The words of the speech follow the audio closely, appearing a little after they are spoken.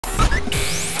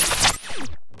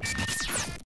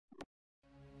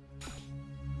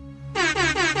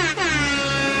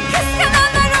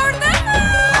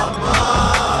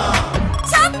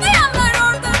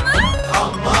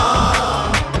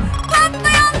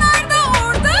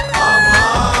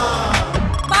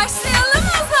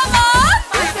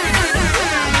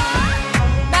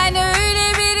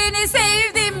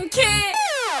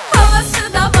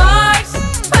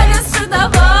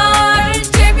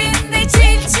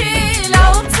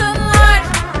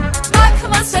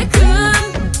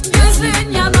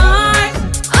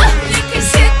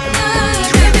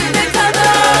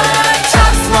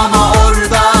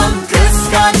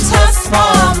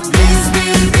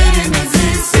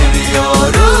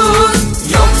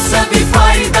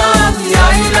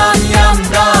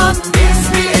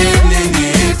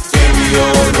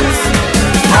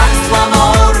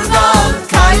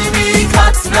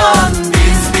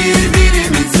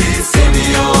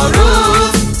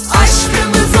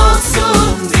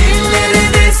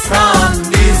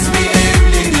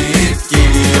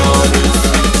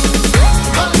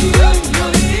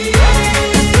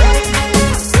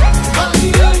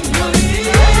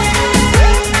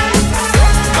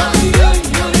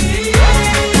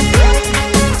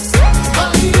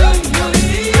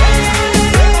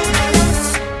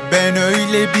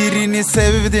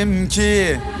sevdim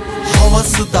ki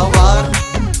havası da var,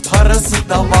 parası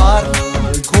da var,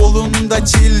 kolunda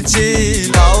çil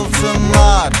çil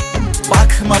altınlar.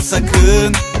 Bakma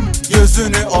sakın,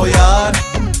 gözünü oyar,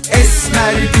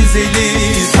 esmer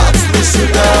güzeli tatlı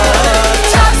şurar.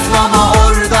 Çatlama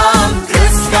oradan,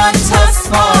 kıskanç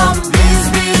tasmam,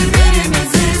 biz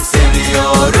birbirimizi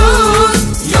seviyoruz.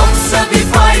 Yoksa bir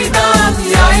faydan,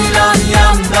 yaylan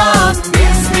yandan,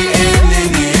 biz bir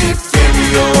evlenip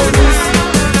geliyoruz.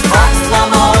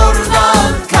 Patlama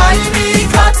oradan, kalbi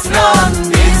katran,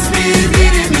 biz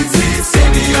birbirimizi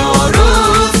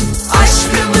seviyoruz.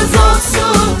 Aşkımız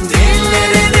olsun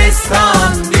dillere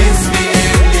destan, biz bir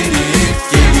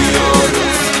evlenip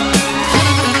geliyoruz.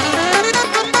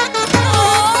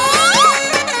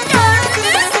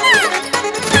 Gördünüz mü?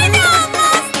 Hani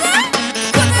olmazdı?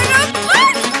 Kuduruk var.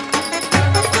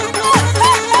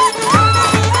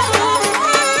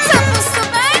 Tapusu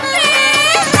bende.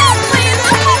 Toplayın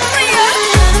da toplayın.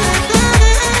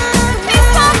 Biz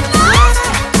toplar.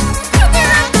 Kuduruk var.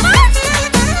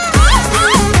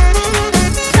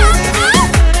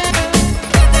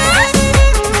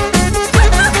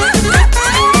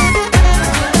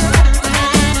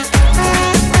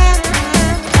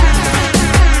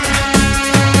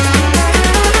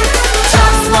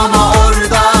 Çatlama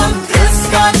oradan,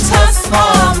 kıskanç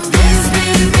tasmam, biz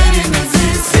birbirimizi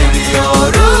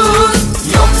seviyoruz.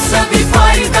 Yoksa bir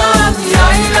faydan,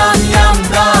 yaylan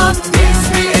yandan, biz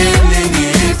bir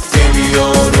evlenip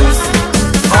geliyoruz.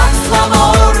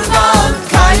 Patlama oradan,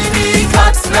 kalbi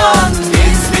katran,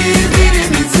 biz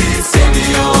birbirimizi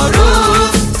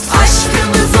seviyoruz.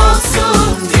 Aşkımız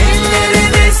olsun dillere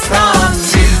destan,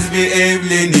 biz bir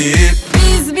evlenip,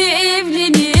 Biz bir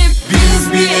evlenip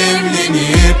biz bir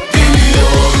evlenip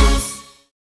geliyoruz.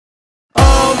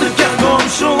 Aldık ya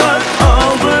komşular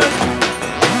aldık,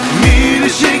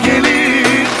 minişi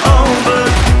gelin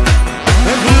aldık.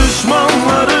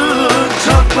 Düşmanları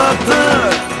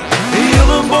çatlattık,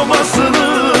 yılın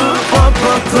babasını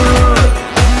patlattık.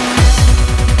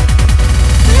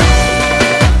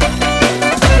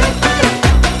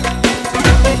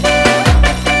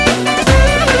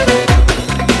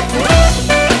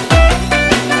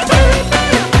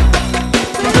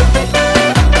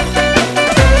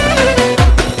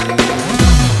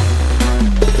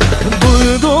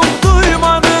 Duydum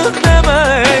duymadım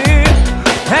demeyin,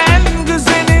 en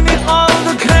güzelini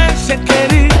aldık en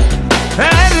şekeri.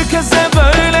 Herkese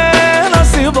böyle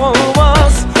nasip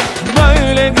olmaz,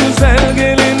 böyle güzel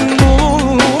gelin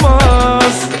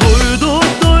bulunmaz. Duyduk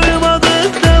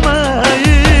duymadık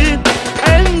demeyin,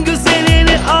 en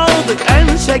güzelini aldık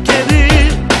en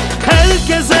şekeri.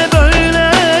 Herkese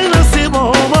böyle nasip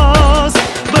olmaz,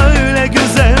 böyle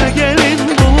güzel gelin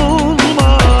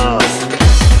bulunmaz.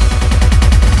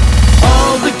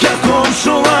 Aldık ya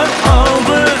komşular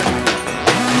aldık,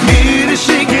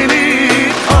 minişi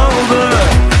gelin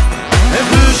aldık.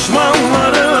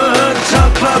 Düşmanları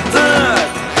çatlattık,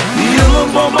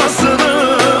 yılın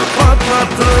babasını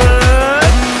patlattık.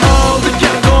 Aldık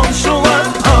ya komşular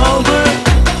aldık,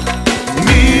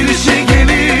 minişi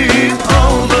gelin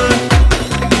aldık.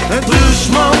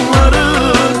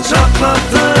 Düşmanları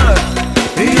çatlattık,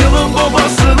 yılın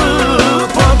babasını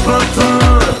patlattık.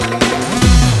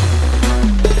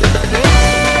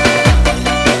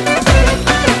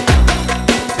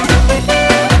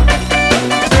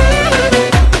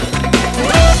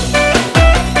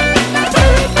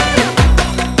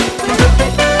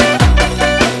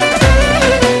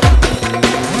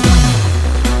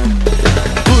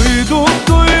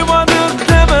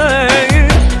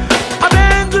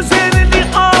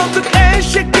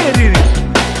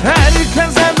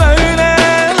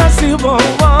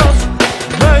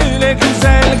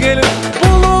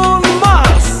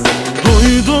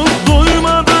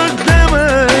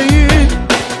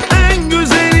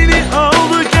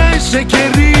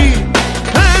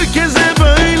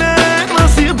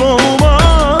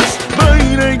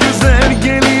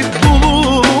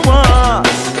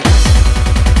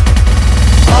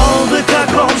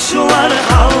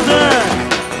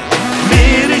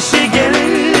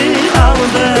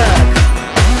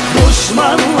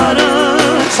 düşmanları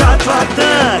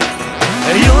çatlattık.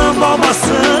 Yılın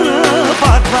bombasını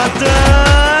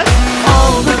patlattık.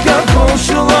 Aldık ya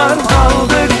komşular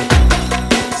aldık.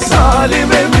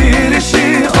 Salime bir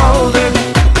işi aldık.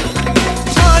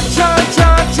 Çat çat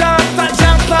çat çat da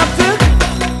çatlattık.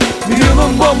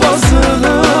 Yılın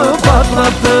bombasını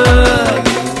patlattık.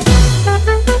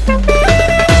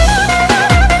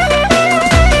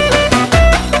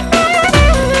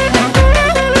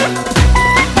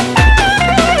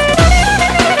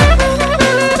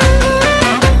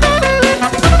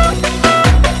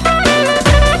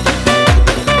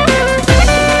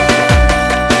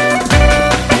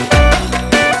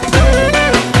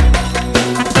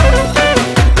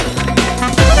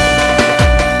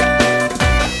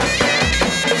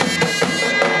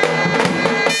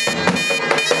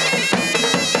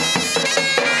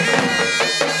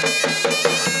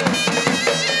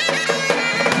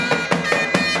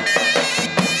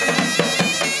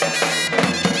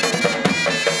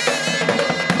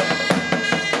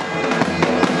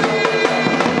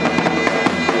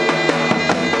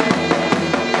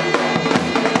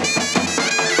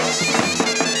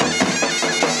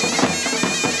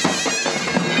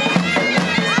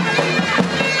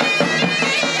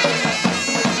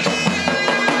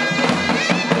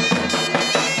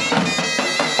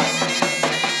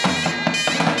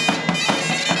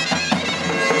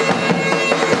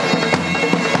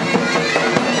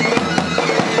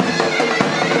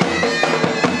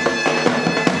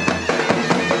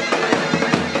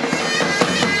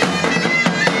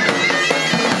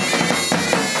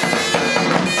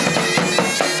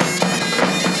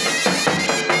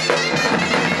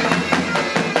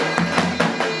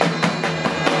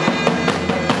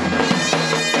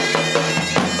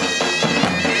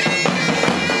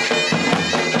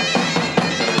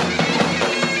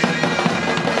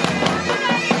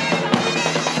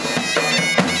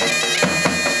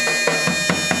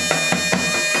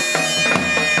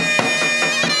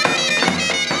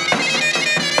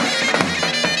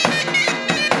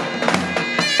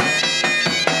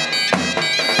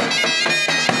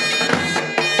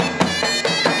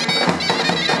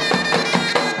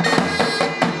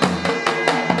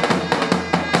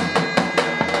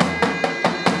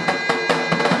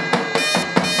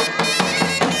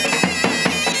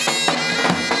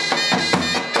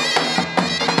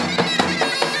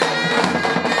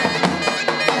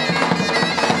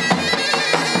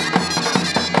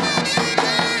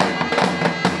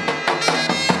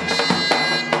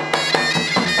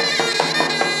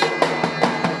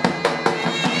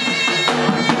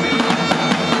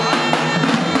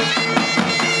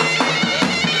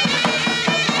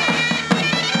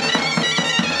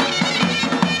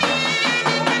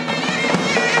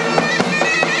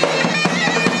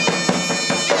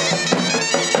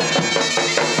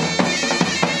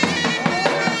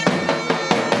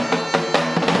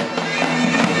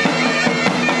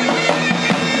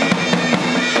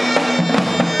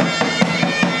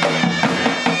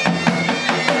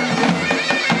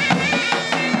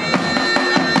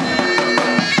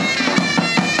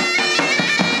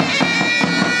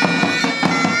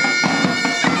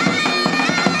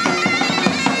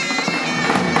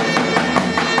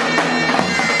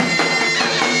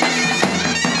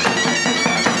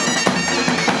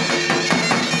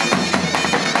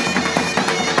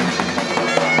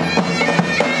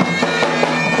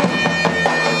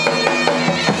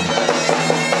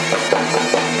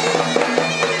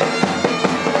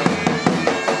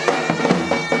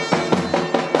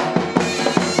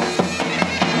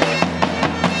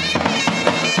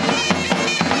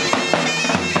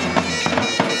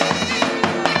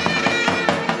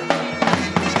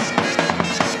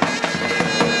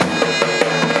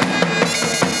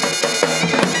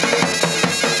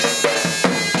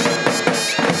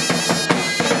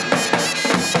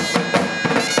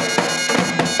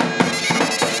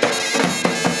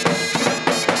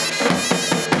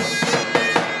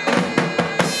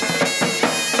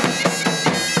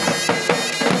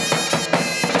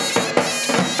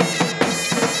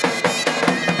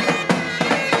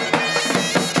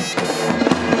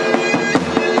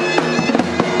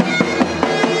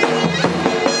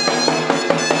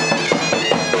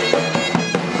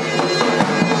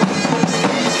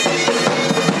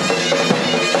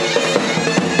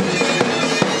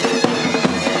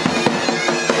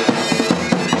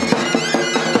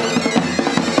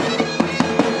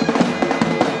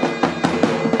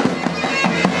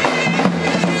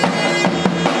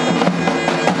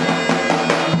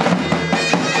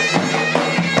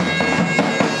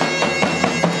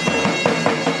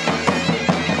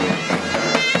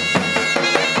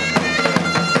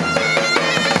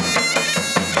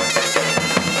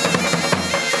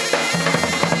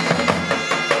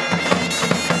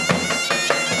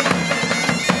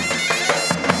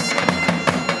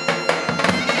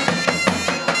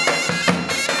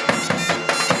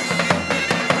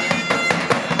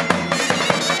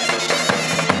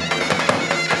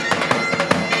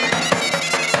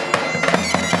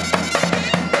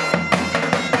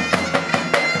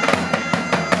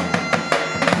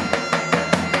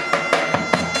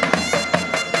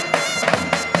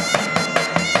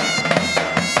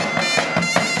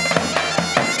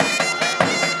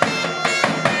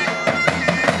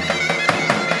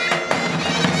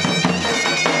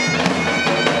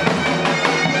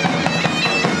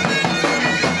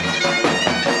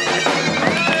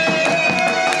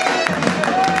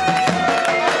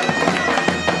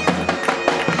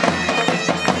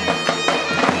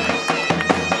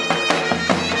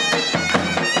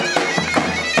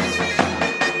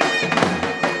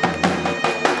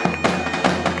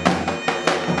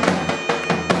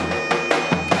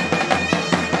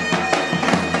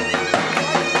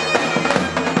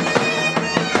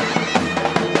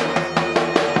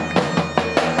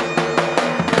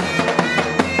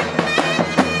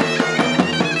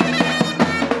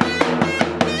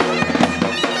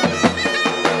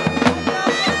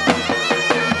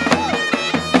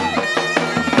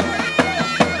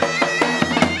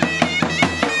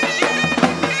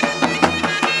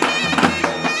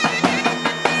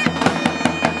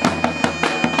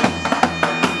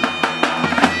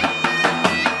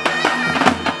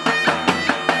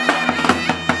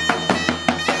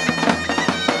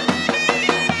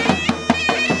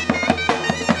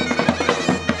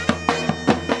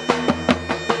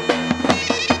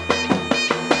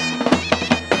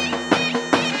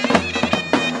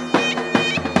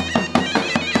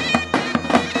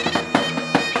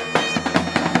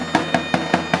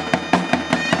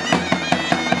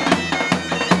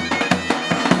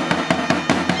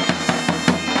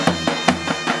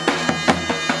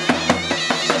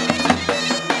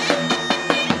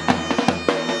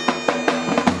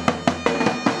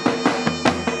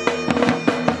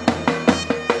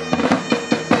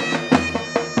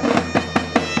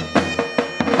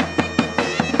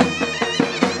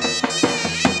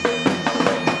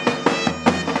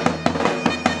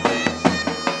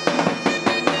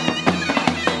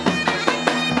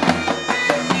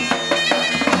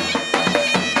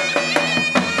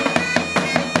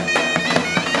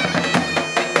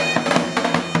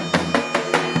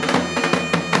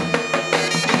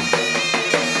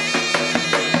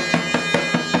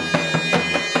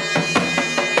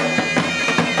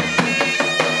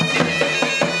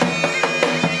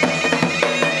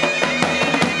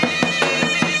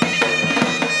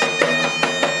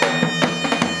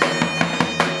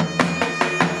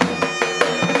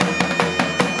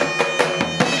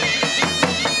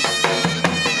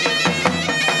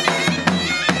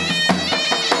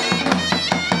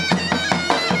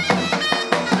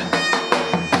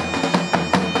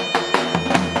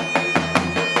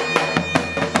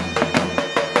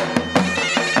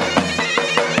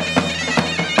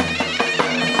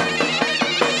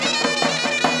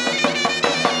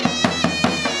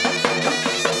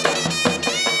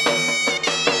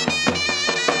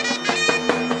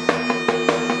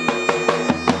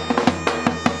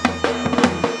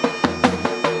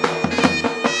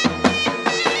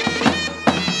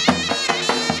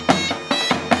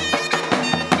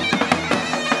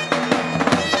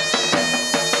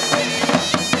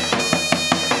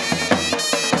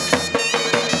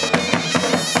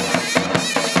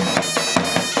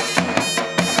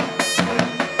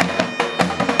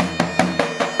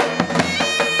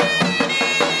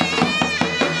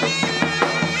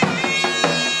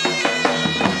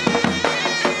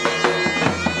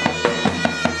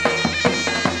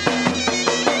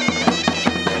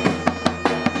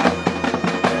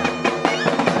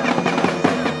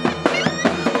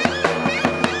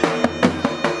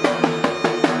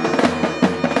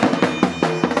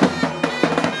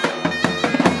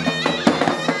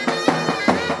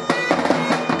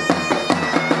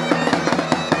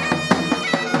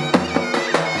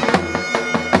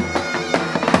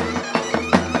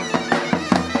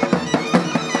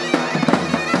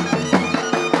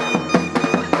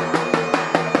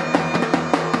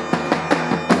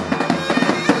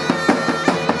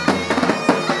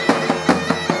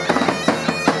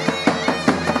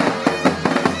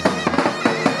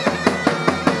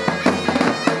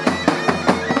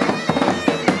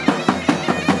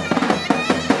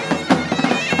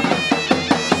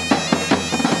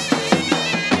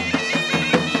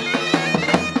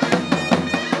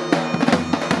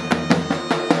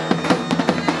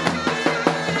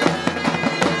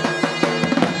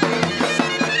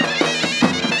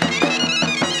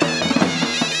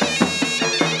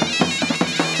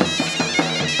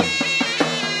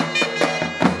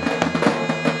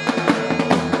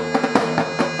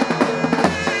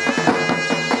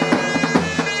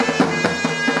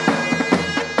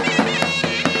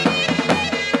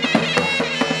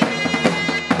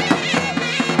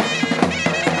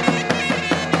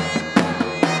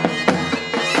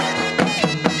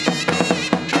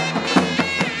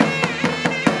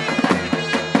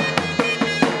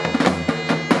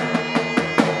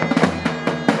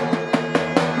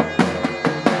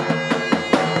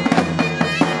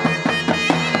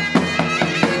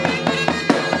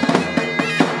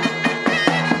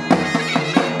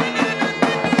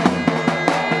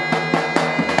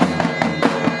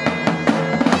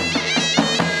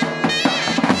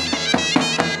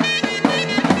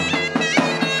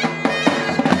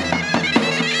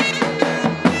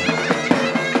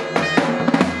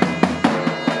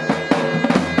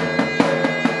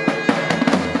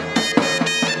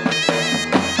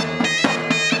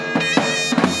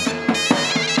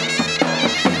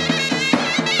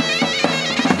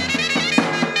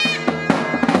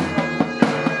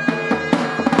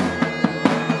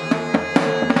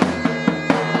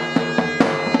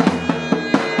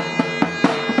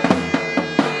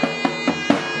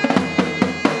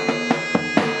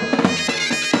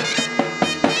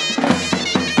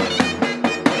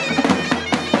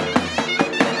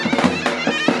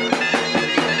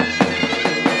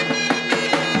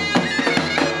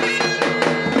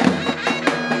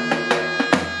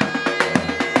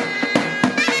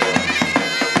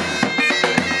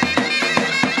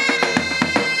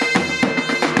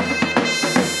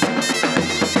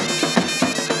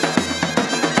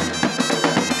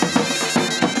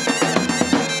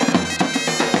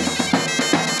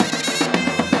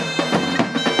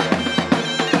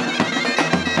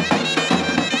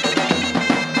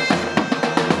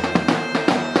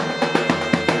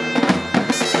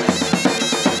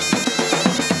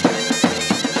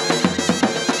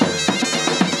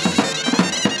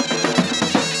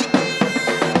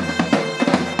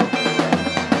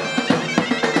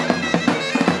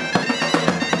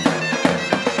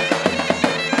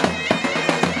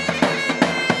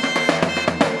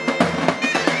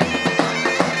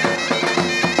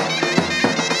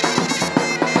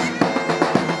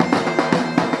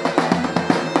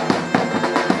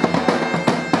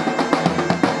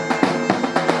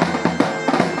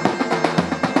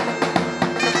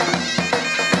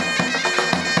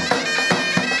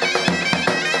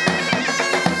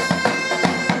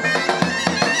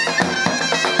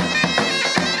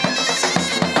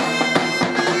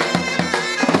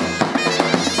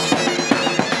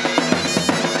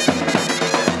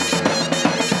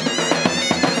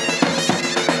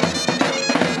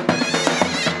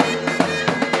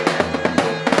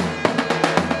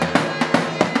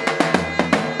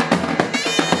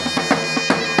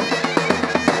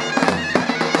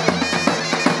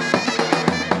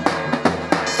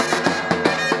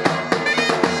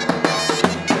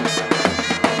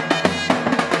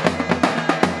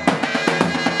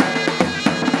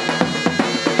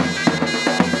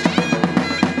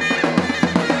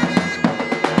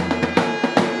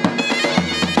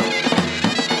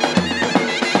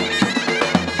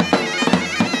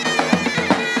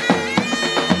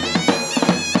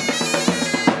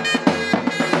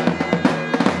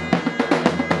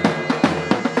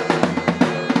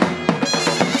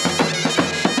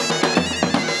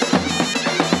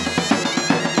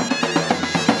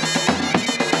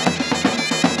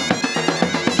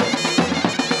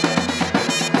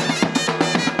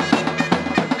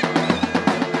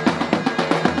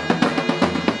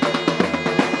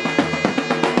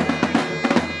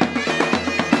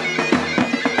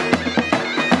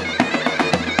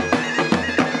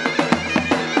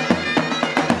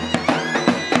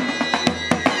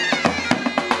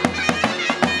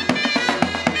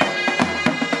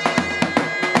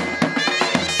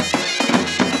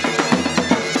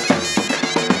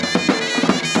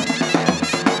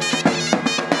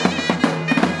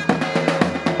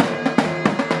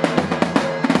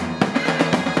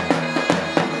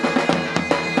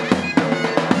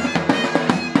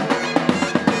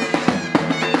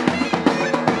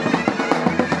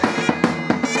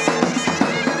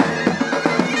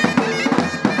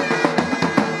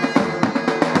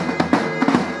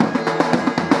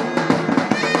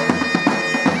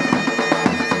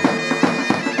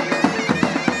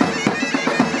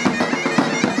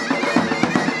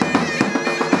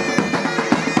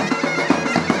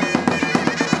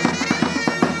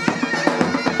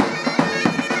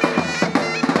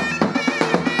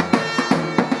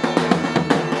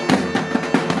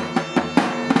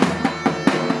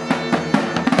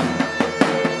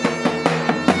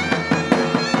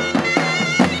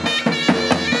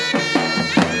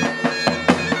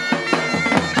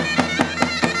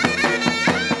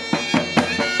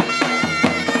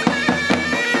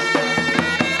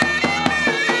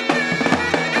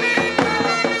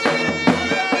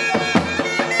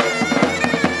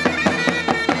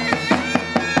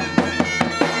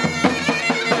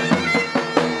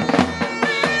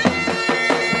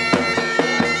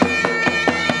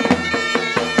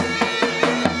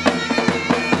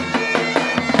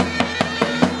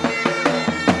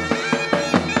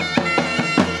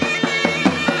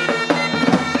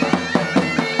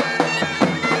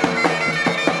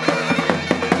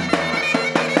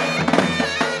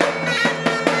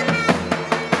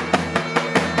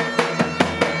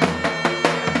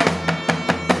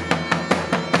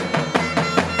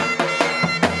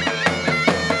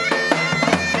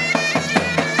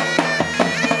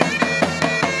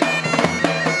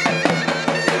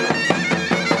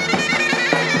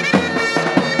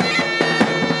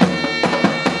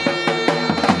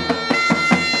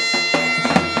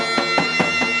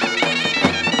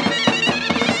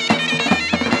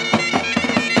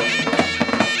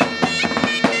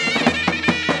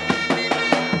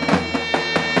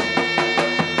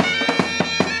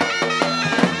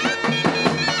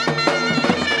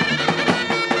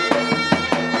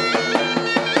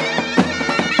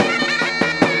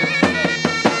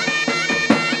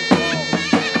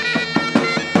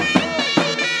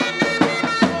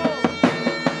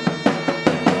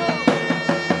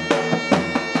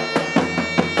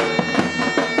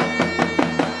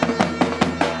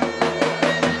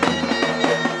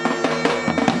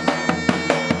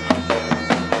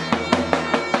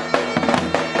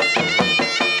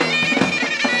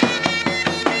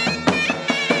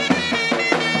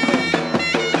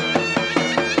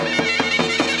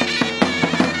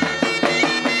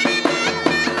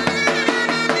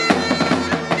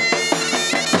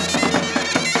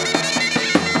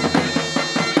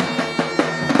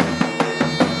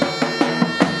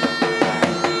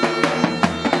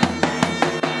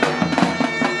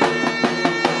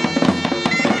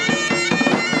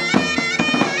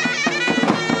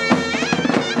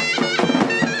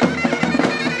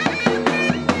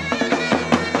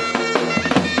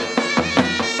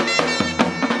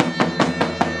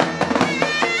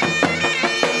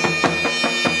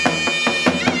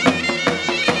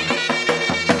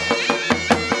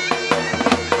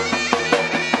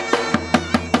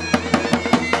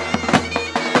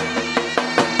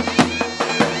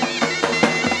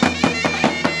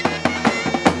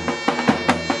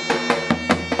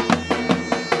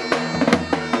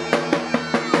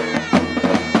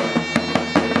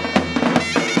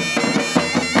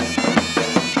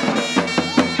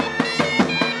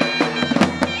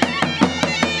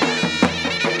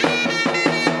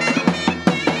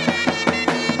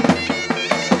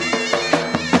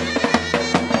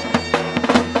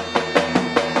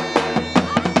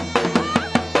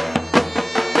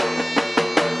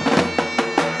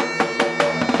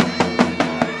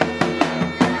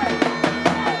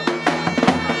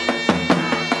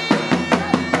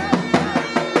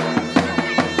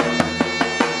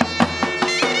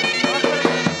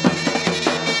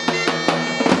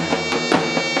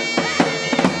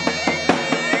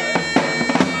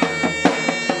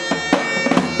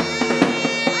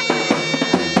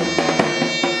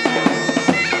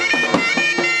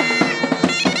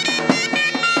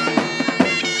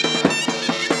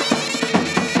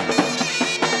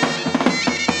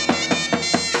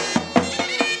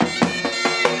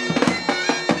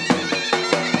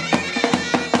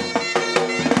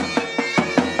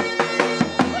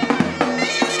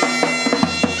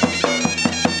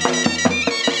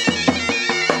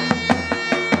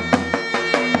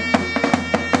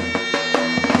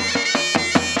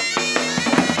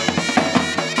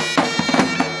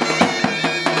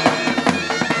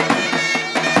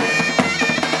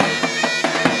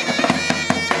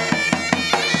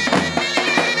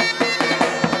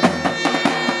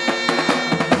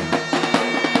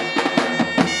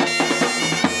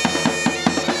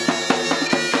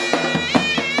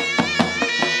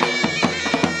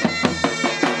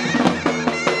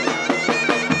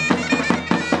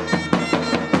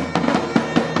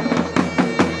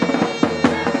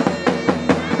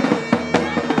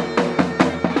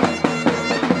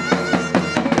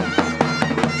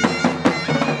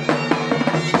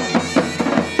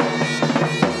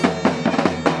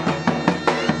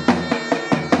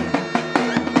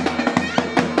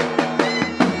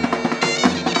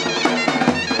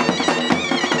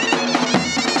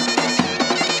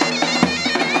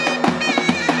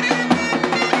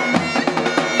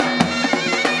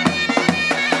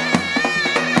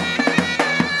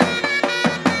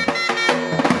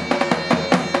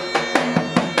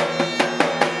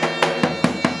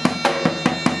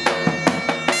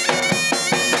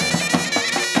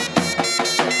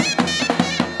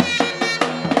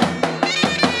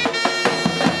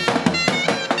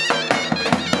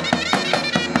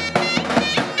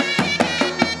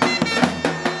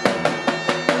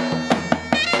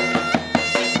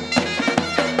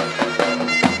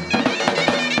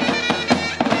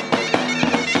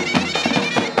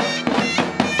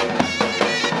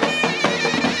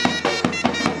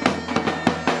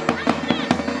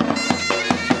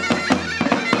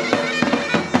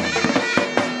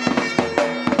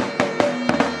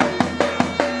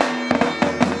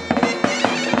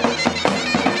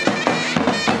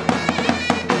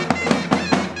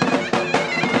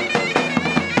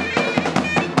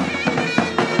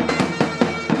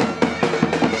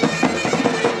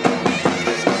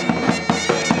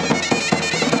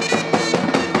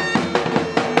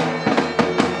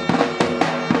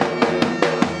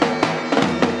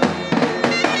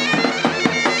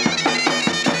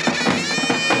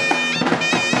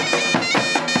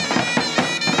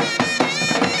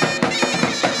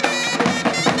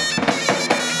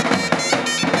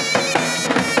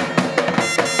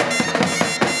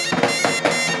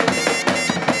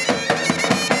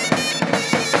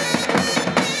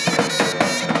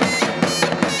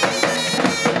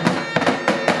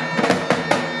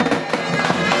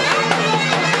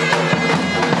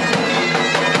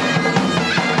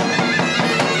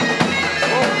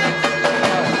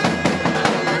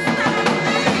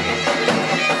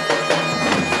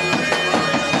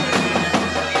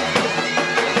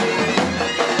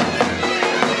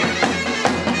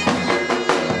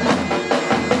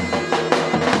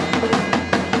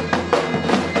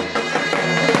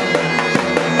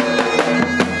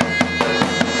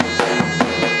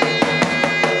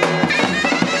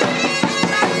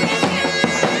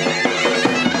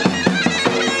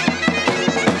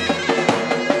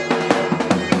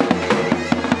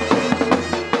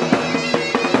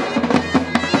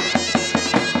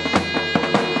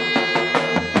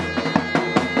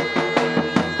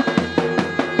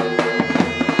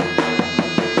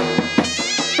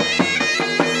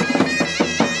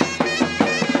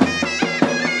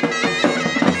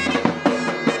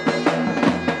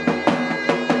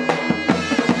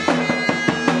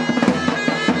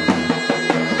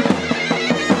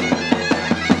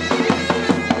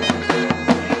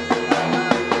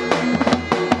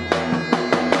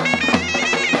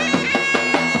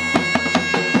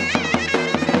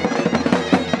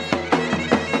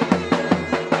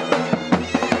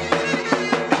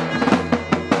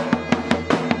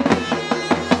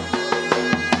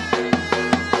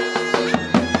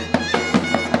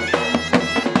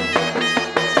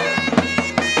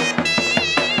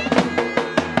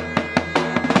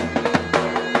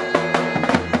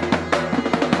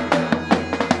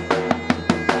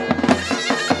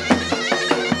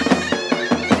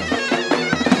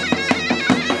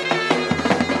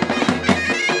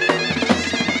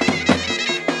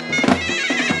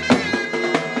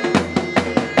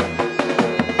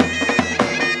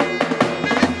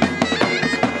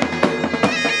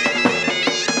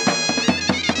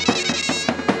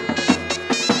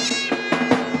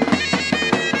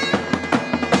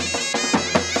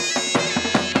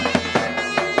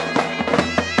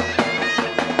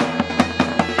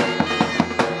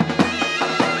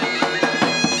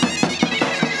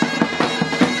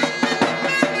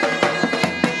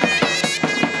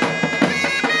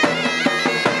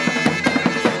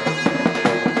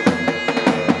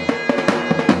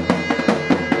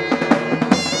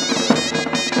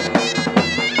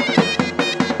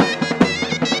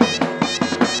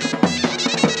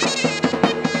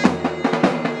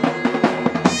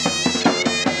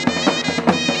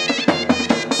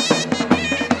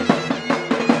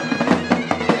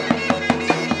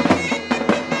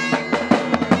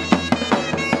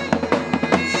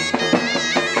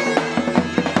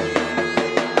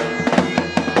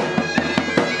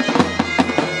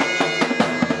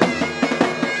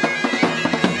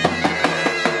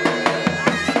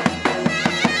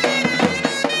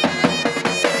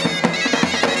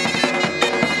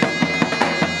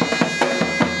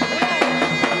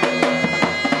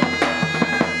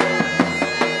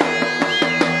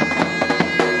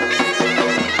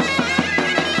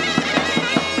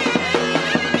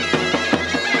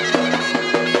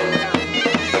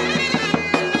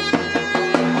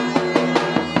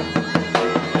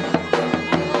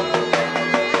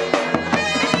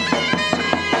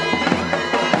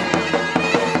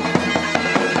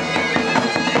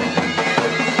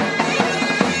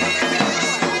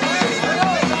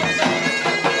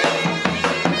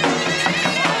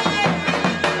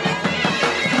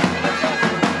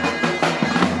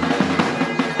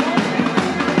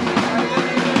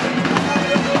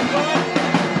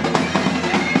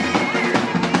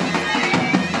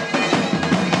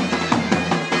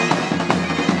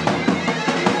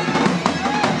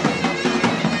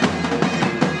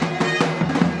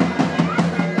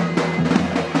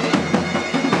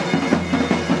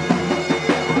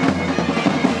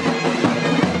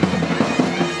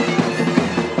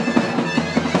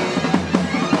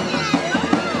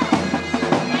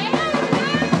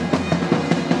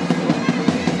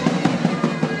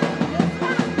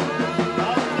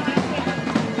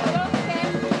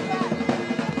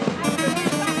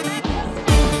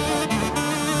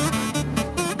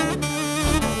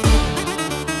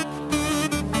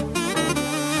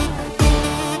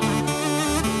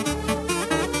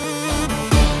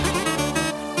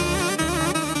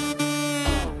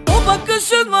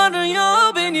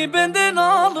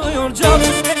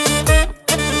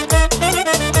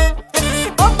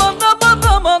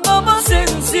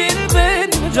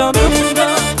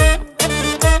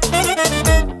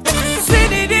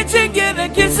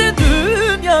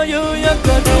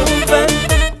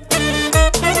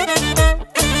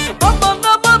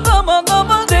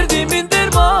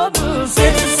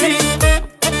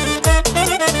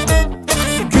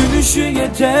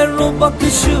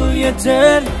 bakışı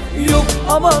yeter. Yok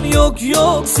aman yok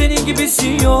yok, senin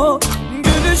gibisi yok.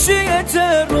 Gülüşü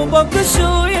yeter, o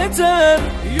bakışı yeter.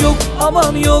 Yok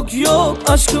aman yok yok,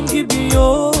 aşkım gibi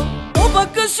yok. O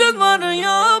bakışın var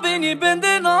ya, beni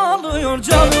benden alıyor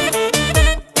canım.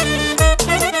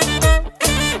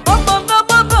 Aman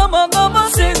aman aman aman,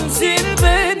 sensin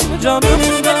benim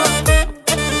canımda.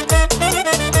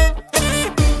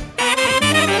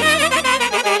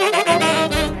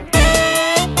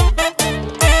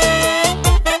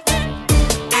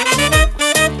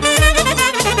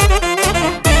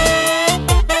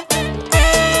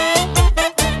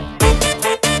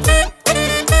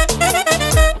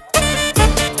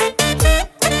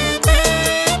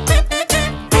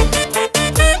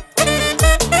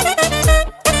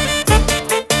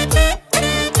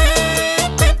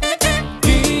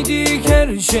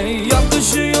 Her şey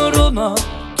yakışıyor ona,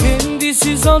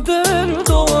 kendisi zaten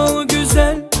doğal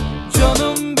güzel.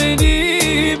 Canım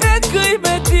benim en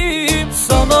kıymetlim,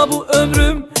 sana bu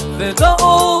ömrüm feda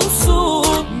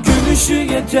olsun. Gülüşü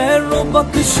yeter, o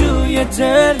bakışı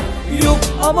yeter. Yok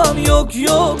aman yok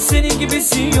yok, senin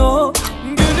gibisi yok.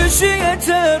 Gülüşü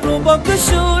yeter, o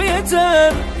bakışı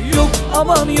yeter. Yok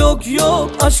aman yok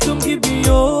yok, aşkım gibi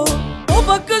yok. O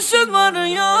bakışın var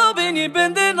ya, beni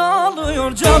benden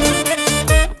alıyor canım.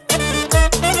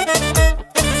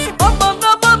 Aman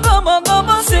aman aman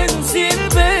aman, sensin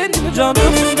benim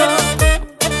canımda.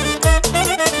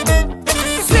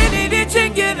 Senin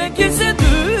için gerekirse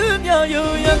dünyayı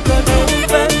yakarım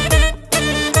ben.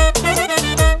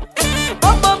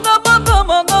 Aman aman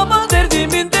aman aman,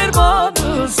 derdimin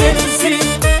dermanı sensin.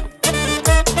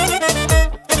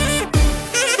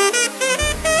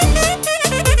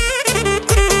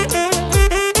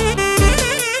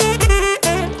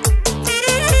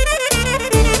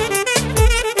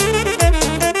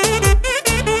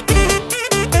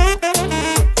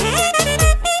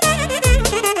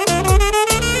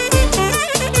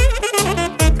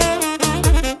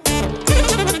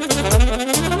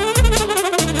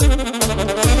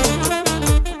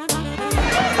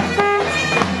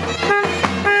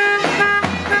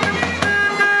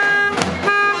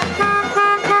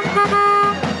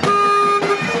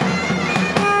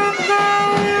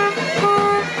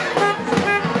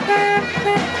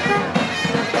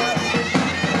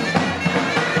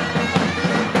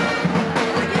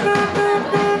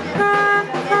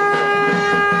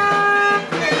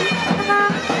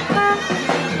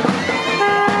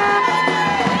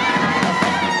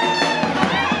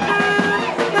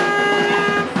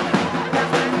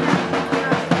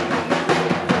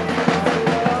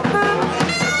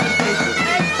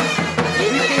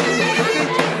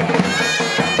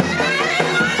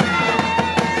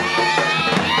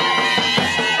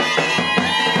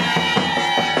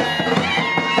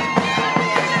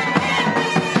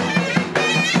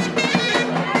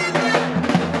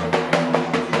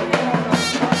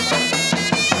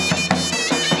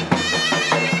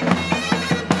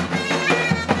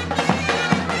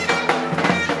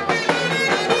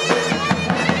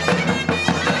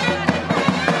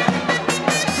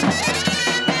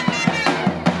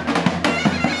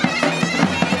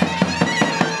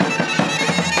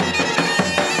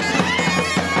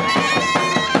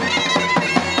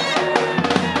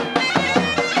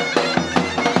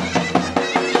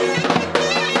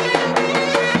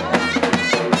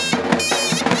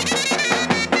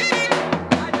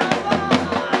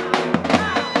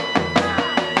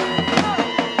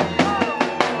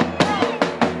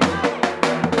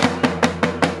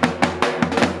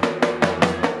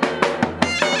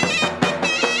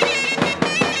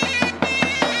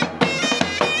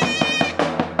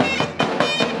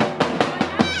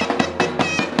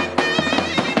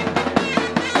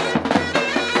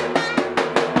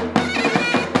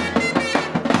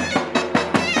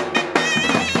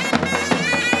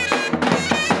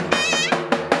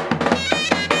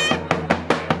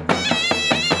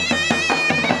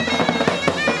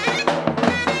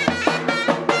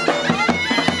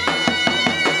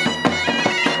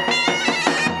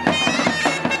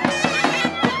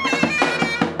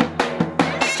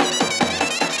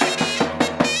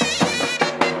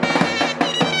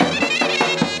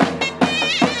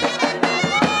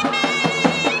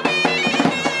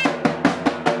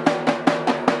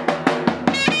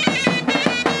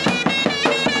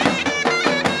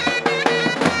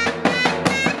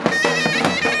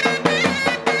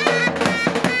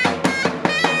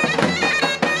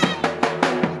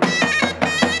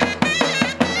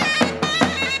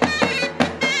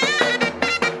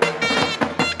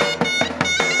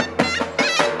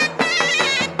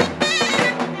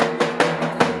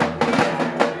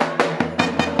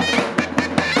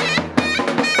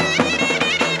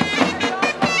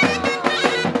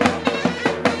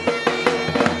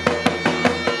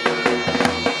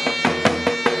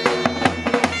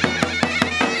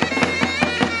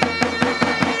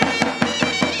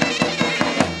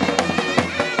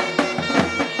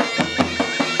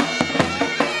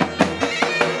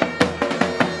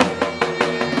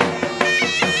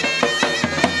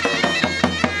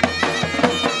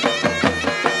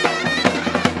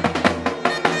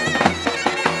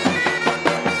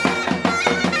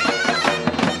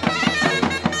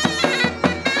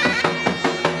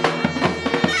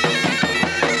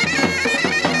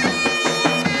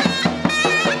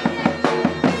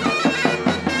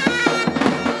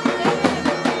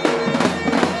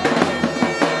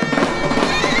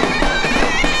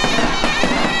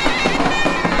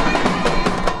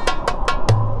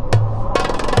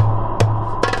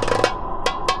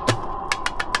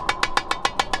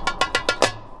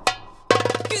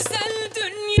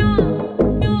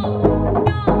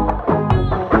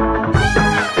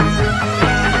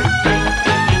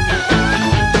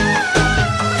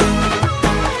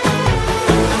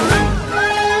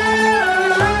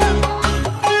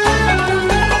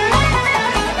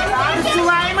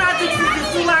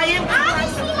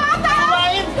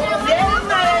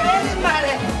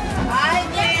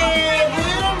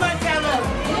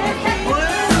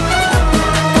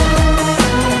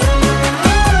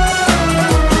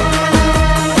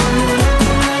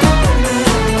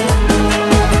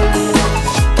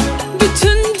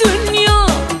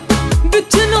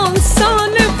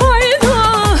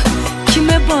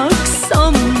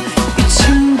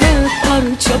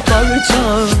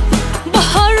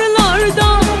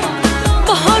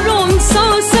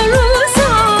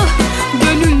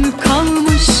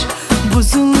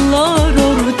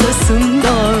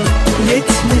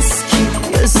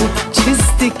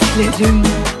 çizdiklerim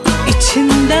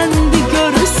içinden bir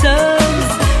görsen,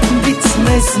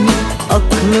 bitmez mi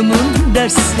aklımın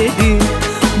dersleri?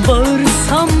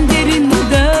 Bağırsam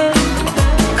derinden,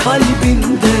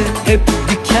 kalbimde hep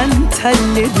diken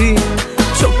telleri.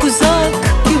 Çok uzak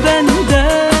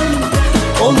güvenden,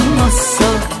 olmazsa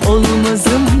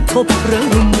olmazım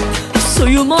toprağım,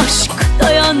 suyum aşk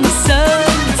dayan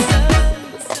sen.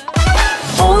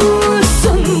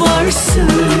 Olsun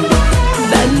varsın,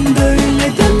 ben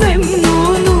böyle de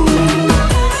memnunum.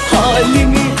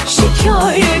 Halimi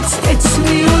şikayet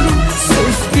etmiyorum,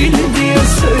 sırf bil diye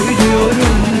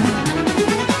söylüyorum.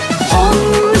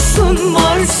 Olsun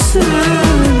varsın,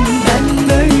 ben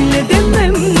böyle de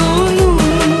memnunum.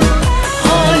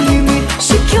 Halimi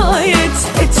şikayet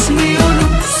etmiyorum,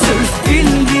 sırf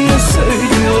bil diye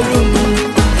söylüyorum.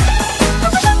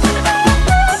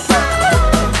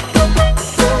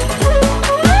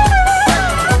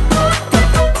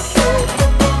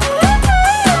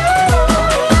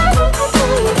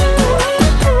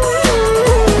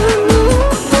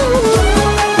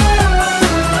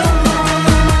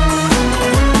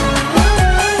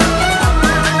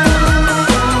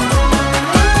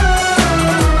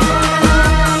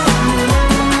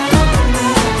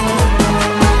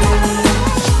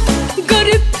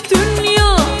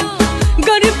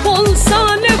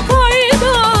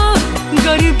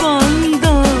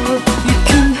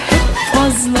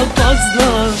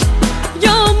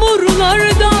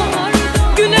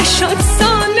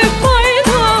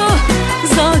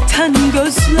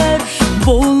 Gözler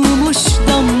boğulmuş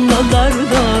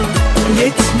damlalarda,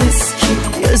 yetmez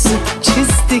ki yazıp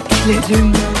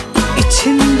çizdiklerim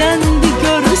içinden bir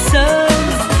görsen,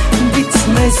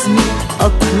 bitmez mi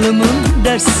aklımın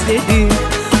dersleri?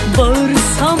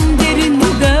 Bağırsam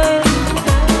derinden,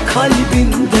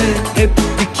 kalbimde hep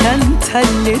diken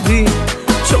telleri.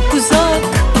 Çok uzak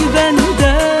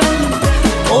güvenden,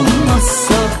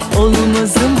 olmazsa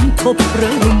olmazım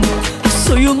toprağım,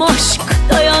 suyum aşk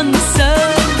dayan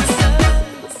sen.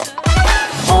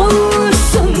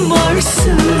 Olsun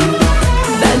varsın,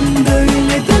 ben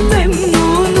böyle de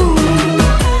memnunum.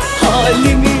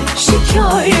 Halimi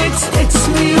şikayet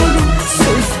etmiyorum,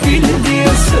 sırf bil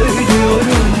diye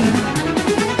söylüyorum.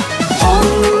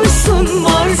 Olsun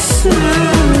varsın,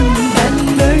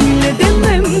 ben böyle de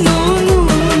memnunum.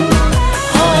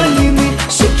 Halimi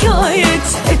şikayet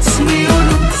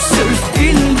etmiyorum, sırf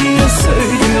bil diye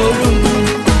söylüyorum.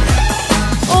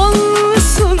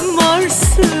 Olsun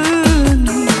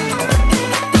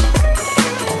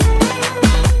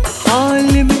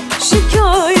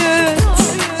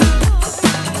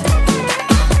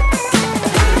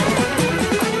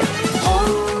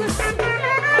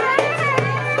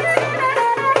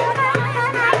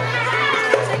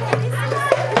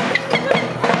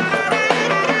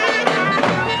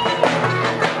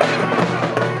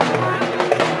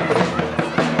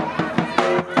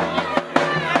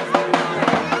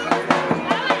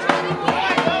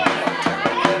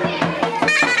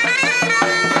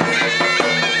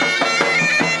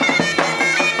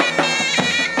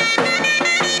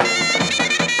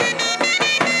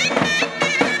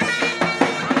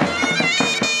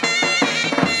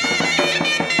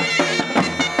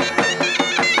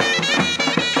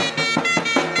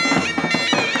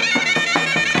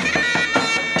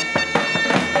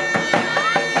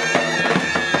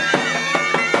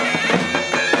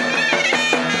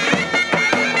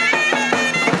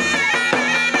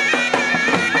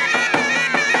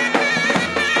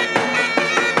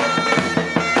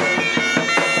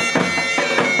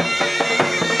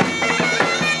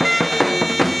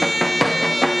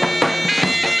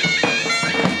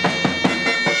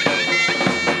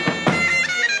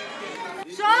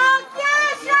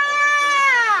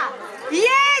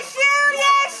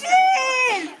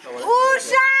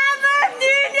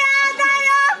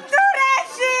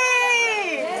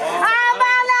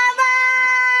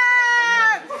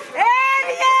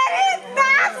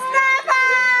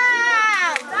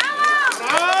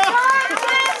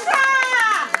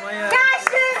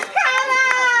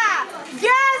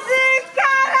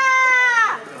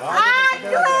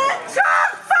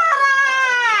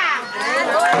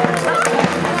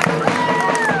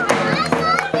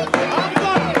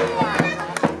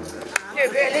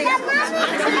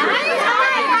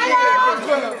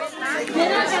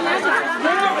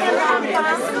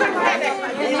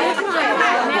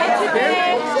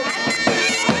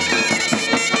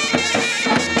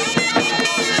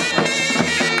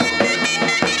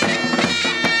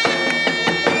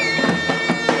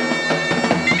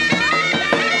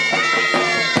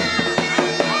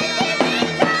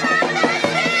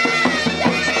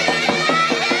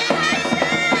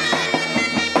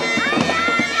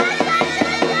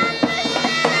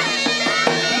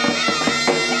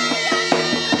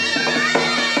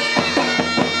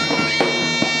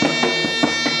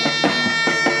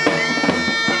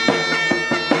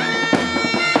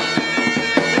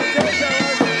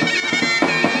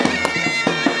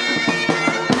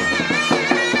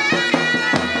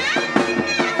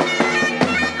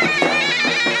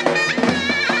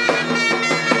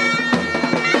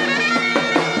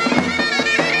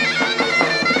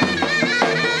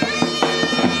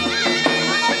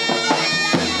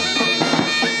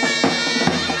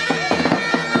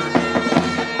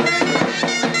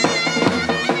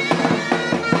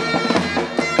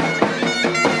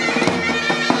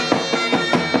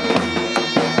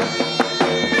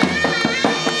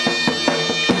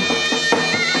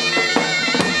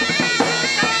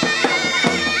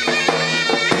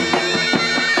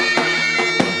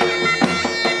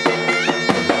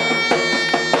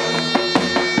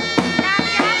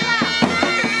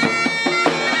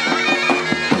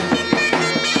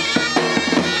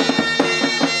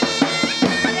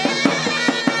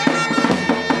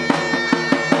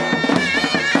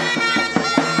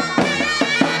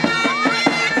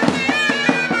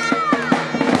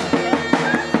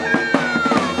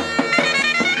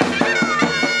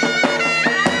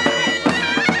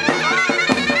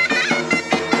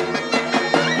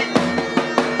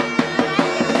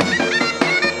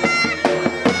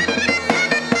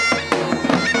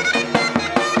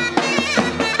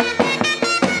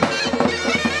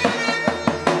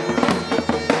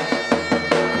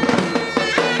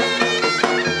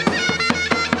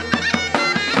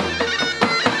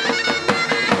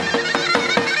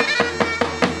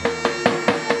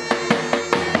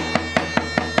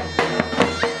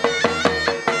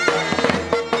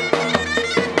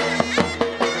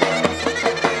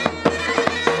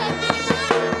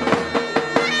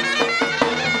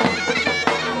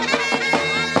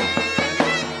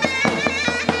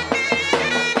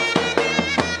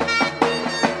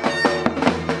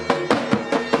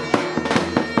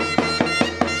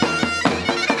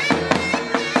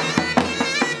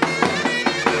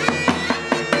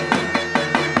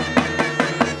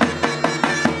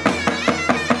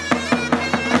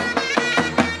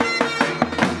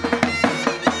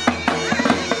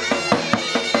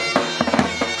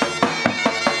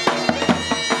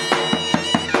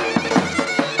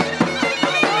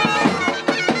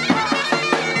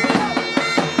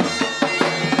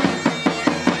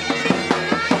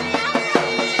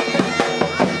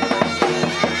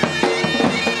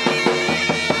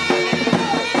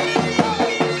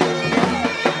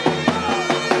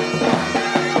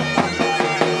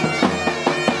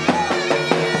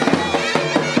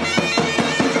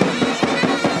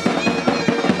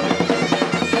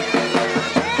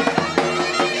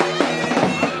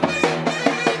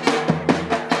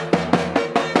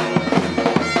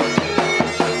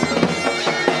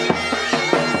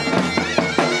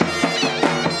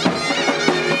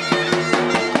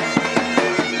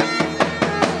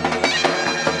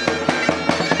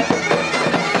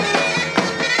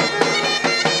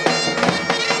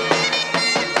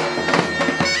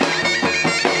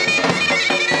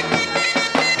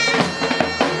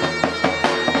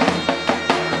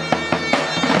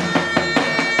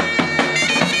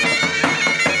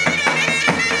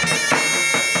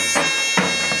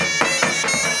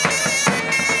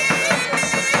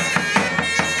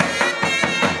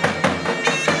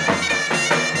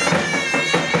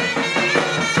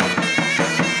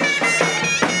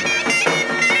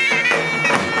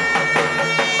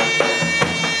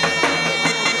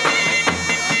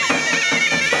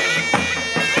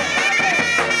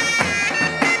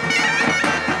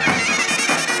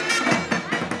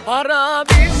para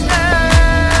bizde.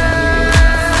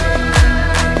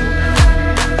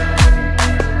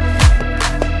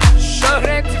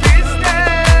 Şöhret bizde.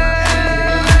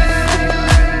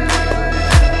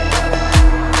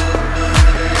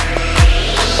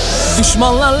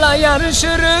 Düşmanlarla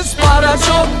yarışırız, para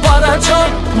çok, para çok.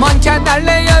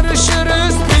 Mankenlerle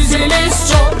yarışırız,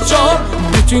 diziliz çok çok.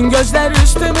 Bütün gözler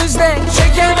üstümüzde,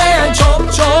 çekemeyen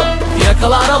çok çok.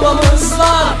 Yakalı arabamız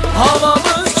var,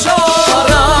 havamız çok.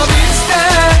 Para bizde,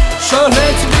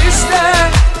 şöhret bizde.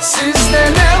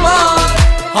 Sizde ne var?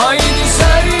 Haydi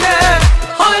söyle,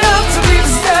 hayat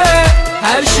bizde.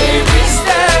 Her şey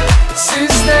bizde,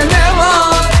 sizde ne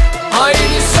var?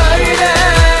 Haydi söyle.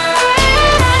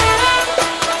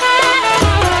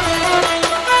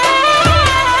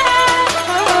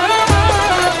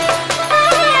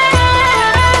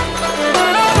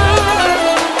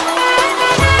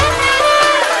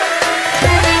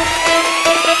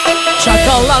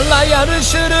 Çakallarla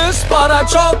yarışırız, para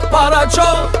çok, para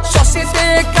çok.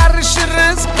 Sosyeteye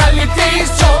karışırız, kaliteyiz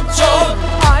çok çok.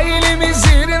 Ailemiz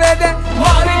zirvede,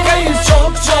 harikayız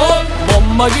çok çok.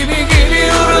 Bomba gibi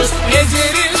geliyoruz,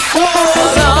 gezeriz.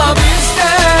 Para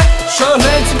bizde,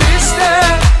 şöhret bizde.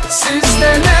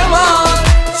 Sizde ne var?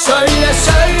 Söyle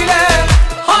söyle,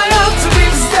 hayat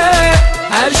bizde.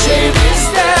 Her şey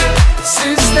bizde,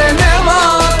 sizde ne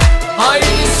var?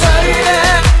 Haydi söyle.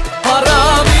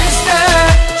 Para bizde,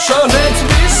 şöhret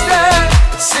bizde.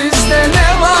 Sizde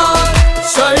ne var?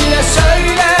 Söyle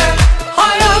söyle,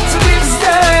 hayat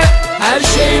bizde. Her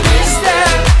şey bizde,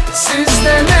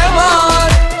 sizde ne var?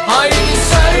 Haydi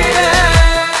söyle.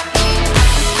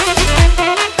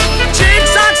 Çek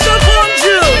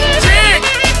saksafoncu, çek,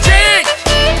 çek,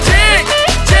 çek,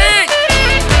 çek.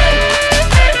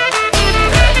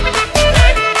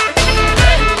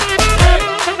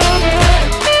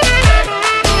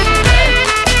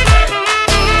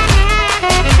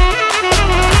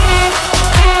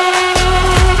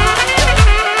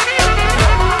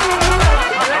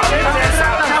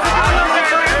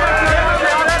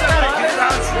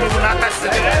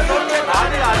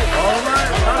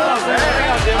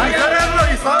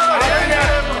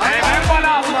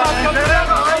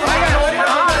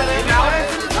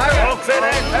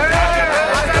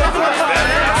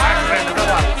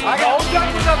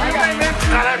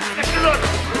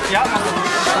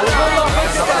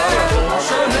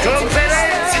 Çok fena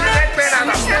sinir etmeyin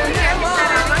adam.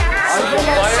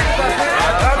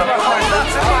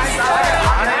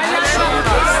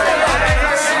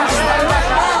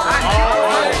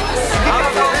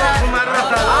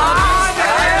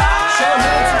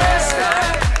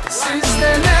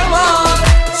 Sizde ne var?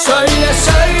 Söyle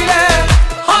söyle,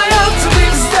 hayat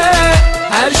bizde.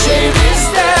 Her şey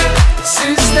bizde,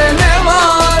 sizde ne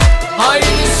var?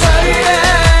 Haydi söyle,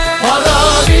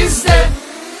 para bizde.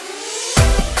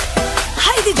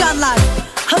 Haydi canlar,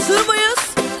 hazır mıyız?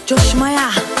 Coşmaya.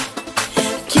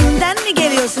 Kimden mi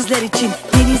geliyor sizler için?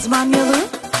 Deniz Manyalı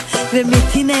ve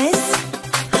Metines.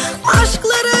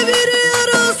 Aşklara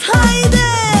veriyoruz, haydi.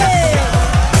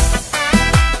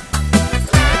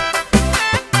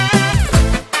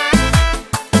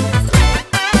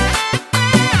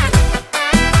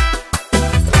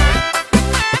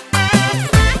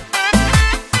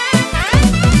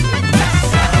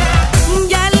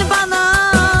 Gel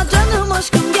bana canım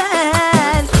aşkım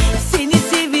gel. Seni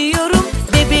seviyorum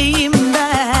bebeğim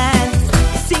ben.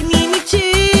 Senin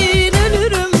için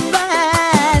ölürüm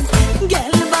ben.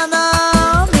 Gel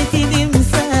bana Metin'im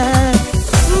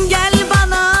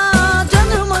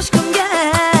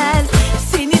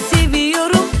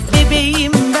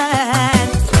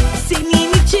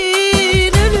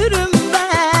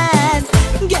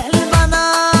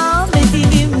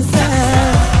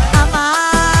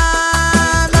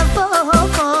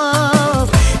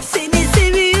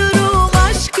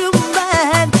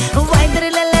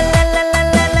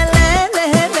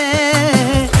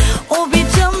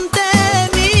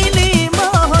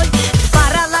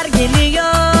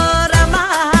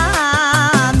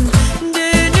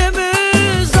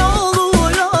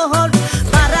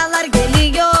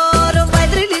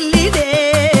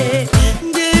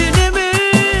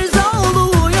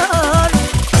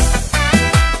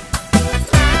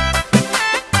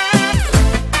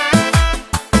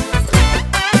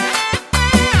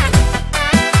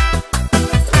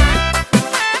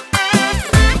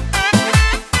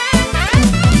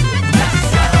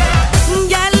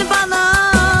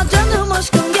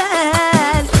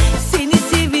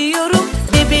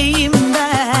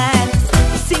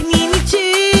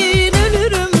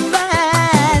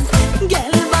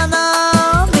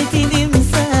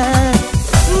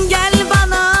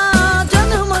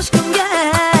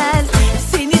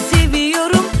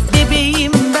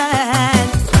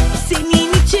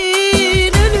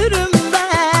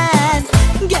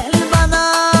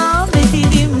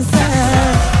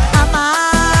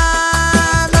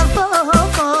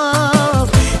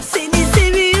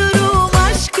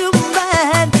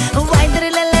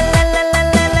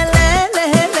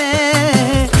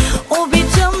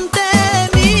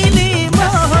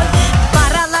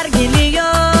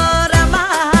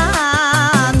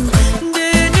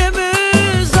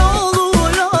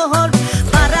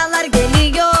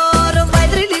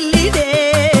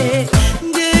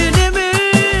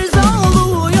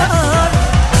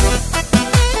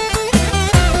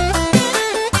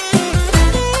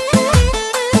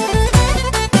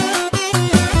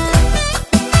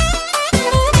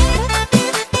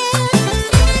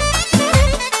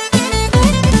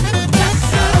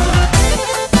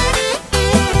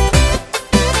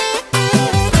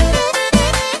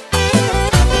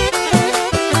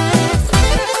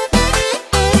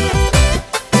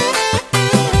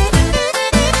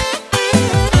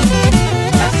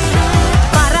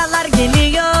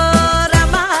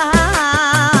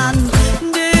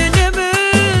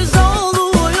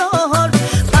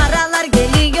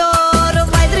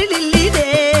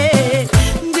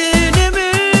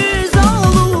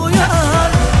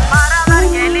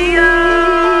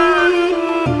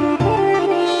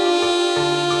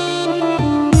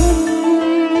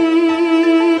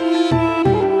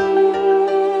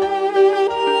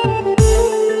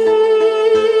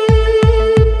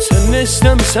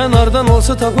Sən hardan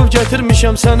olsa tapıb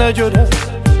gətirmişəm sənə görə,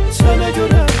 sənə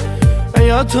görə.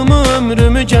 Həyatımı,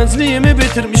 ömrümü, gəncliyimi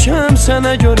bitirmişəm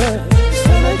sənə görə,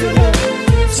 sənə görə.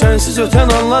 Sənsiz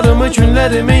ötən anlarımı,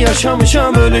 günlərimi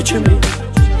yaşamışam ölü kimi,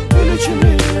 ölü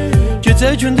kimi.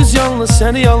 Gecə gündüz yalnız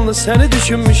səni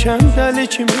düşünmüşəm dəli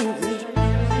kimi.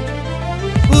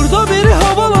 Burada biri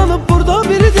havalanıb, burada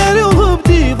biri dəli olub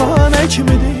divanə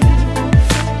kimidir.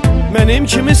 Mənim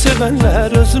kimi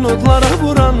sevənlər özün odlara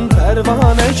vuran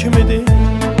pərvanə kimidir.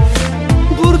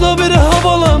 Burada biri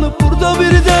havalanıb, burada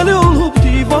biri dəli olub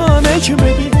divanə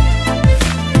kimidir.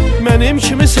 Mənim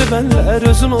kimi sevənlər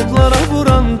özün odlara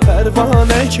vuran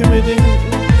pərvanə kimidir.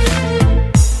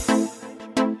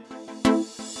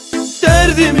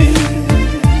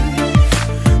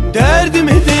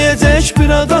 Dərdimi deyəcək bir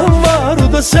adam var, o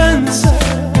da sənsən.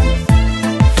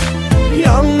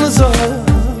 Yalnızam,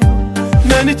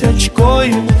 məni tək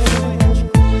qoyma.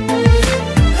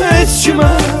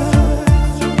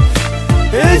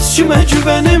 Heç kimə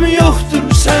güvənim yoxdur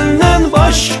səndən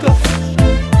başqa.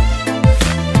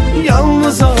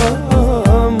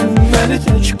 Yalnızam, məni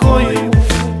tək qoyma.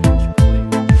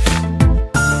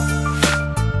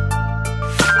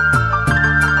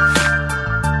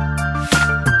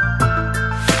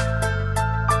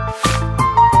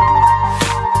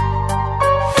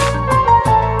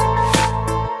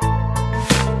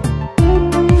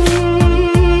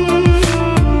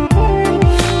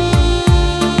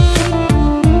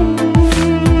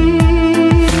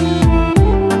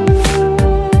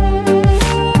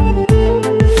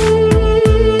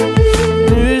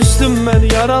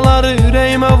 Yaraları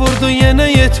ürəyimə vurdu, yenə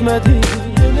yetmədi,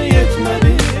 yenə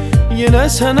yetmədi. Yenə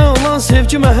sənə olan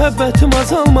sevgi, məhəbbətim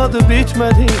azalmadı,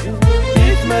 bitmədi,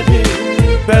 bitmədi.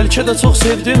 Bəlkə də çox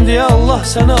sevdim deyə Allah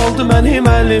səni aldı mənim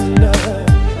əlimdən,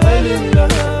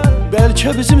 əlimdən.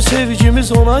 Bəlkə bizim sevgimiz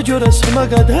ona görə sona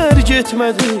qədər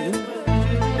getmədi.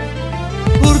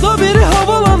 Burada biri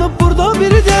havalanıb, burada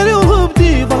biri dəli olub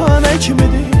divanə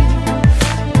kimidir.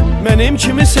 Mənim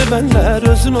kimi sevənlər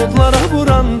özün odlara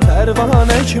vuran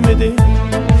pərvanə kimidir.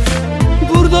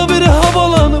 Burada biri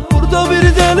havalanıb, burada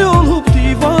biri dəli olub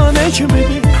divanə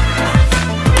kimidir.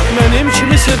 Mənim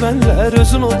kimi sevənlər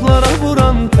özün odlara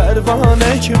vuran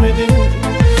pərvanə kimidir.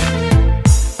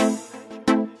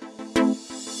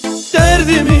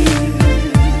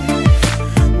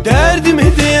 Dərdimi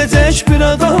deyəcək bir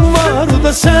adam var, o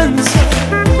da sənsən.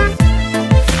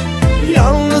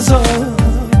 Yalnızam,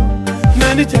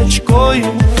 məni tək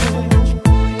qoyma.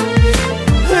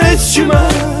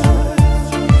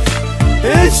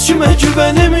 Heç kimə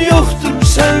güvənim yoxdur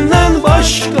səndən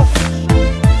başqa.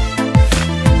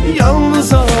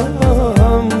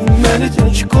 Yalnızam, məni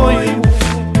tək qoyma.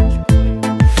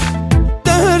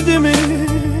 Dərdimi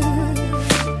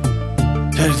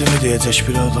deyəcək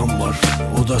bir adam var,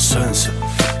 o da sənsən.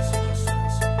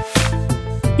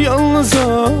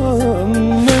 Yalnızam,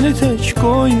 məni tək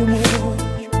qoyma.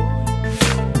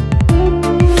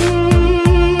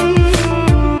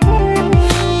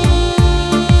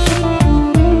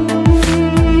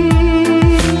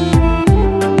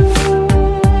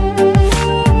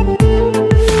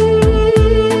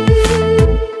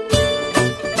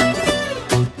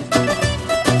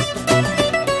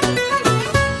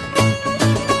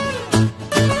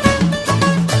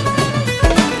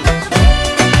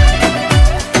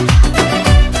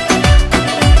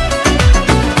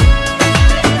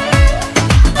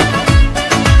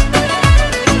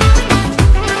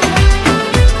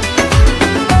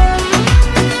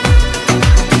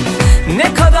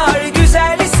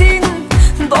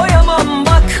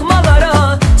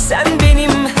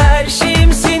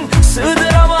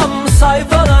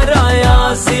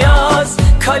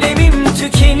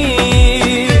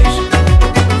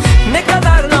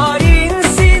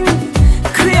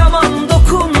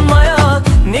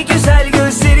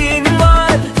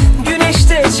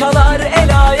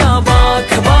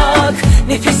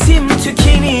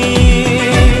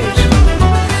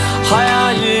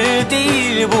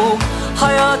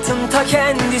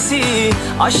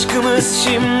 Aşkımız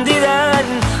şimdiden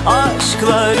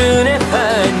aşkların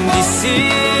efendisi.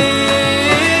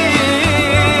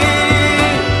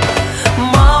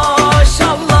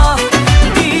 Maşallah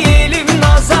diyelim,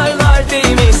 nazarlar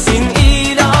değmesin,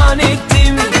 ilan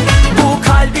ettim. Bu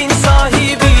kalbin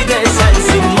sahibi de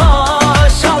sensin.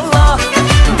 Maşallah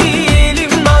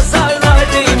diyelim, nazarlar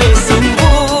değmesin.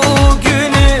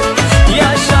 Bugünü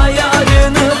yaşa,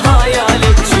 yarını hayal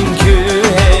et, çünkü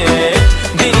hep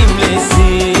benimlesin.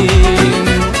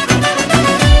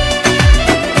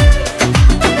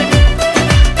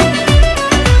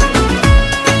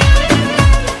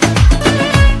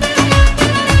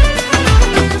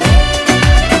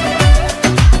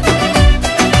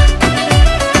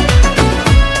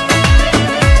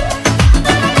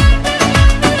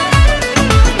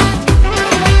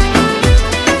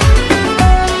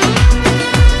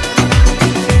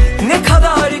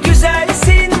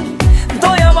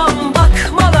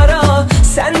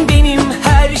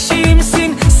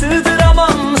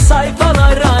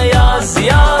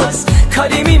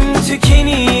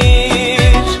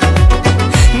 tükenir.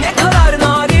 Ne kadar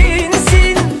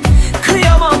narinsin,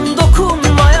 kıyamam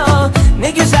dokunmaya.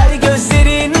 Ne güzel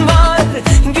gözlerin var,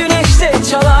 güneşte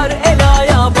çalar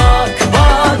Ela'ya. Bak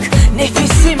bak,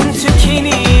 nefesim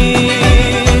tükenir.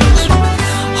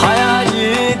 Hayal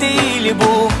değil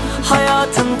bu,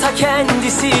 hayatın ta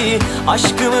kendisi.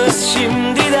 Aşkımız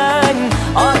şimdiden,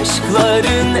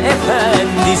 aşkların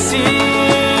efendisi.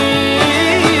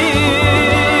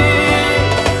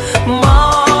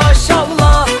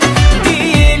 Maşallah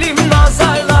diyelim,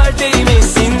 nazarlar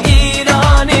değmesin.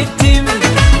 İlan ettim,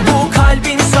 bu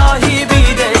kalbin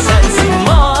sahibi de sensin.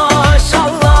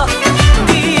 Maşallah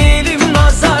diyelim,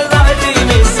 nazarlar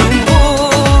değmesin.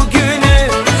 Bugünü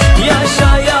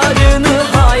yaşa, yarını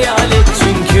hayal et.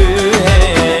 Çünkü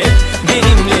hep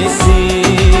benimlesin.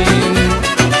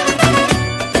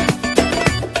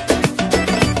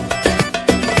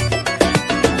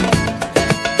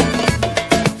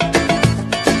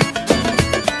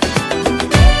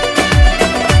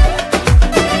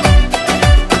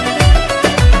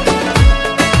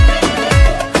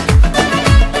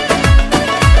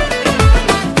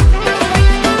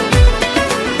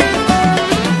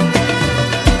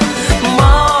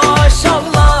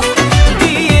 Maşallah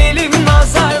diyelim,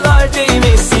 nazarlar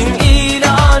değmesin.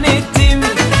 İlan ettim,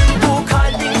 bu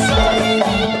kalbin sahibi.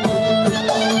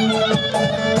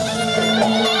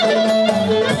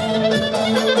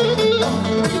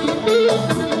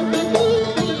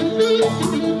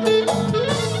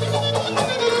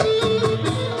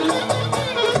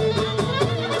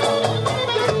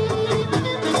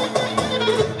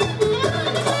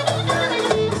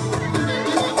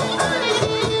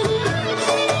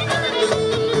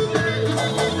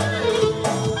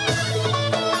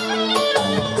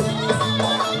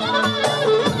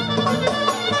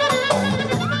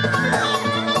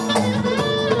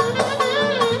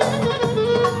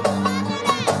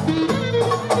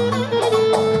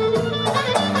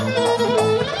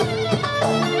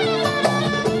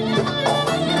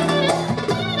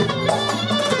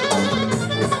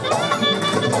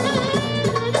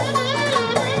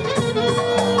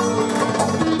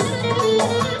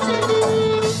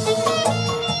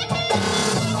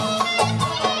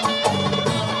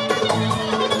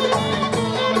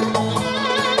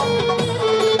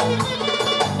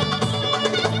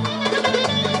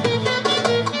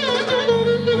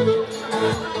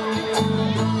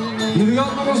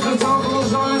 Невероятно специално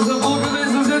продължаване за Българ да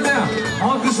изразете.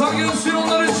 Алкışlar gelsin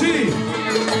onlar için.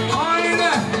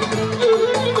 Aynen.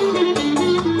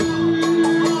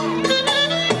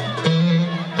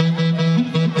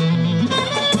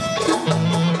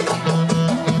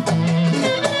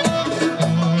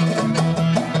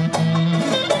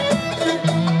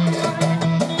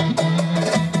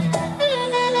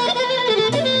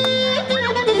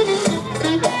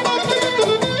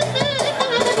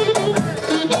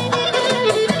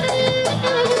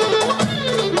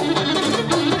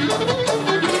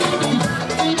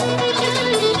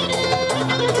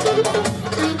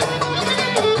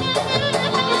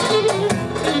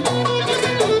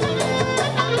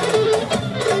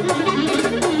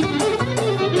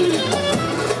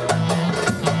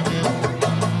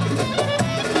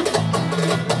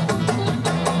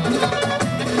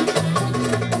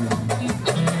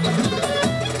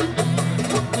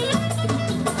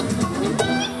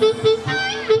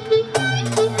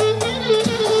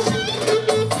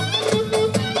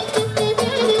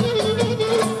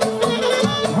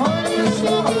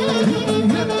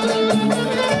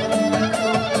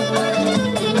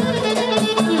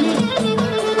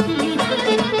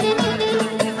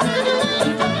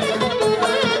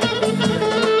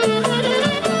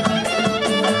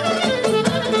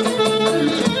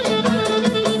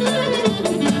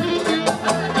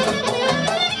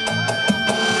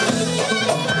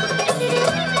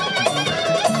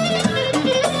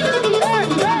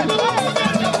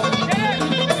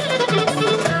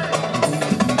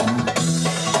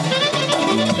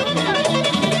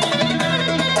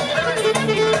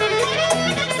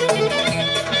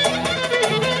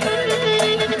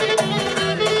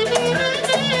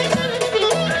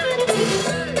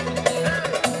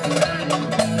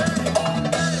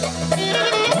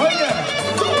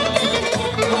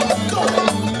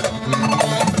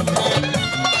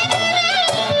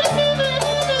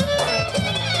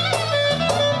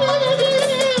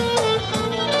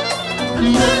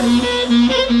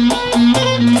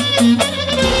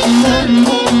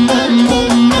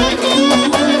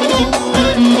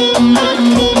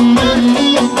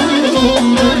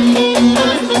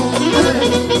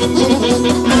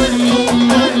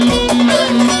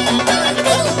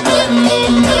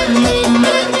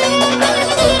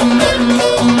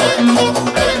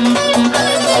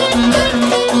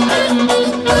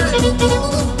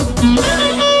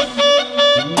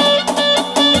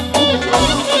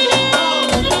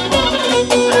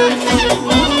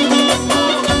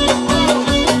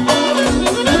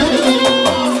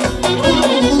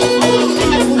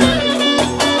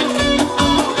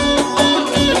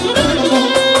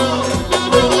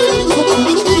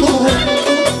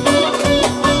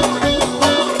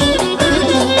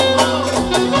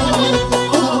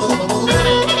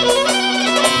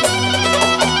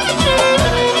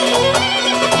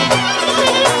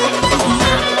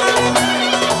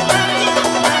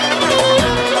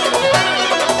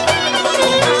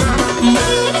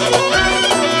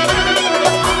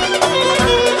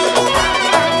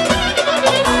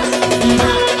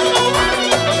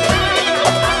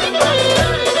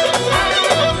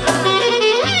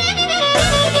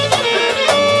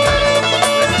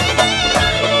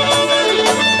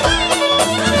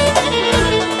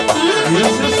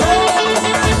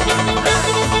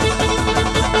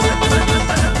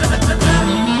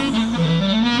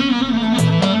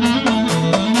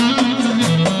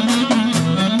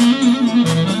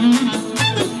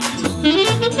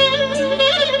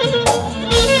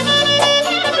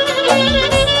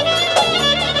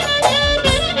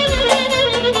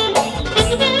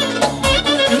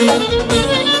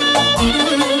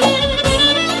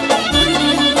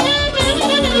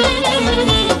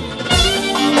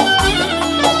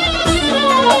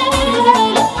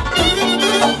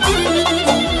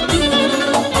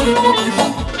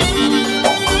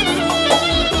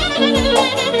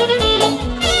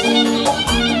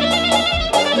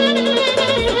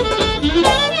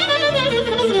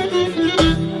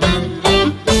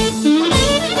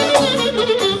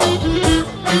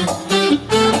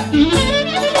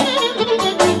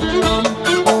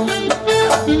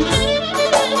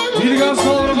 Gracias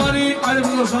a everybody. Aynı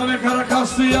bunu sahibi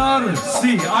Karakaslı yar.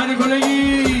 Aynı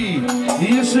kolegi.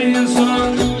 İyisi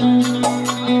insan.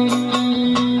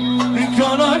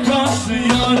 Karakaslı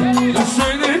yar.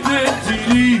 Seni de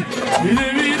dili.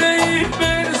 Bile bileyim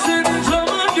ben seni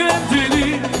cana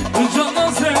geldili.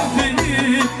 Cana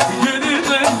sevdili. Gönül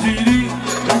verdili.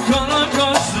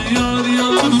 Karakaslı yar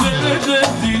yar seni de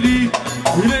dili.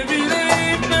 Bile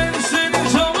bileyim ben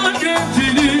seni cana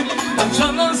geldili.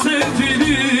 Cana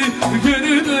sevdili.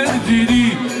 Gönül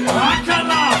verdili.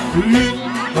 Akala.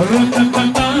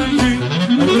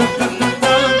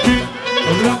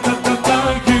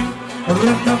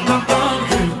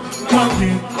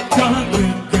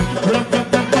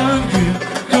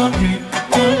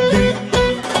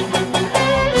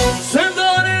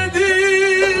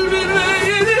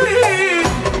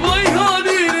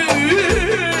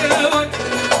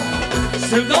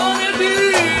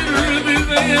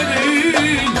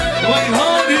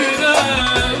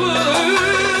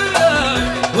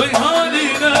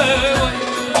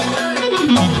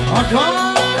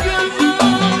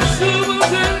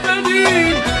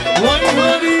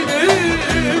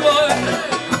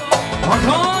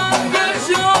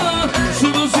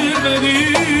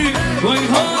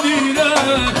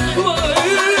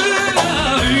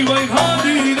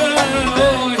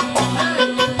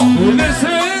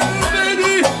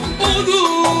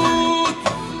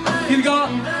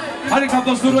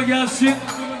 Kapastura gelsin.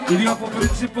 İlya po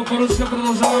principu poručka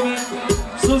продолжаваме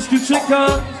с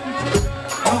Кючека.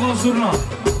 Kapasturna.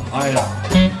 Hayda.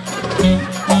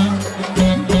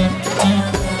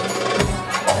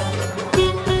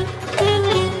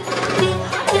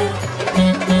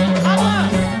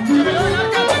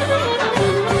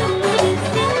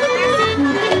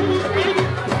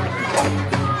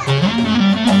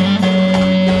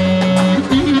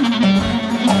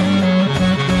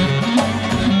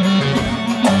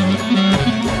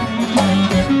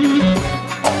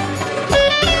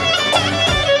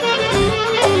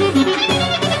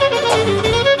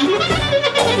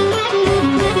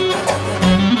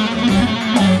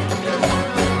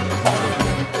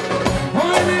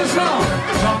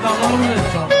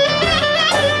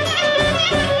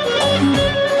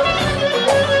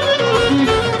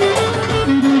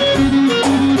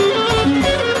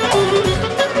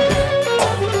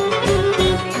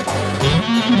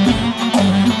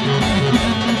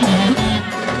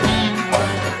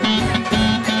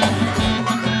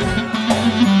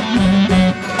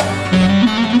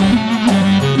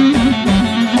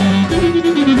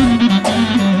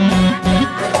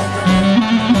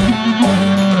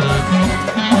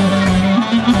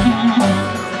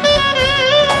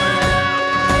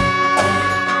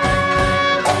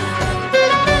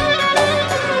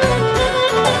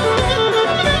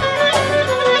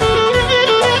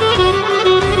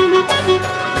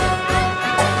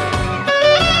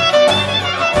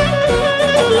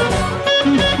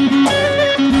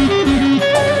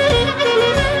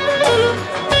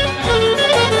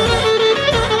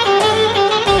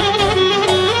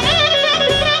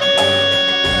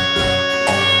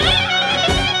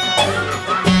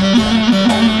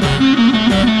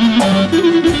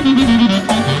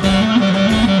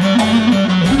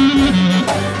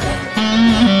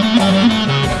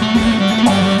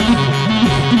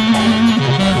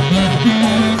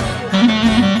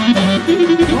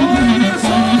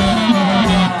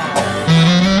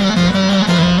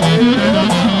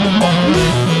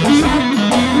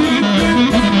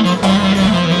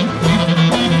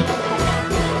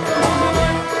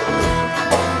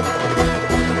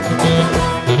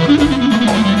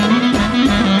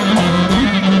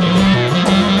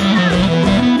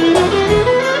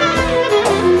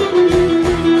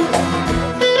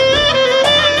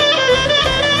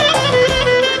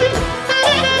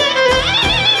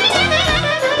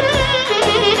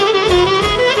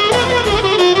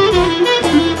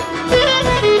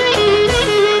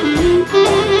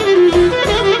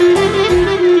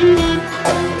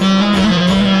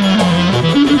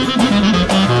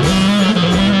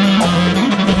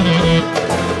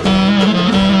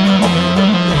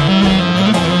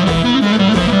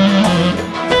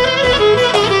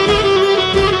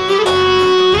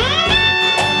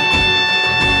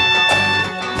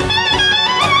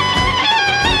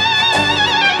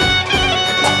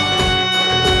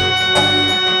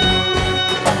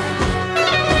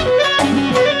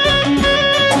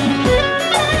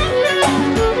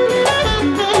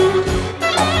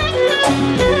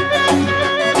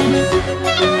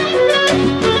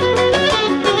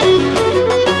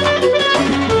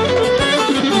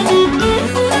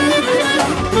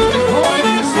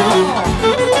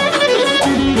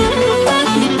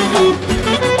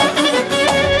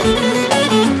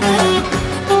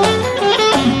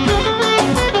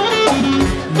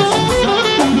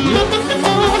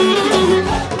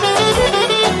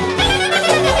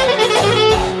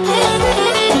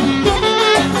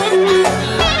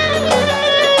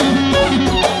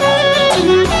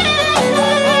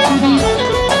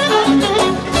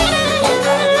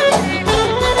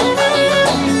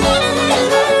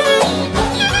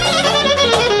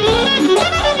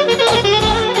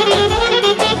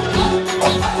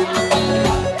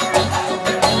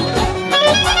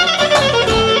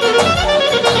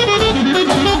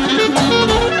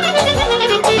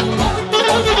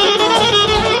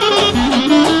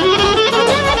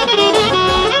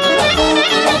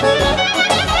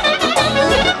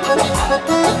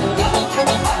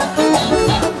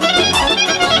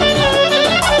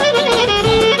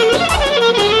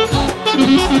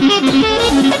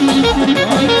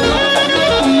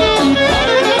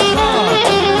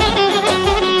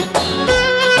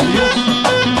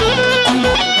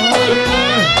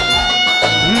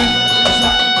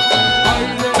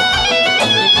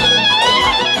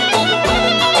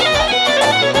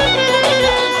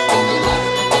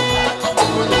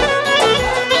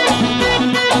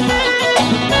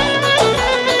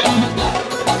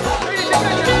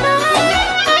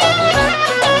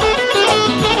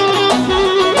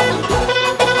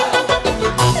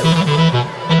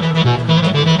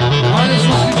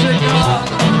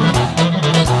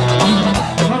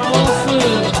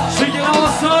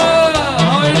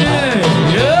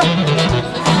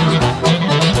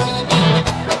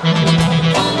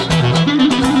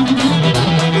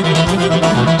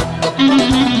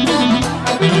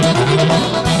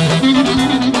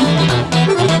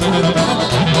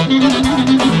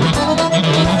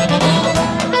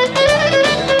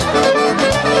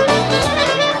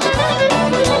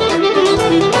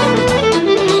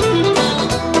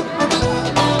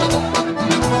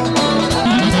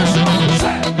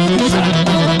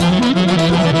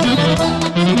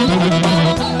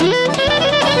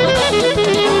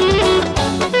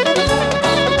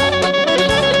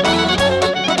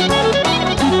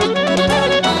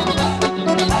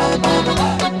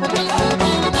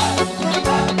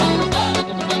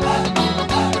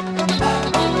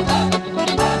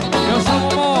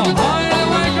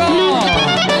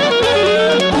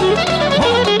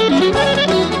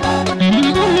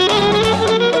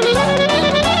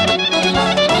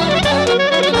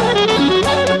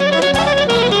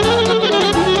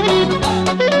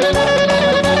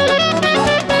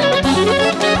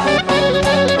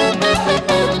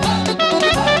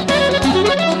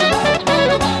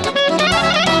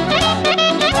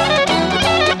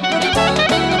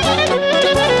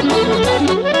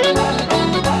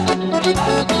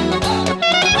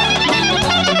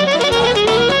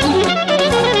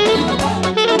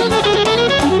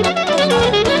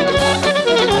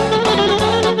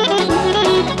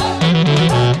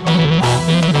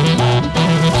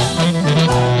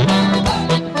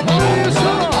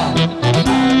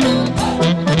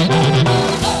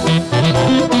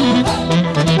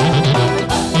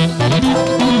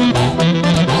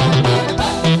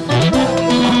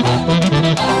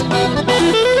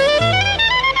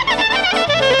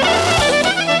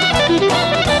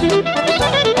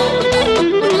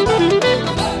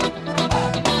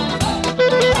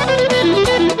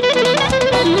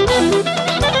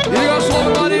 İlgaz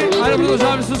Olmari, ayrı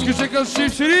burada siz küçük kız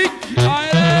Şipşirik.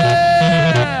 Ayrı.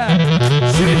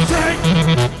 Şipşik.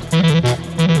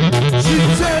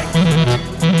 Şipşik.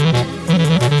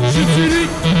 Şipşirik.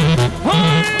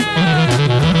 Hayır.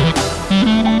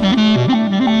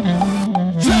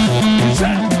 Şak,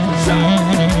 şak, şak.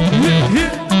 Hit,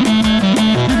 hit.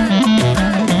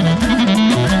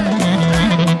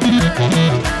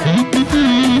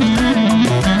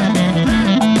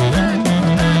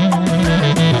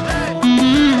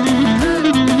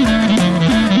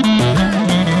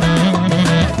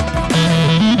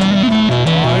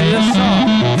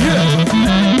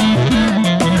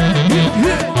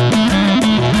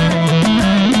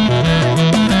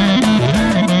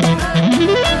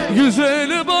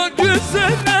 Güzeli bak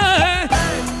güzele,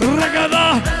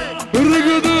 ragada,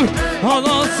 rıgıdı,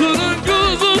 halasının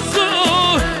kuzusu,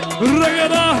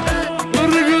 ragada,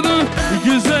 rıgıdı,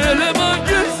 güzeli bak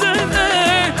güzele,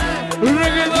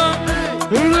 ragada,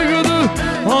 rıgıdı,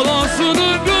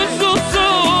 halasının kuzusu,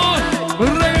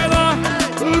 ragada,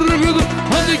 rıgıdı.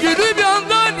 Hadi gülüm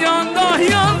yandan yanda,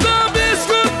 yanda biz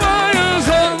kutlayız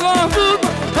Allah tut.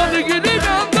 Hadi gülüm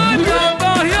yandan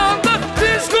yanda, yanda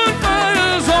biz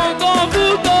kutlayız Allah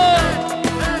tut.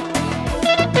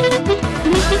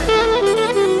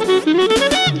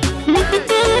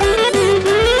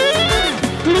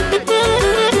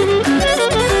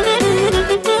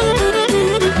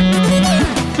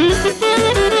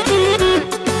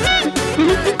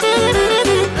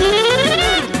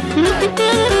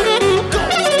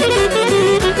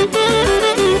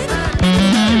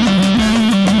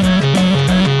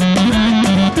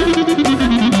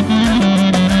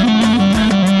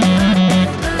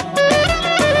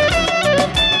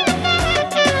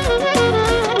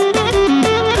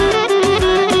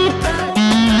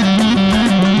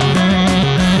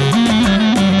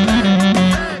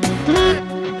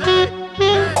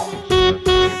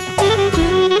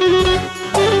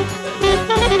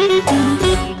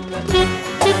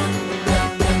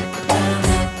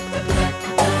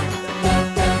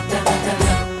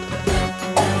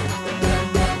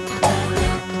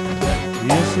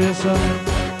 Yes, yes, sir.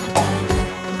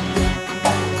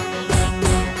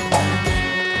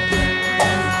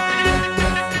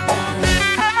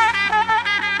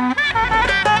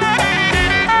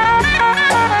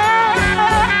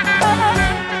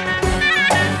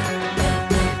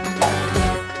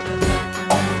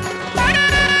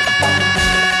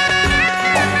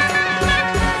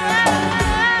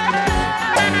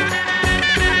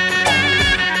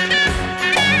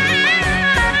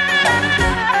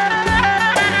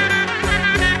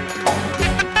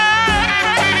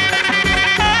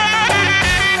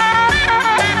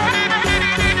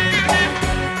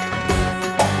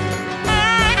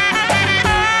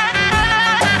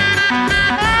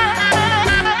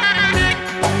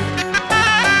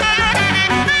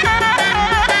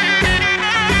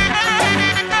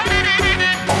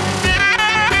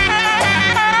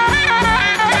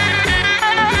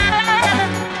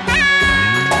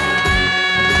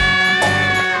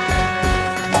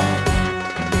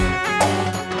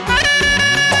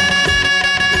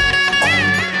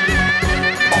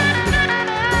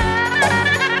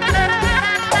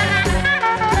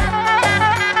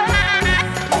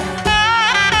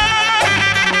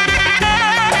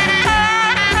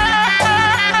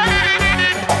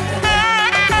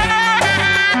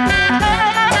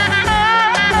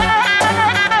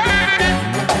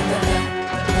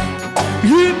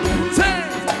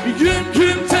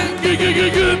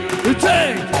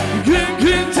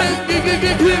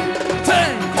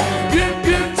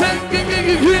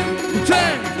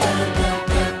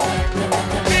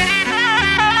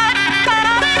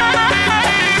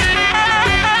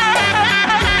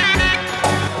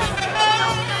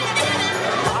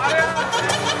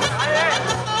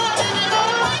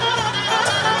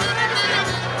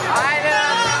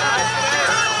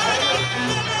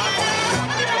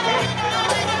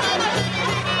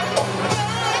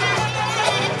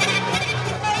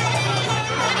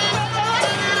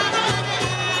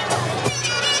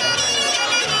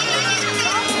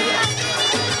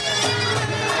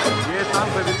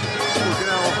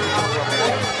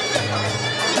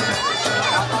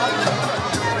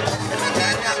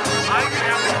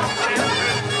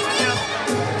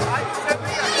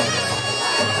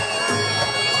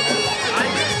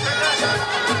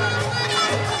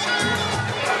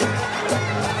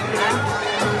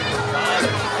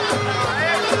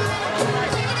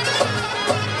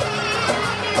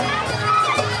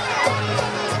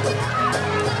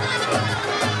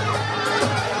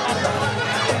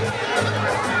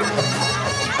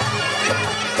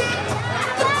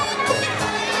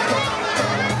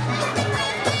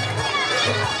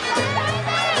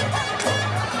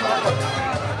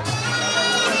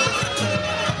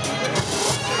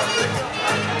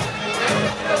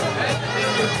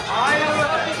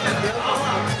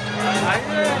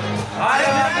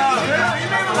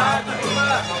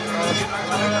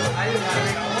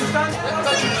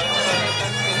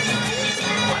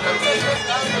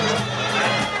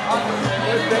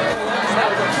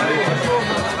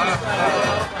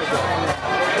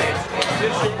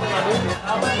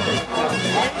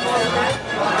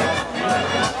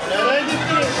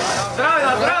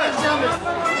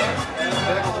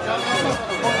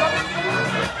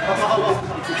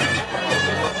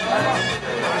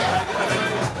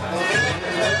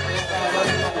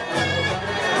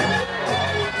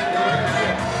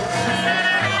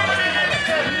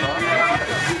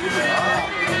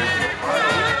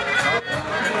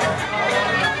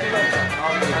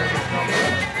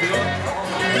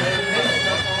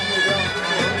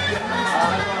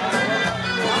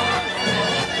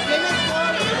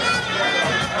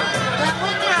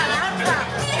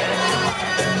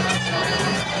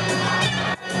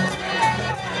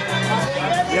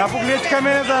 Я погледнете ка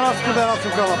мене да една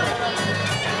сука напред.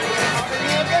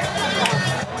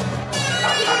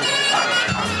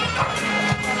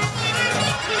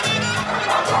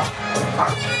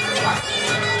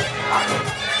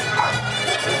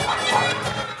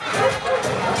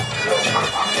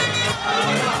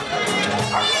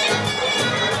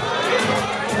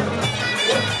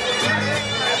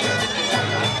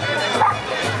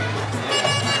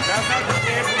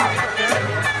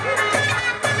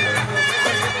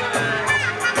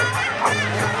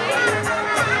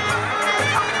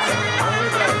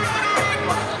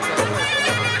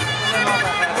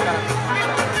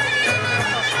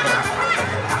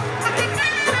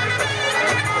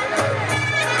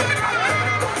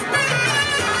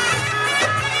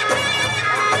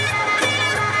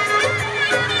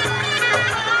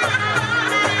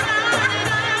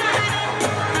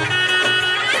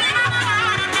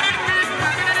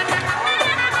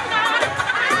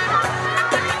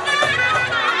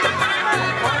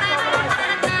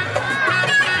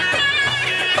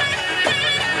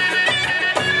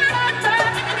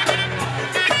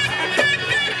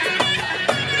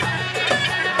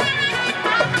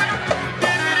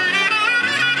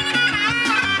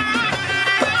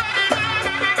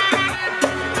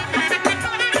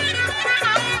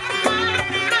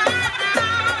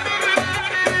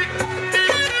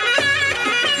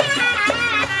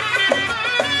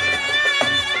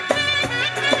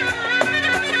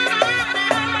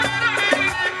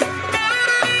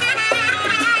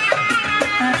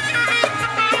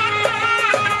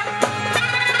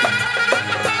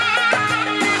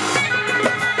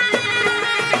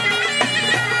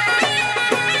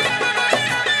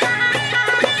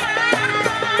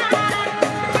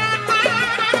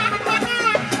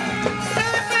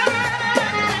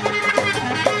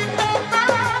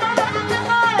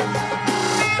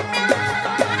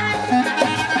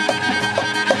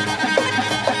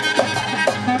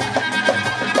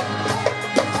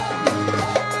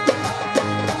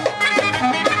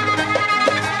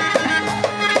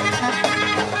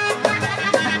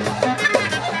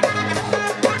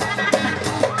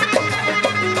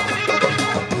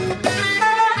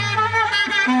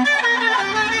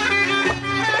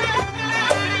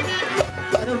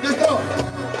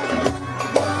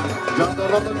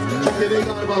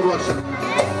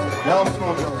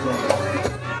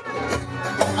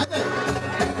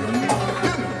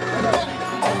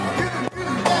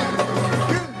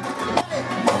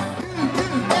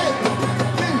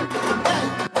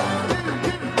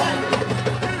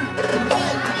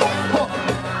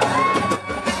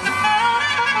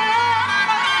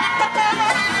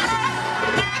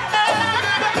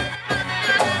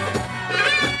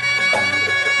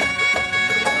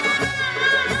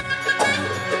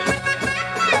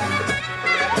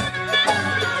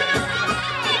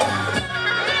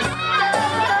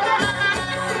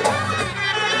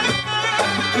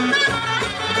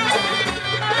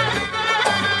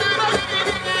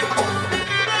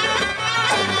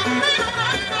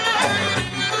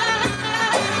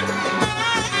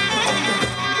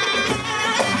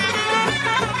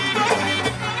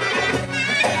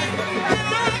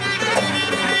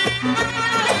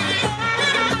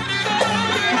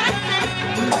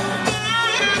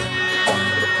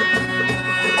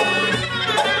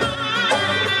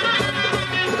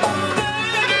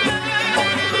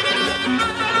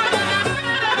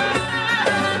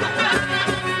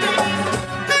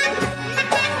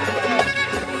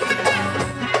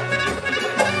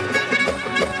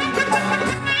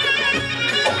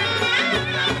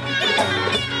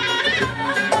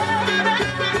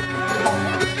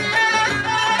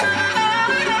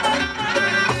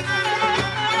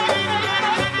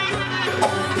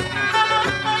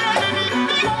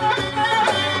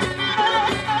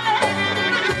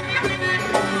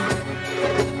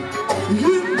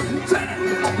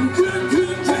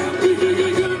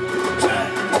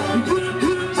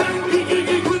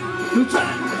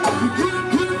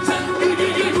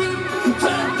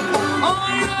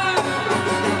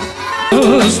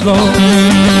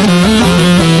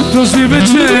 Così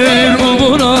večer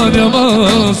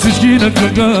oboranjama Всички на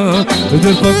кръга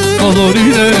Дърпат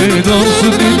калории до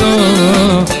сутрина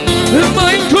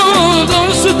Майко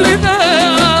до сутрина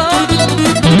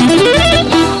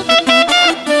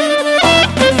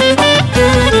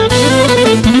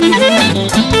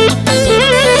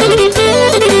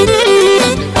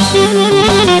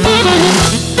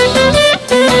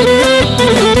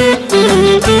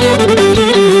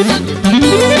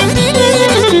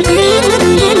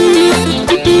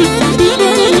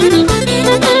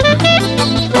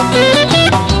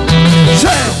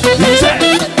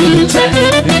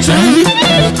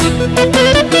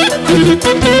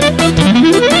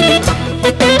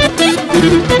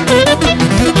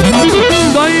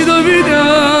Дай да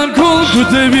видя колко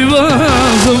те бива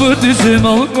завърти се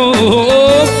малко,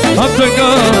 а така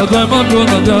дай малко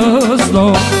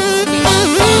надясно.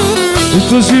 И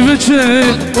този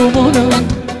вечер помоля.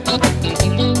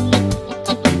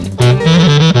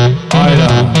 Айда.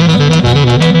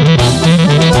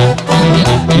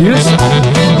 Yes.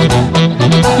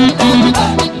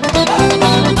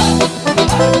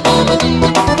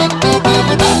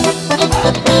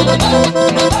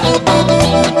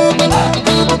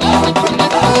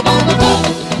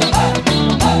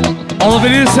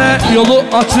 Olabilirse yolu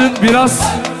açın biraz.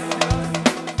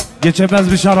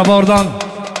 Geçemezmiş araba oradan.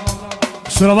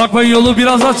 Kusura bakmayın, yolu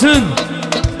biraz açın.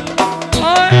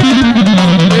 Ay.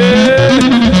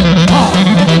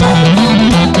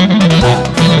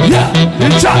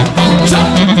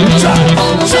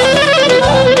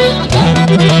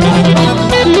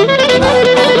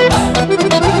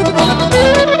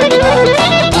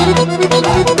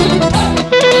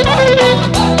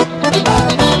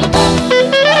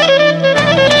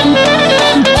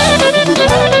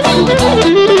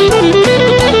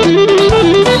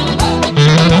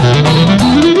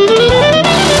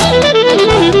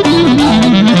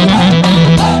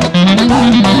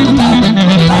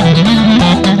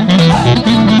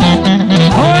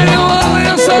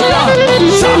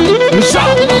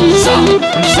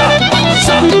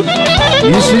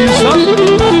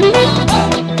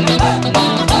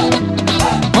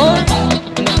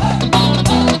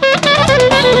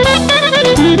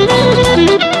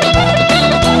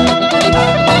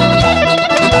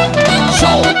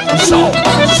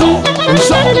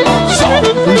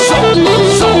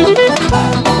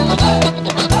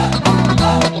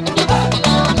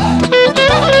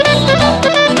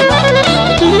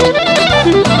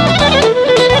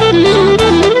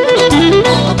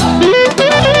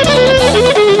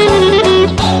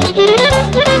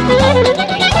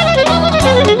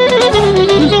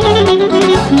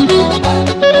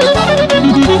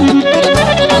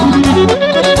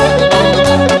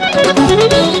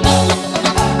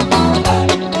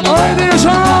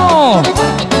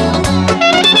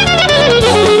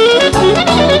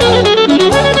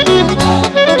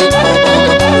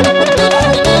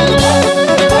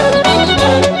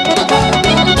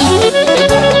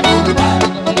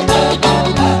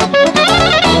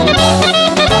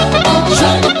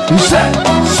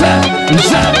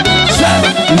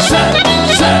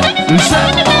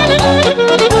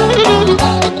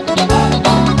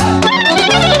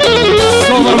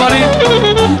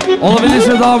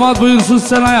 Olabilirse damat buyursun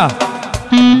Sena'ya.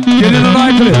 Gelinin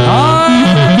aykırı.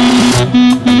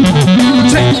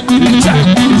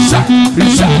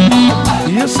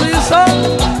 Yasa yasa.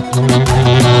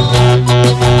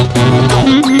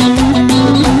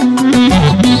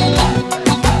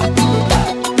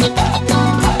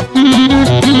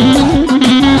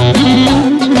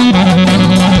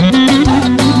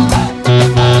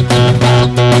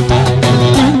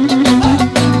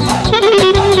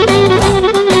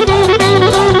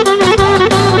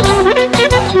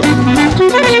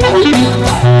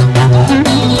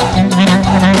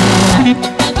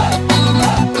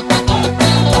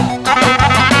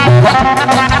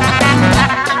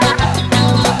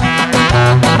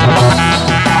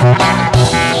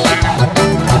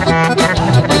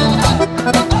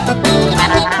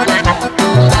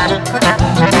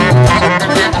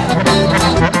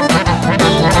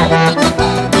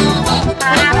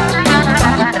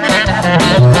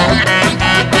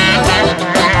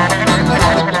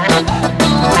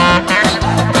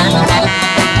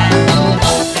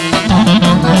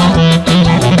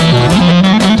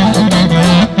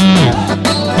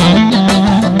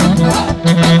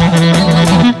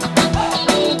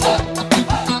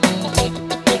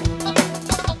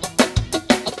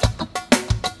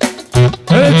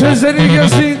 Seni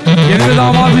gelsin yeni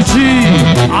damat için.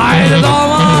 Haydi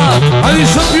damat, hadi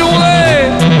şampiyonlar.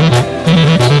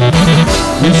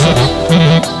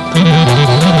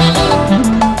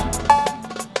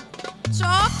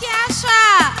 Çok yaşa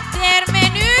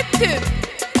dermeni öptüm.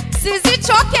 Sizi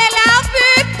çok helal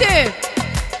büyüttüm.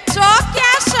 Çok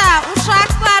yaşa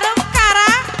uşaklarım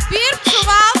kara, bir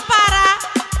çuval para.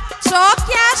 Çok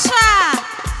yaşa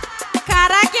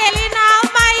kara gelin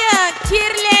almayın,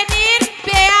 kirlenir.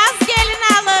 Beyaz gelin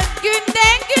alın,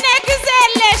 günden güne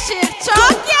güzelleşir.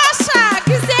 Çok yaşa,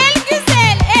 güzel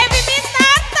güzel, evimin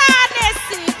nar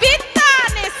tanesi, bir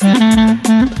tanesi.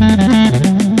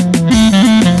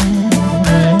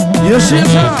 Yaşa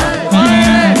yaşa.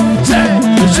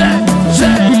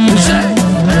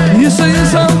 Yaşa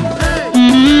yaşa.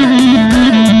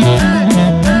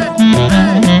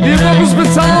 I mogę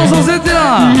specjalną zazetę.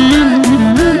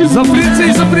 За принца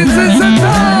и за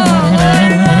принцесата.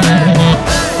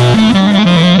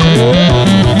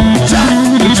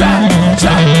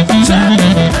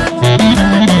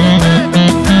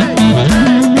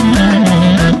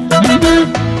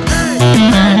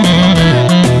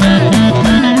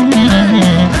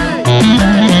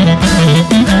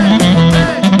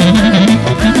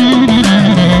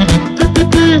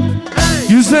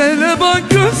 Güzele bak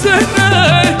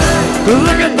güzele,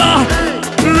 rıgıda,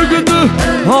 rıgıdı,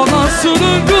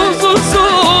 anasının kuzusu.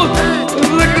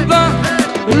 Rıgıda,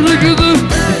 rıgıdı,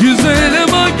 güzele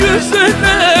bak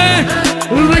güzele,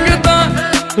 rıgıda,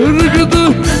 rıgıdı,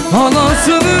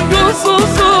 anasının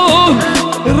kuzusu.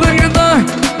 Rıgıda,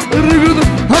 rıgıdı,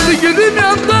 hadi gidin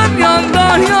yandan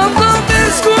yandan yandan,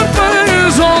 biz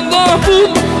kurtmayız ondan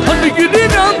bu. Hadi gidin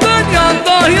yandan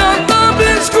yandan yandan,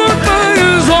 biz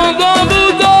kurtmayız ondan bu.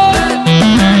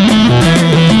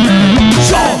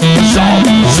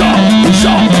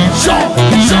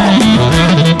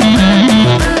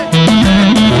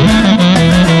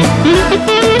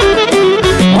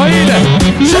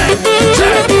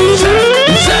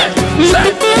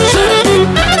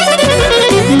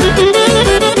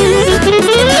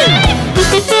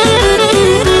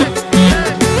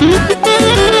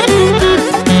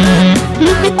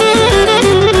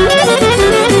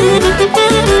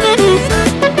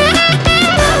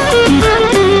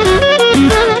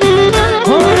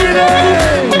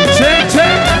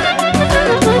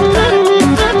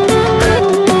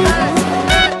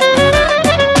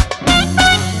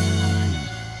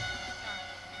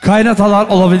 Kaynatalar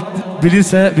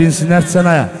olabilirse binsinler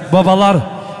senaya. Babalar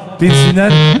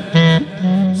binsinler.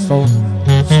 Stop.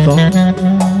 Stop.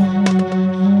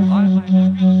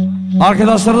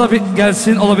 Arkadaşları da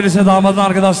gelsin, olabilirse damadın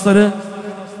arkadaşları.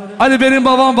 Hadi benim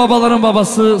babam, babaların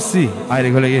babası si.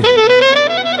 Haydi böyle gel.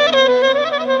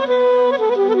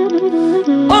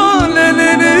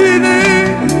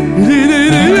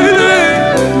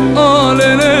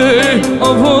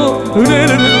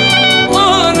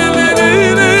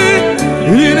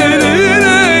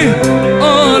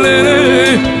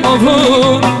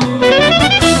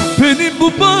 Benim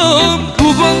babam,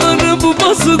 babaların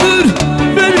babasıdır.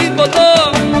 Benim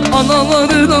babam,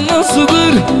 anaların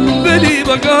anasıdır. Benim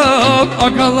agam,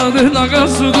 agaların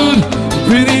agasıdır.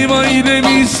 Benim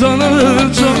ailemi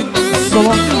sanır can.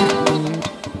 Salam.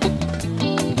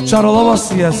 Çar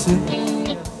olamazsın gelsin.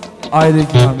 Haydi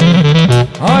ikram.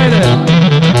 Haydi.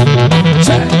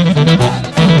 Çek.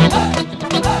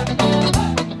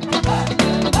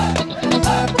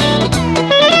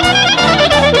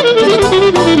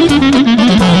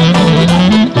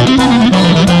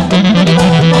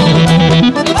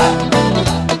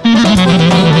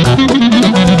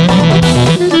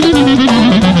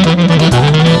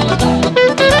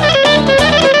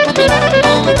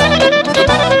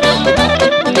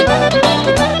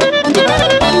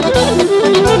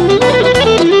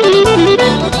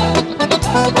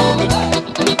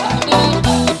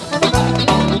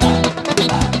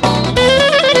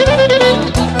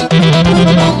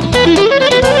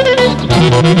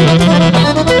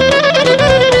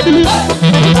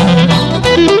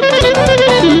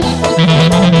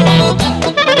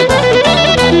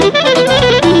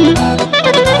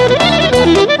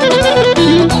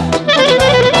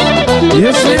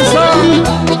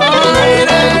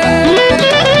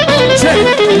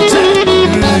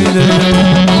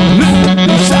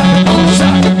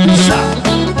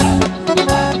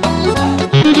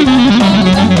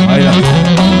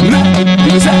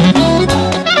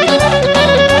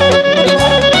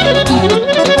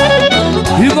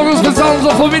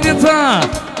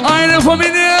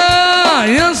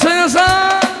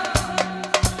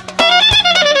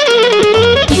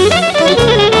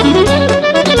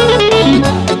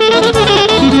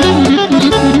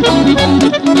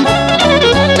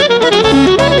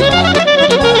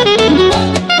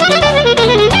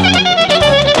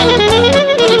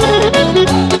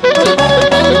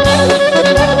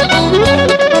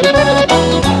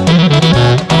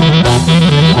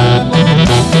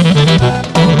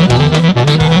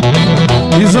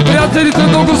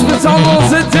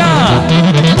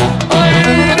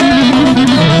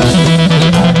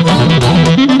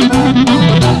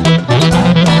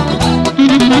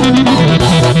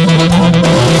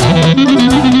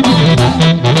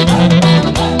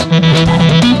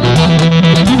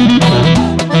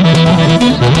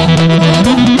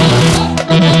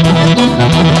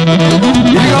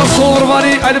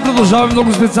 Продължаваме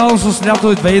много специално с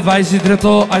лято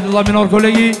 2023. Айде ла минор,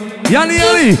 колеги. Яни,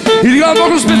 или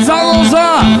много специално за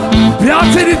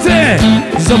приятелите,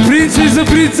 за принца и за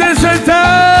принцесата.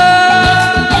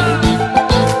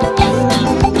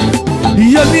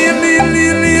 Яни,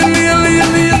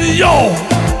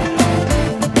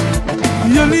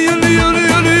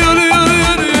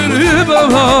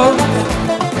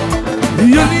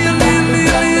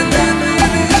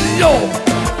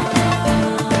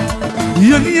 Do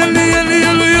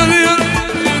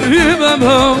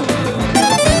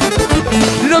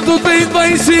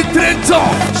 2023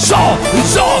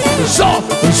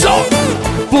 Żo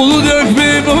Poludek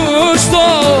mi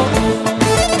boşta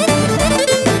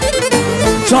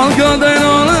Çalkadan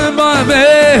onu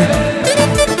babe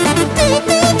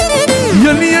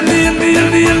Yeni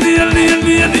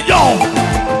yo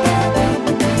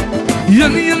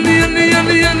Yeni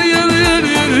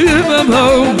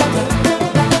babo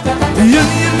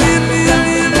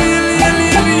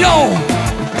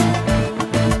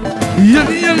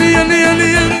Yeni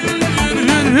yo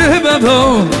Babo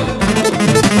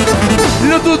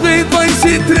Le tout est pas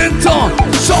ici 30 ans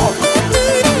Chant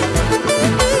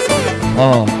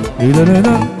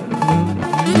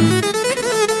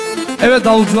Evet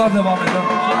davulcular devam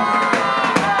ediyor.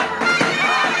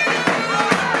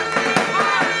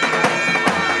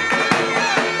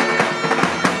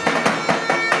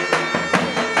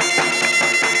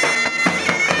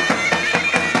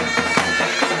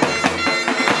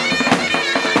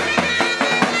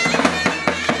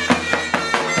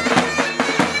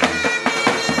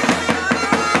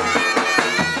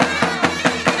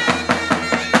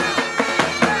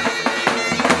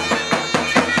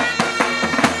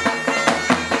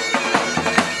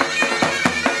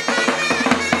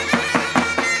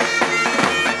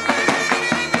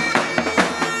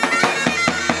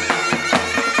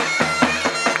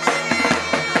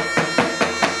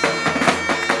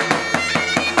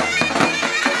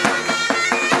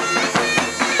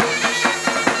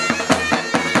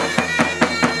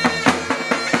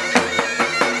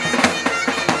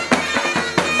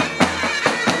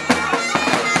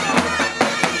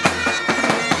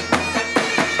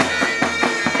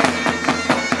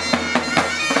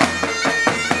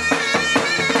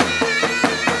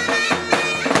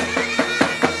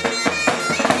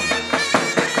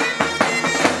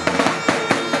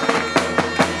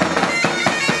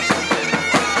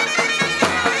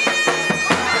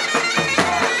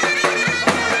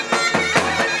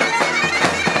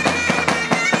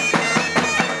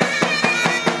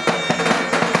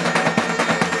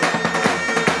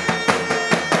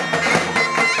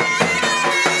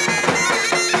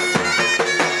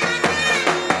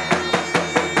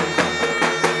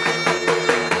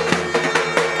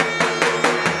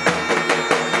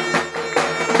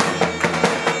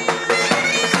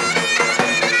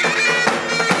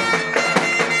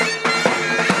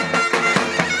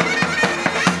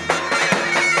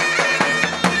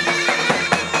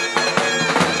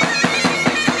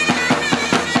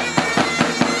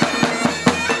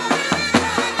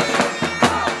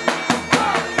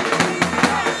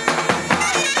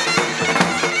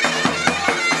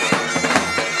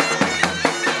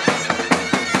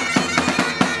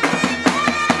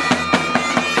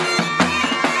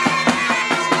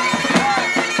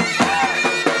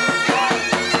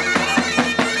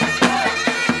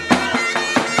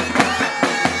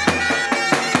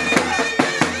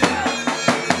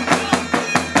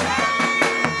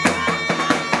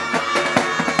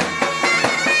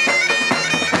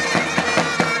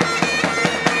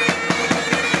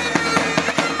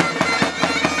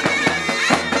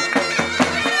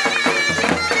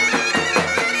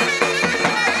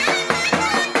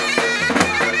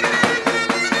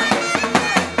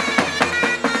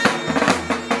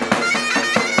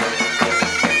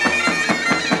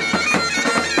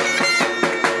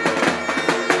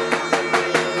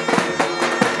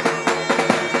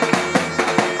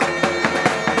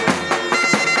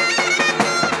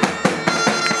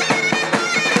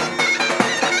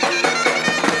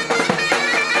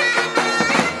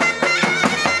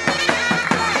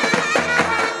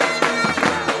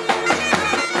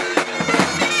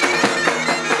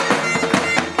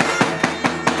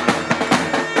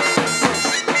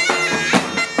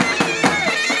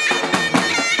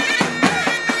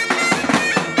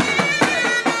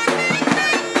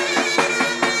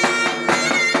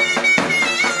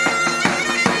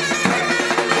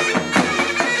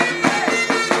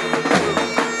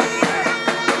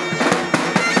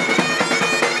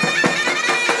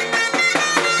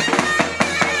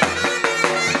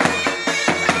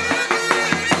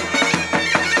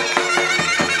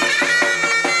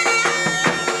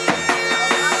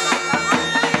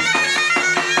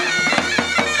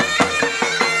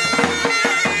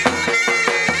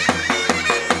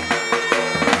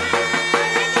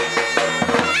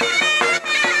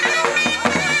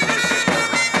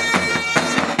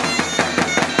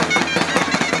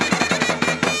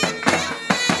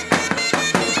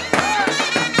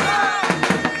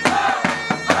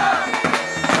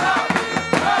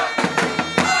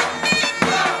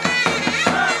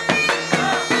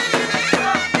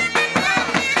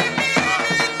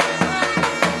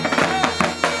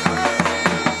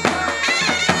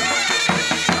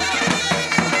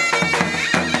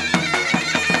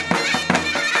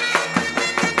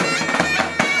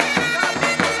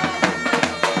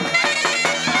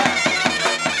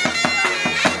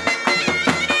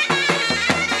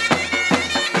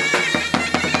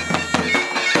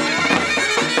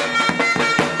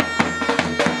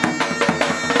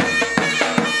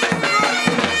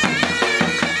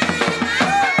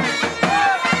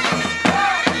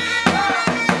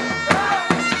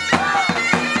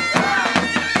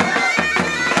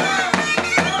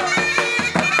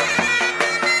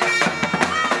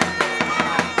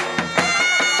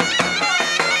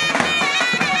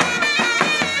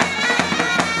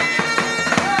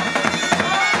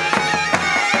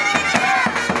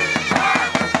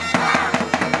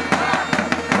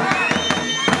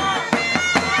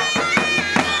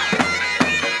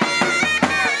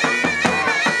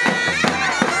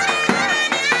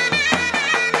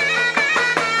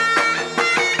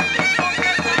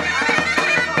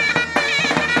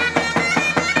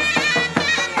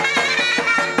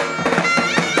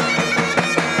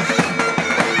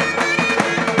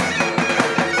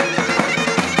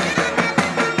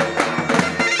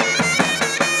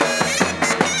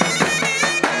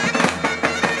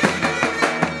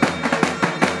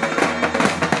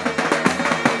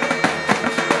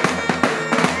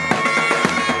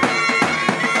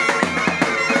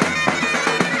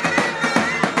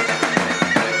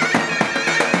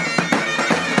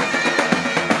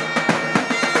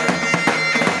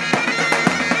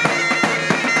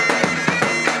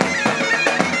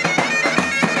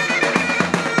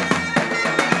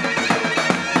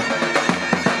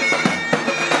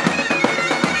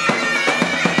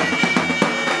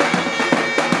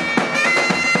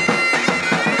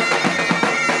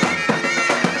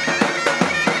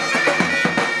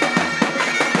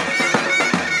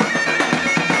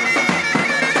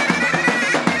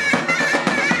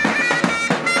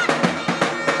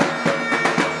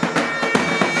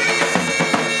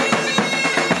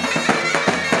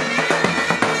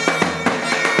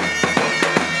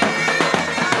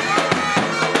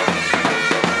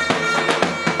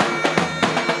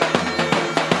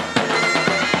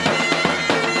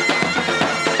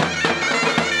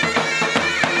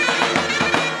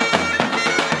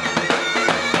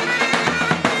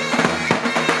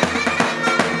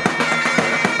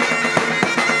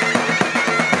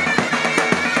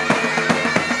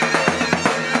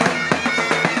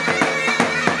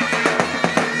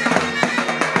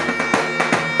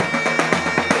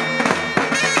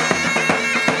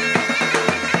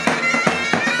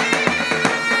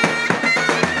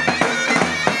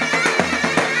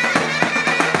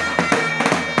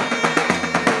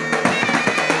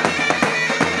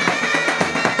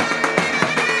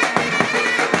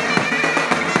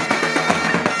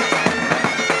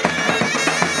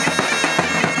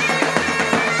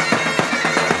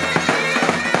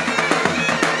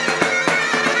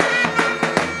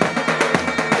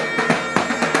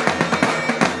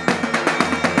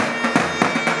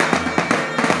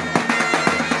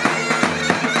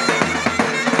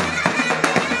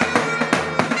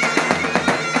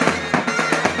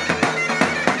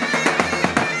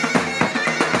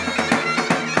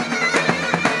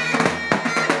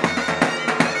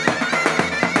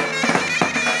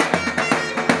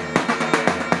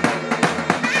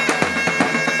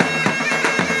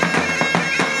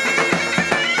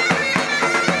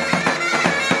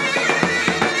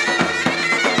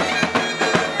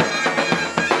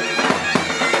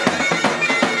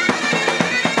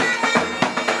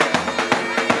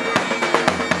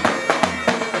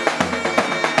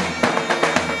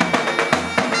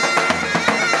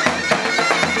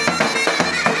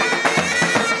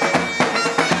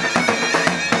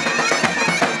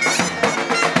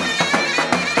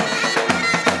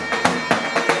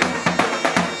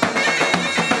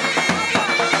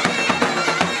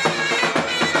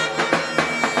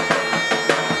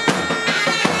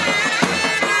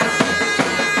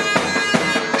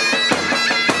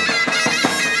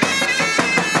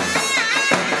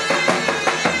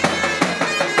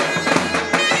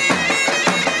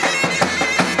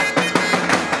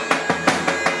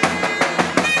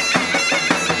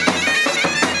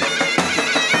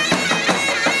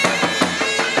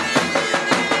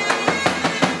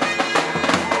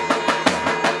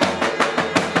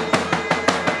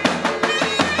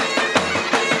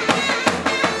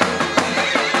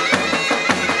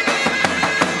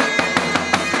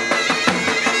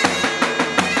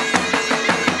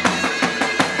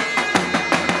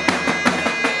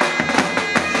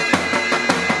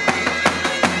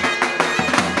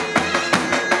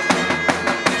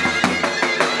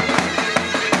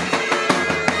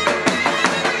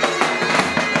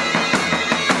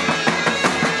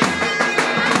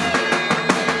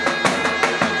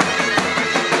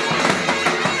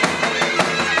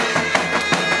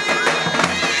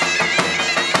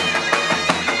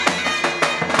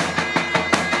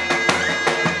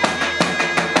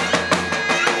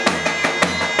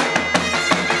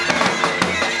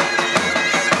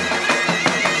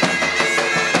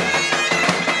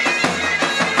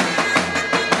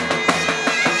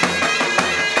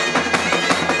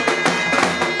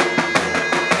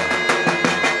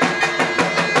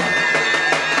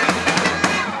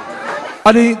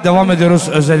 Hadi devam ediyoruz.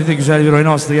 Özellikle güzel bir oyun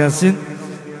havası gelsin.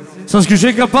 Sos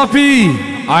Küçük Papi.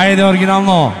 Haydi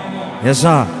orijinalno.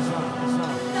 Yaşa.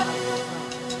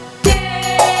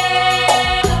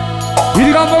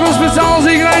 Jullie gaan nog eens met z'n allen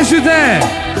zingen en zitten.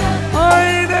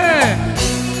 Haydi.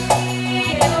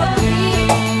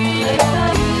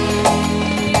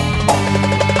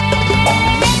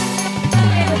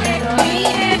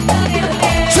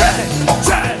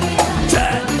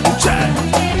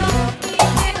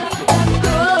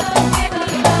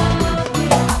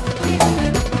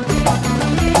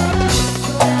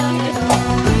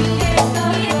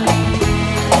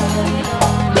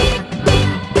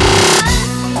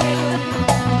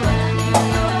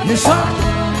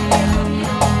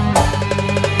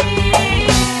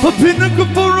 Papine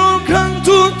kupuru kan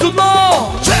tuttular.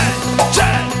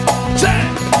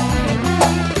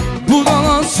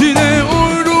 Budala sine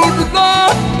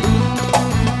uydurdular.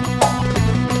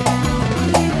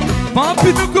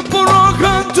 Papine kupuru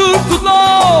kan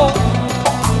tuttular.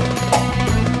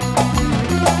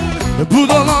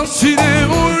 Budala sine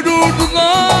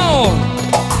uydurdular.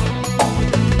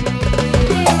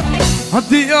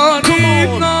 Hadi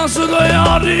yarim nasıl da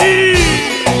yarim.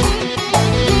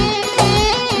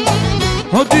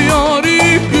 Hadi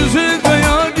yarim güzel de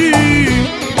yarim.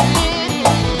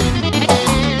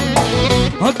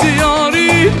 Hadi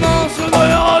yarim nasıl da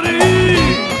yarim.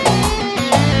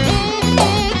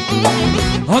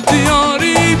 Hadi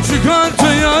yarim çıkar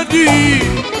da yarim.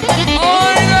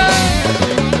 Aynen.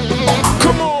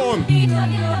 Come on.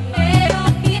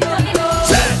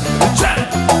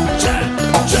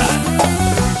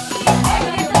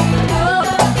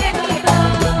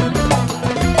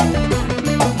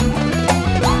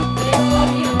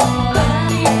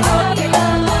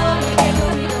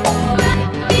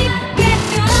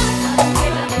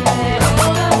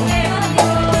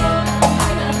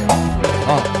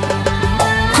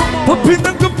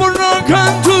 Papine kupuru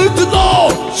kan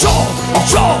tuttular. Şok.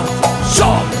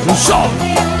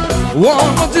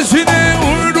 Varm ateşine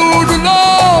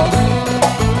uydurdular.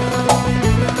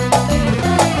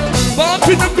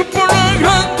 Papine kupuru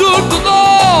kan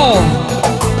tuttular.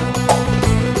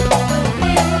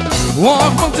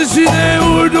 Varm ateşine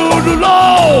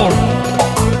uydurdular.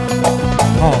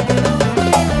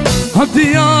 Hadi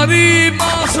yarim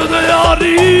nasıl da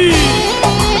yarim.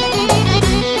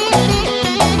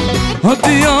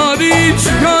 Hadi yarim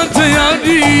çıkar da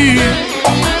yarim.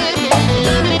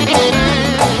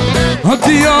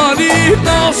 Hadi yarim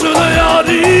nasıl da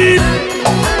yarim.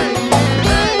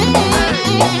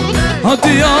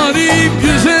 Hadi yarim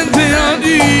güzel de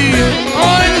yarim.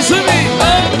 Aynısı mı?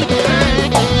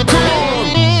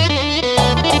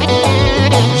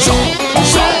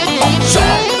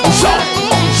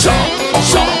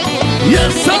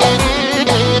 Yes sir.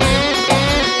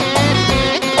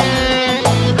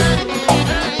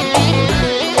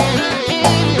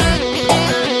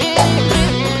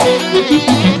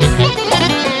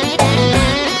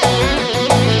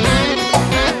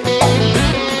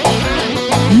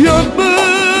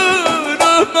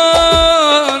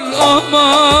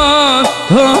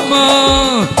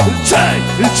 Aman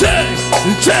çek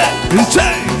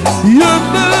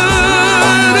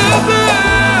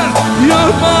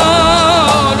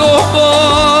Yaman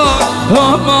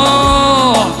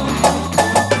aman.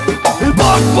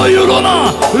 Bakmayın ona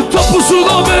tapusu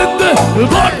da bende.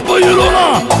 Bakmayın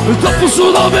ona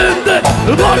tapusu da bende.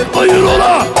 Bakmayın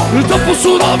ona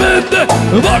tapusu da bende.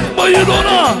 Bakmayın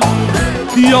ona.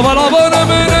 Yaman aman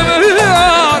aman.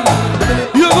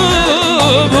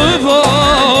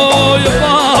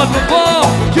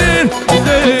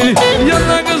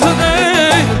 Yanına kızın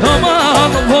ey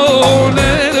aman bu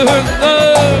ne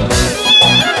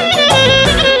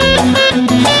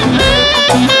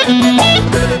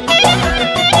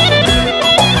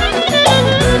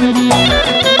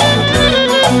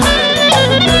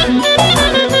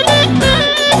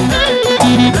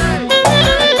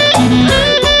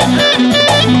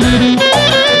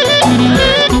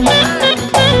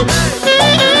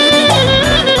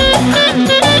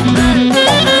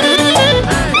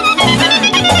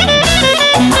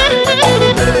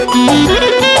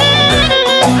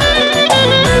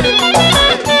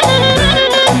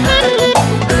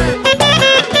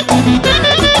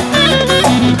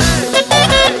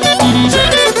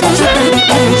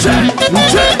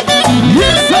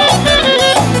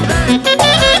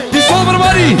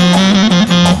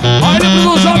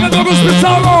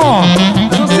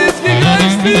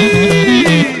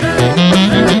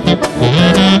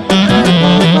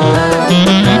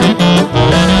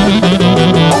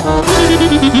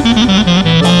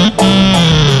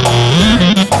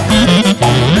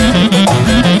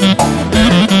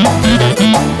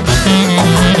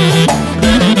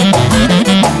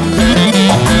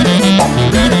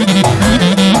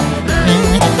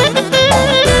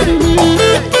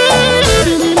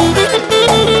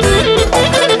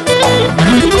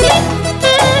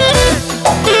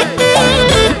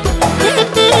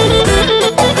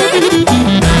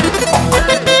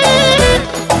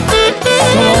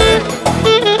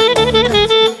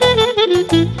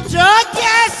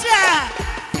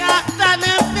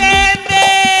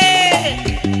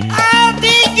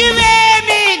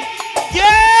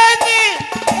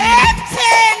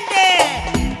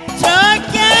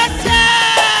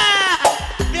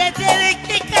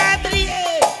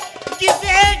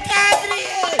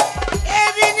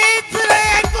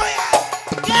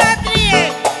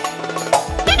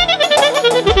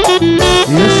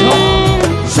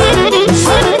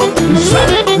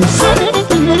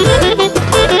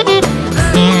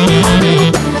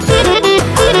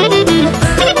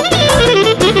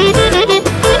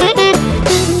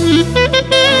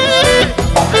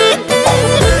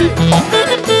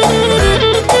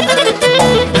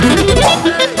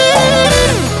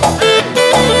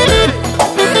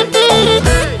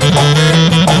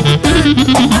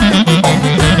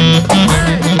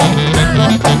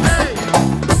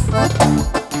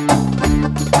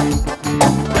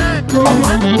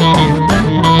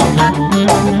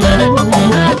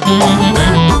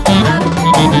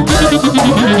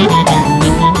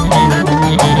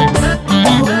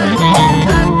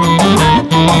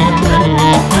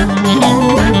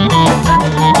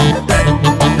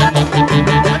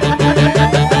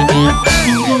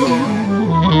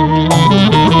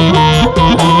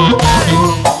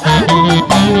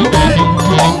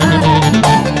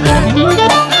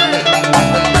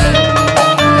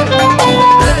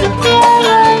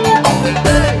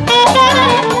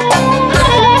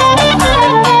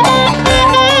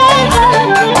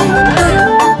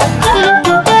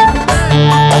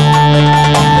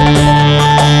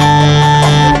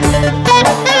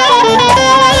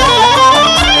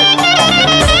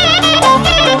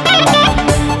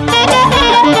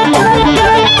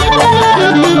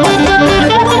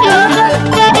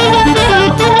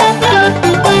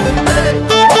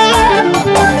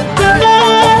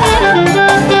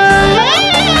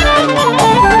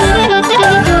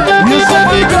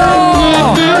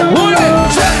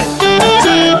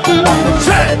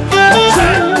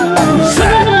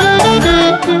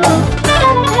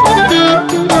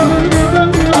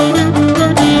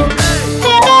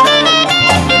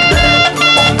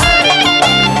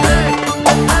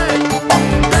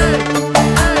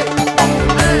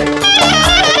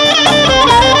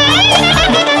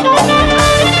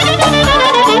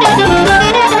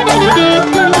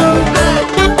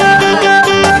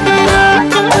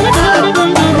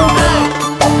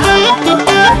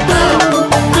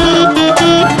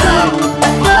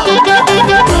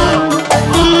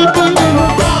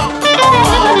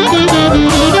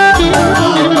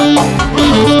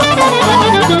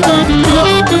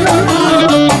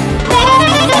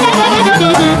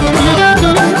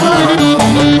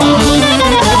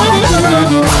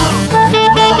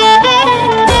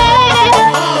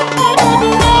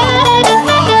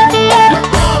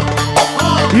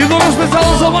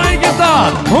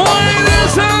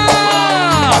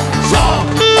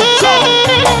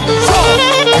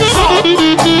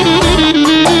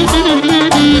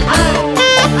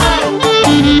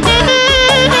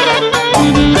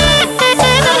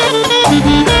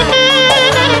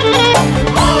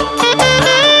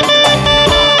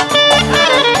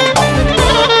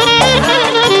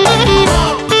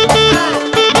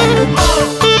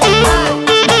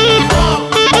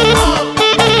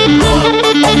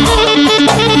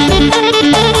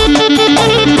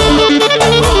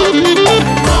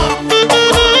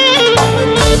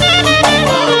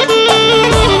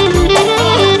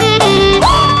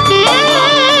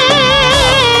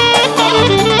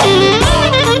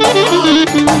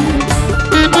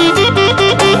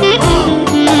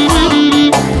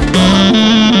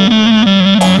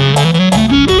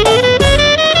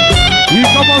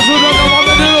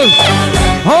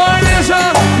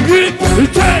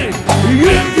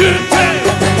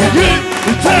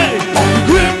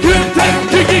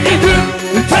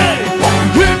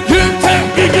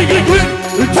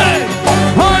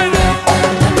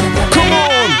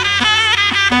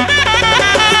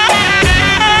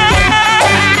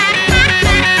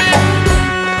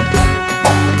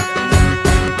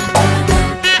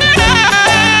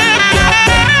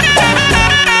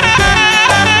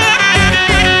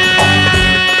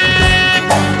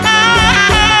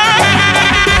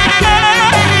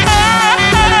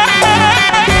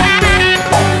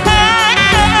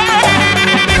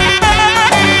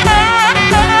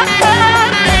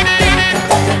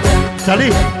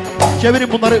Salih,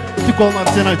 çevirin bunları tık olmak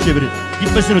sana çevirin.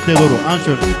 Gitmesin öteye doğru. An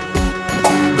şöyle.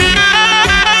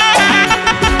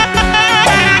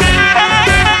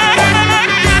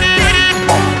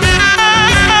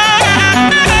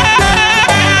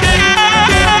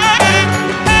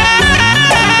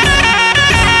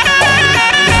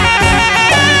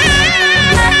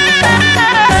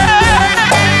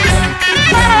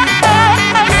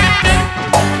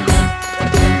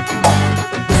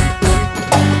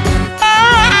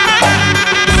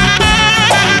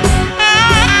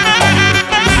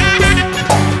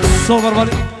 Sol var var.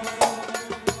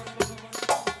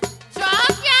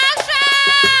 Çok yaşa!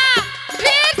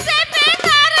 Bir sepet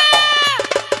arı!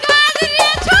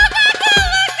 Kadriye çok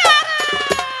akıllı karı!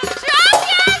 Çok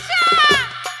yaşa!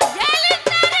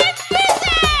 Gelinlerin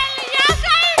güzel!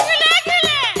 Yaşayın güle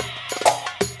güle!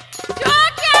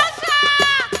 Çok yaşa!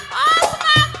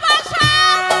 Osman Paşa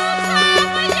oldu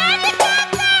Şam'ı yeni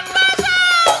kandan paşa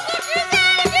oldu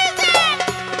güzel güzel!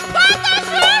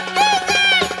 Fatoş'um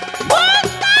güzel!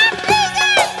 Bundan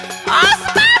güzel!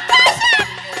 Osman Paşa!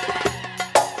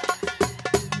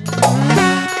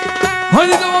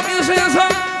 Hadi devam yaşa yaşa.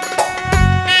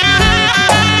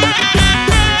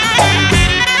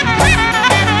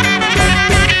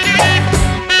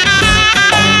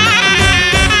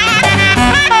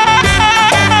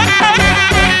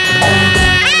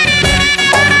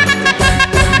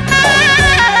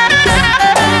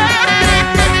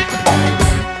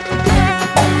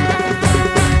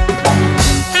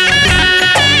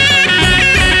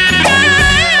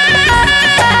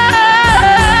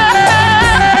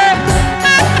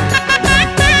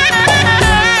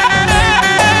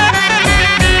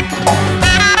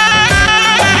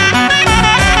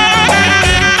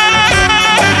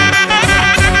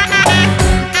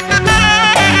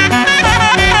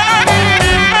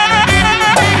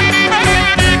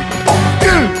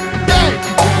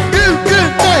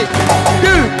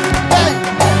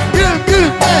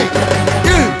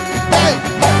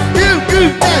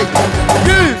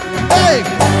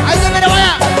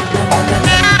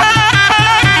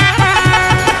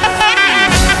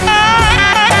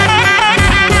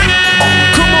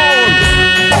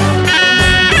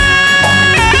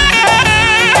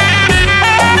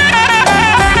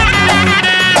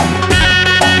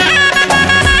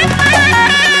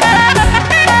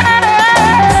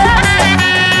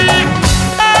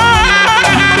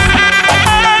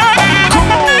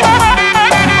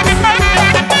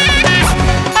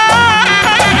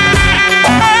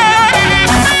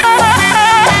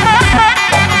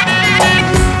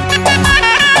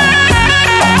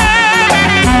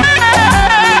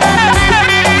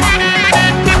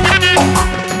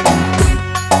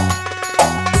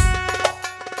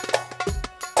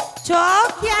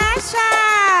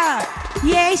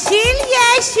 yeşil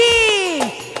yeşil.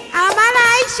 Aman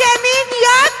Ayşe'min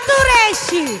yoktur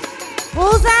eşi.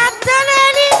 Uzattın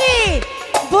elini,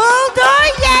 buldun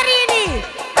yerini.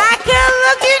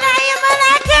 Akıllı Güney'imin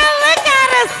akıllı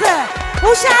karısı.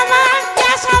 Uşağın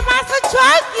yaşaması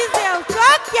çok güzel,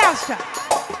 çok yaşa.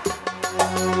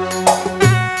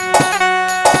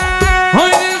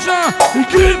 Haydi can,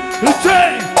 gün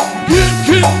tek, gün tek,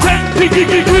 gün tek, gün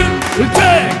tek, gün tek,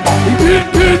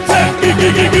 gün tek.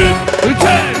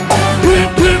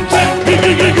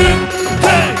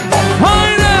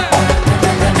 Haydi.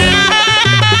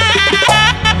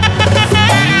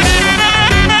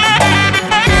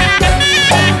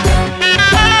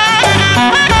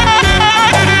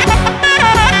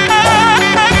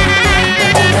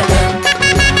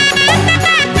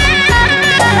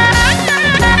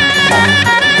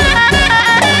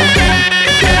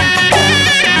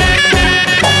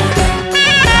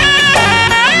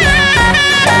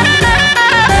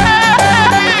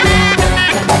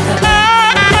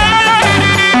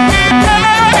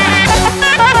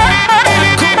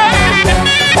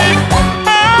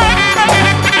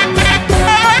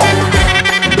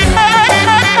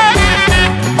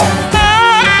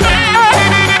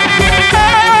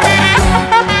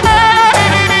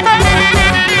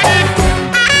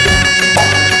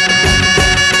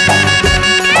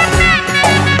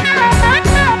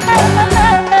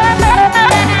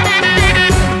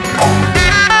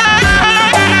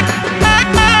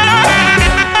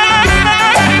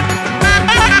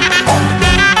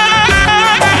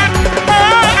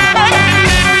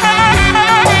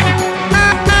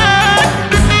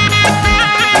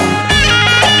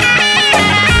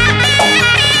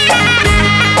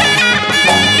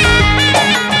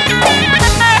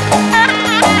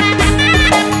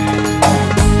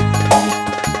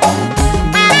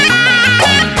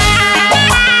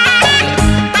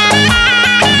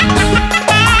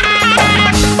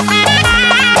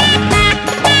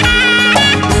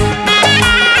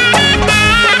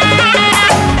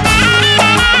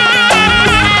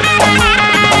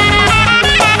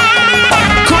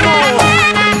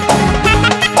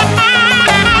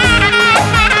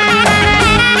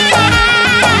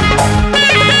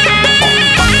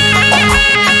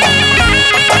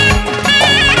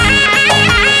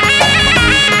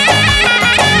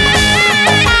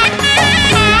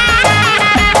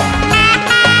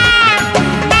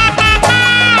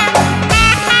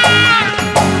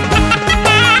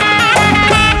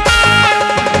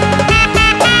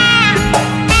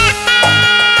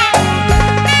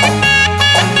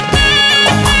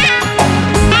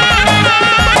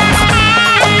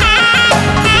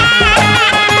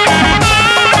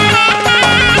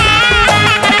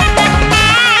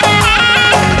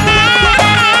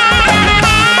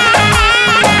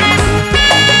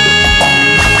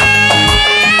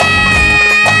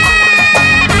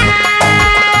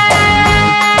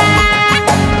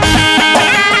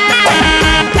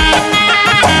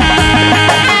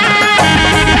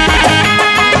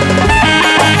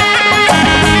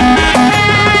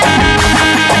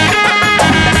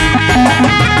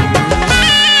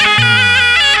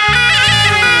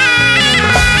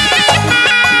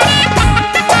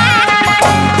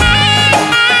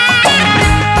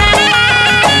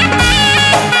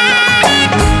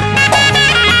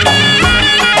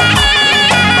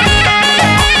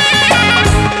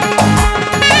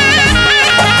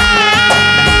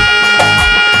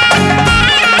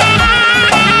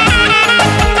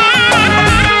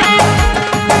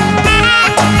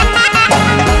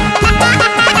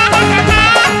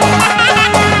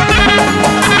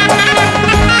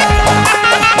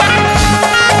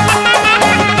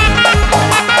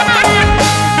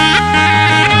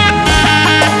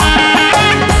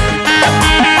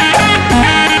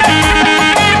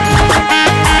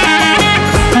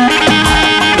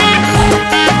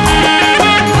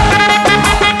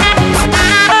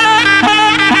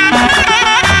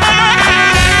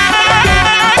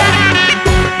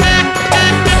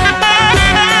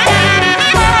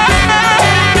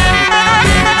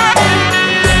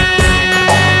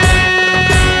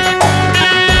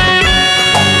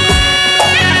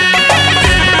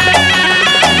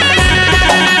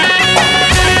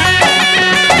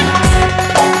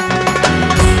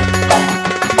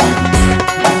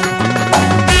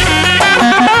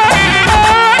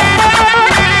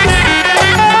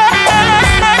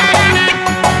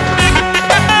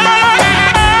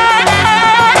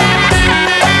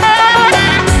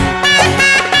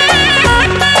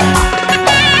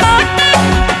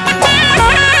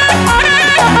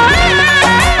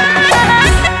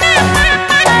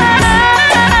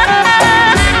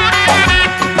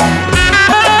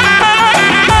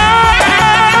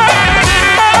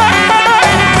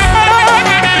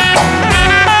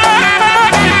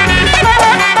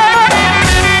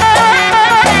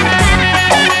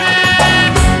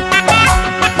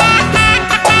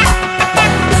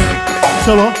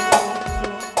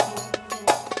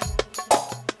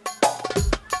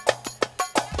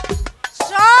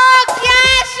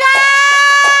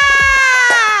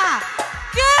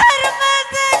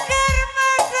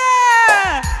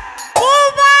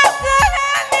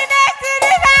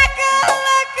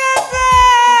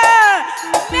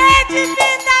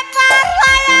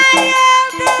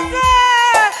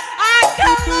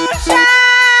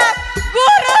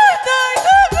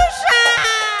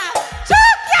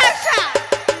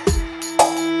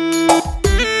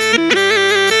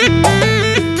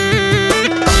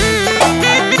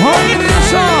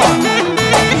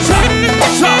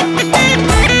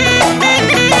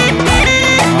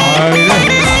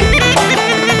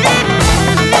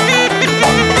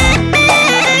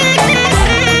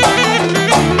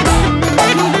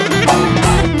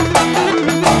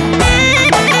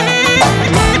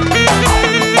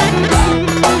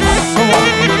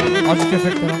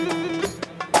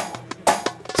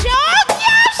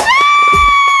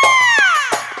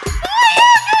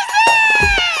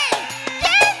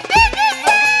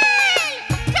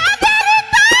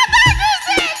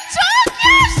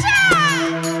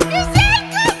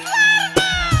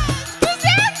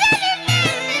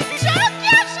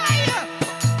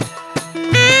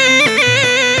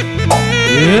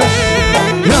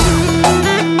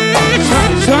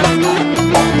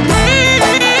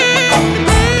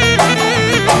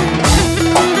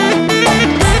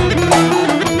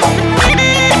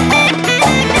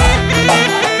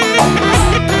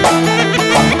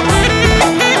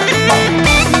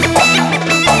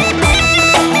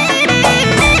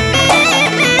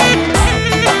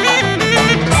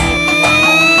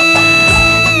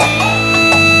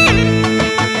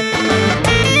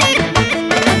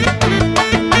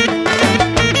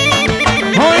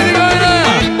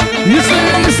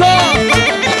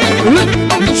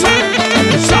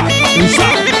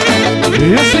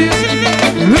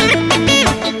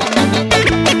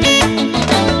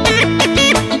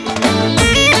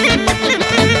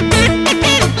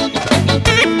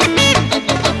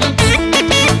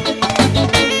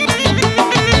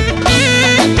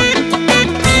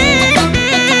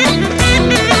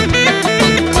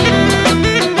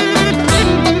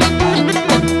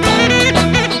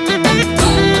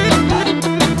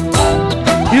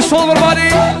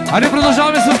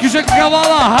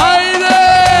 Kavala haydi.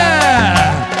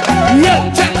 Ya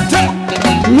çek çek.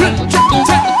 Çek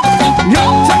çek. Ya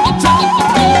çek çek.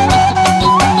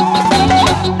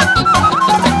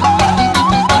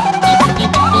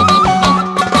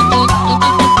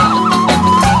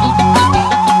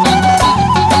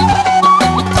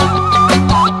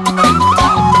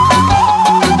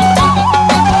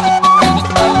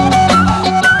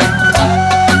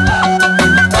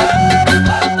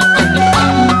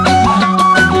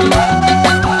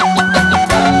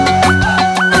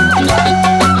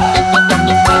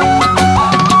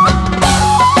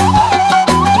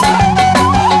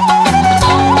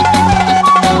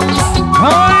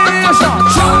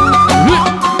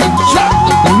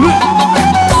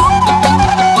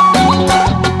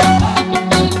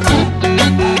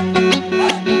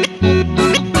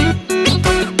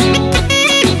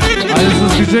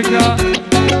 Ya.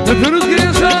 Öpürüz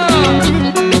gençler.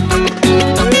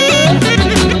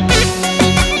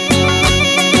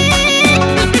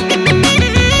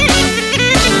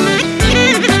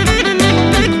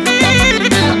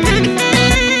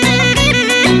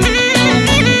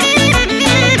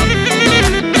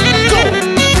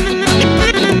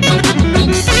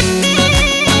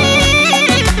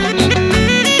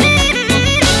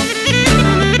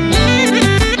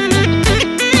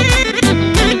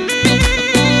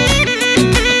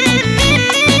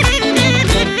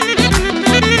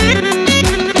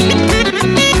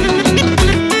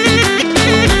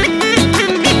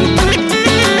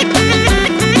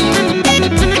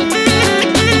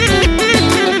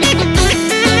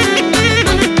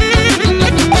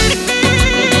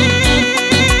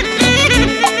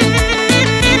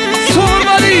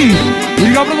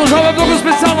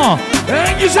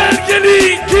 En güzel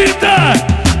gelin kimde?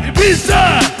 Bizde,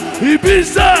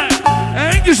 bizde.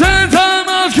 En güzel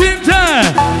damat kimde?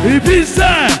 Bizde,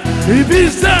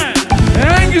 bizde.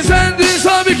 En güzel düğün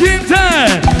sahibi kimde?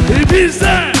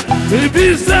 Bizde,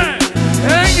 bizde.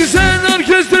 En güzel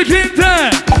orkestra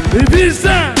kimde?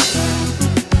 Bizde.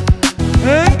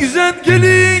 En güzel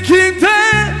gelin kimde?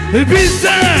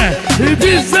 Bizde,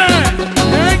 bizde.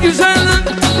 En güzel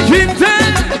kimde?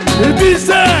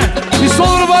 Bizde. I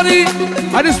sono vari,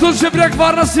 hajde što će brak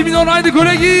varna si minor, ajde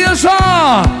kolegi Jaša.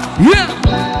 Yeah.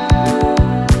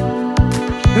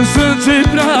 Srce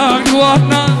brak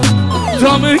varna,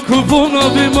 da me kupona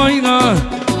bi majna.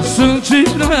 Srce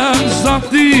brak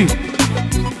zapti.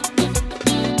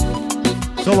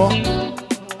 Solo.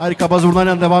 Harika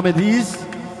bazurlarla devam ediyiz.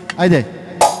 Haydi.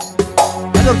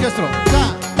 Hadi orkestra.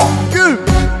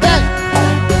 Gülbeye.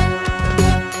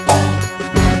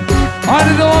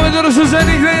 Hadi devam ediyoruz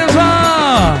özellikle Yaşa.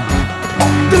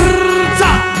 Dırca,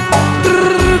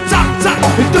 dırca,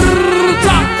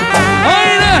 dırca.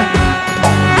 Haydi.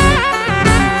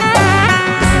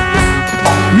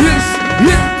 Yes,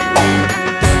 yes.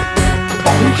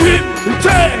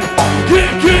 Gülbeye,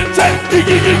 Gülbeye,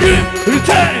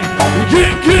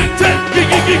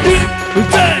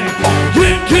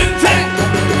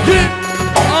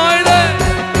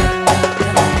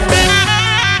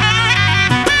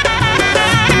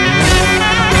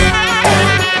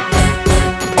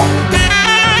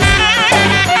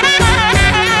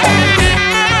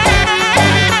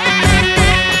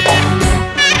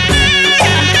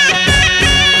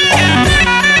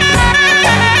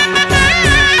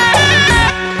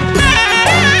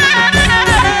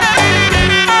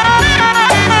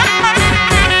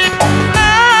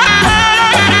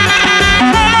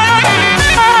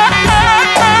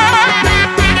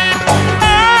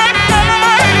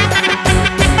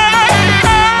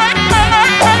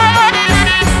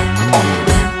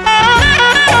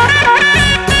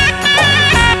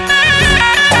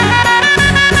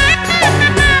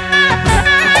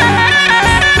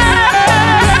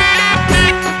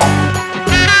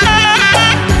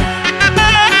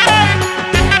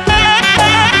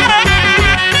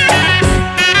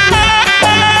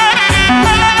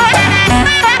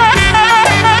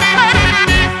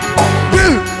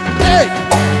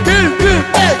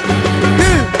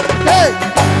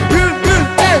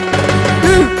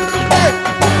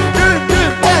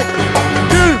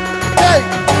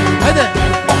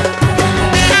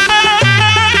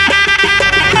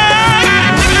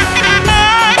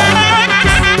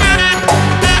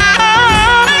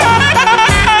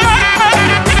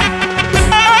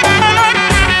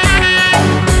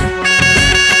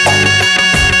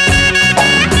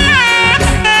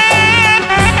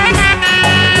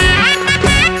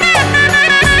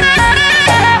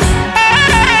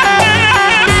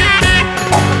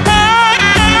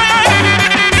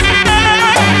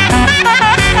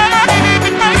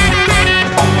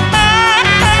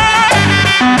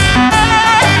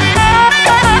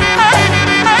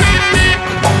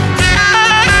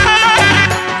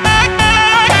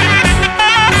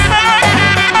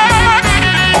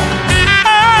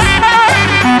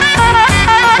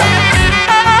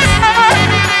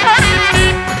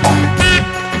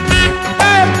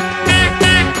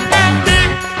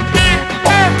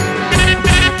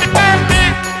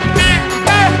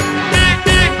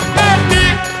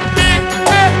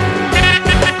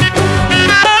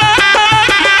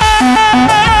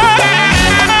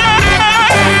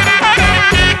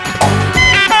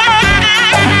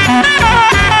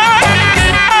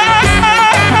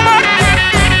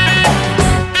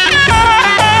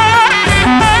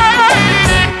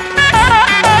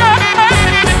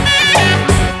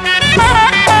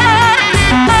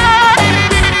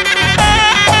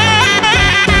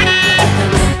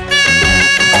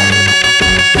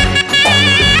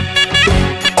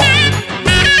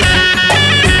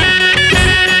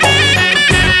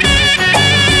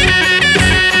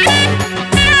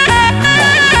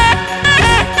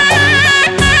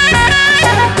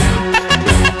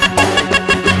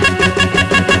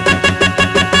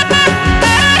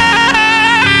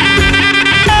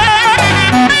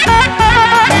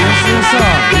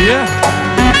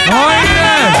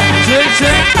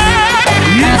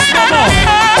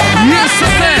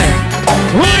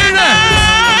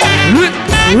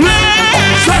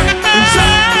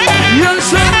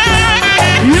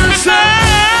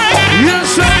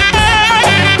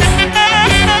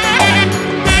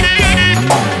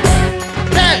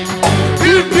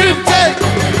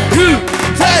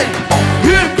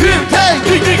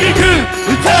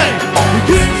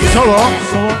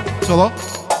 Solo. Solo.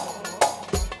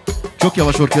 Çok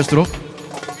yavaş orkestro.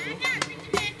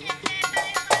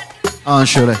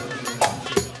 Şöyle.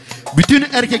 Bütün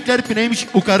erkekler pineymiş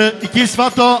yukarı. İki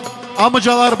isfato.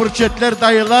 Amcalar, burçetler,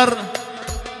 dayılar.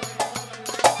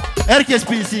 Herkes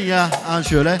pinsin ya.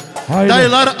 Şöyle. Haydi.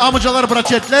 Dayılar, amcalar,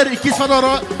 burçetler. İki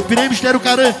isfato pineymişler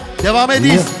yukarı. Devam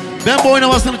ediyiz. Ben bu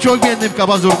oynamasını çok beğendim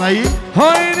kaba zurnayı.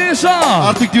 Haydi sağ.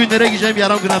 Artık düğünlere gideceğim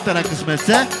yarım gün haftana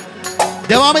kısmetse.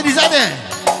 Devam ediyiz hadi.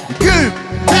 Güm,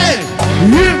 tek,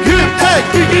 güm, güm,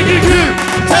 tek, güm, güm,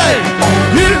 tek,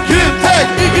 güm, güm, tek,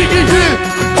 güm, güm,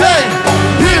 tek,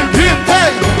 güm, güm,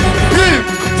 tek, güm,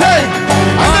 tek.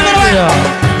 Hadi ya.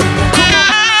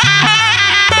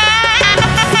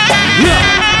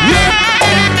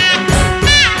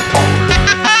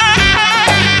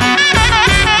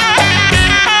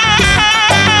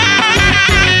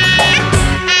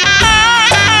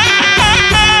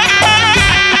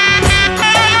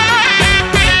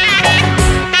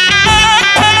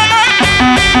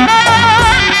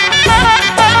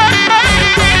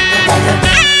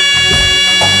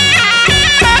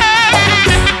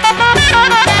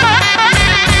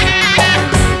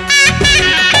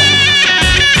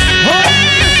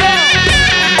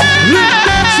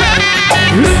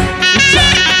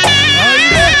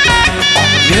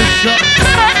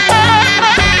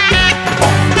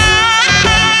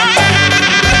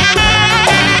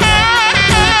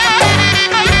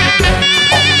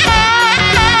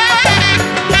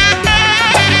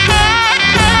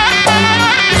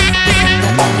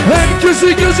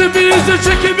 Herkesi gözü bizde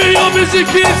çekemiyor bizi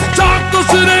kim?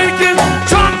 Çarklasın herkes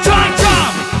çak çak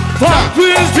çak.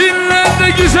 Farklıyız dinle de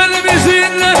güzelimiz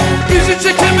dinle. Bizi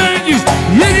çekemeyiz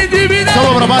yeni dibine.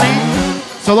 Solo brabani.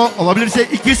 Solo olabilirse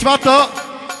iki isfato.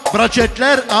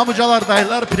 Braçetler, amcalar,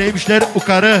 dayılar pineymişler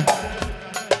yukarı.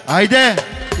 Haydi.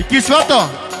 İki isfato.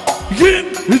 Güm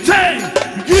tek,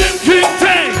 güm güm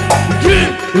tek, güm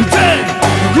tek,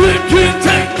 güm güm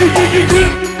tek, güm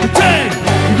güm tek,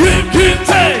 güm güm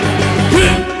tek,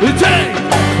 güm tek.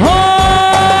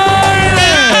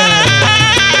 Haydi.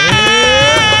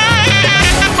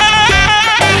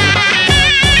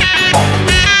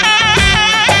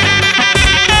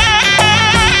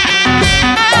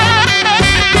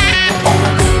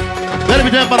 Ver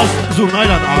bir de bana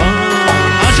zurnayla.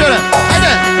 Şöyle.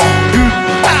 Haydi.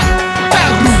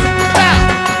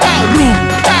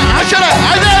 Şöyle.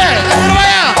 Haydi.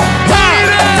 Buraya.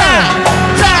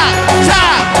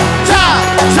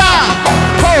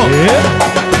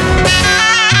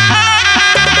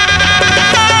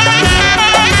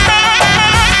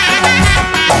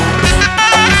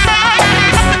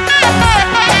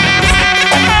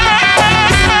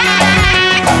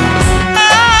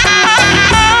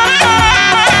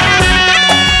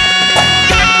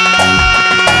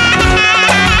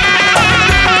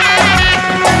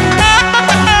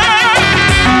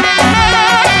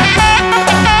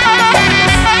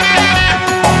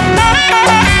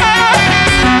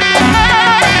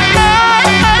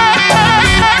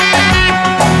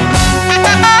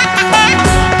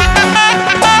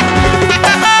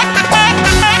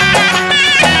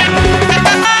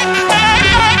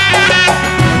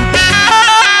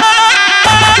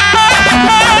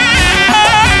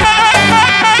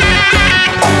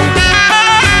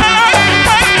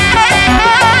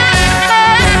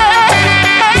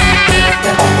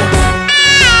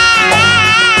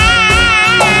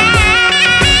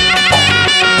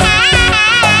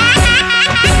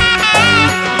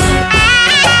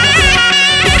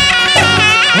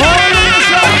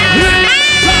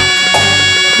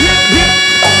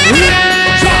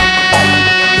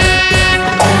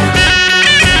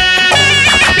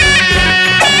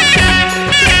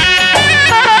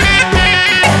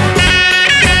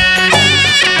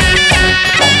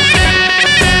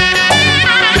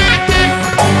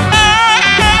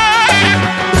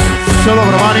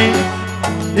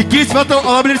 İki isfatı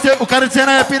olabilirse yukarı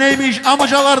senaya pineymiş.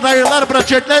 Amcalar, dayılar,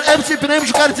 braçetler hepsi pineymiş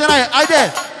yukarı senaya. Haydi.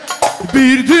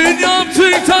 Bir dün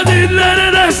yaptık da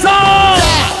dillere destan.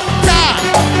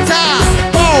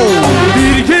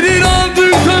 Bir gelin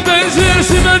aldık da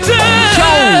benzersin bence.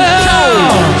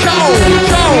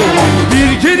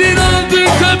 Bir gelin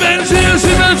aldık da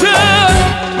benzersin bence.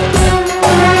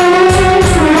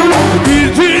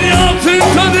 Bir dün yaptık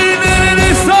da dillere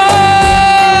destan.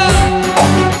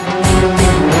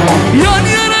 Yan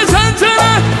yana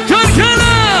tentene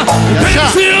körkene.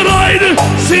 Benziyor ayrı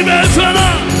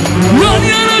simentana. Yan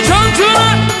yana tentene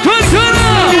körkene.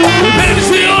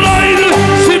 Benziyor ayrı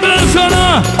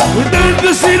simentana.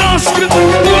 Neredesin aşkım?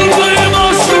 Buradayım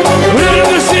aşkım.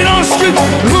 Neredesin aşkım?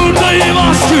 Buradayım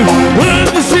aşkım.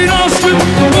 Neredesin aşkım?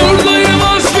 Buradayım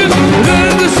aşkım.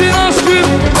 Neredesin aşkım?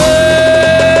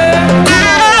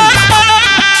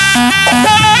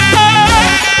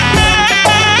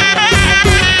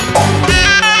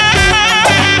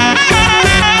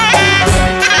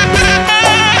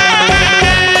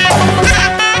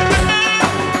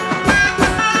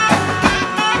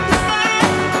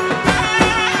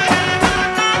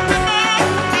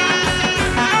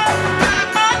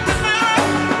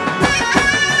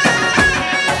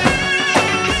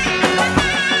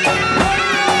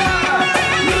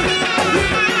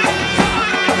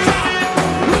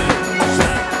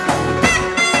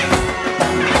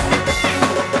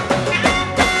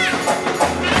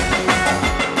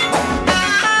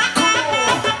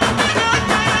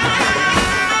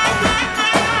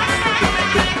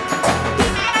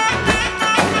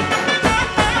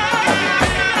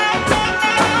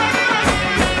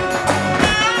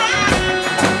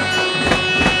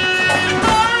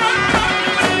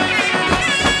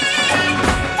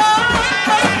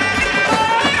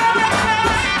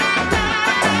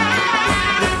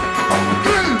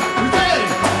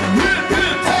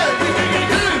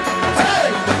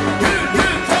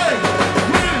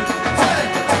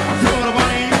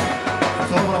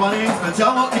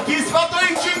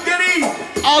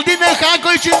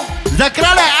 için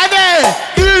Zakrale hadi.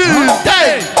 Güm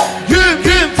tek. Güm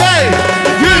tek.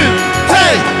 Güm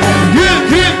tek.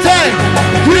 Güm tek.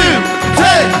 Güm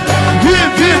tek.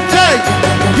 Güm tek.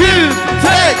 Güm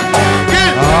tek.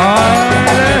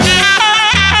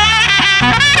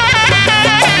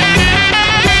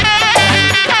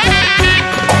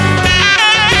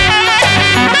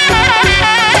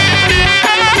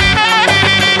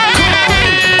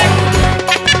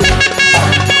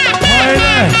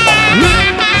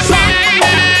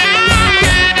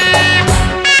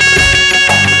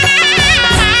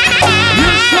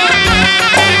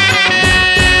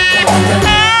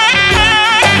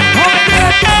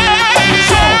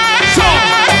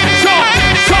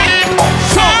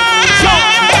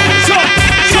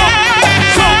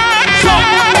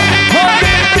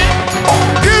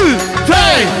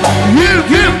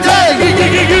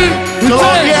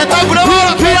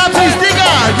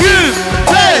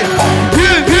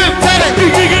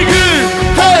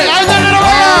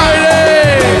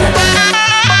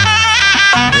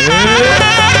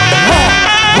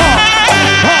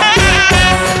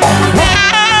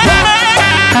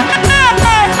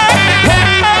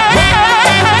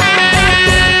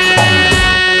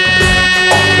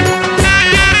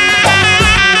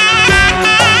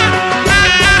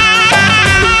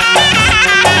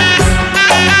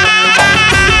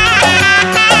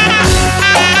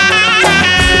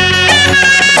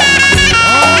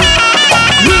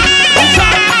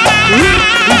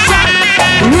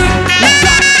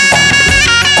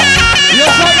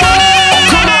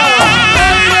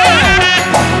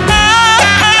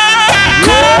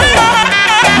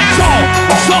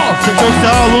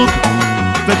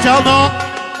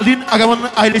 Agamın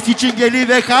ailesi için geliyor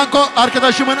ve Kanko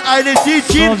arkadaşımın ailesi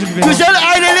için güzel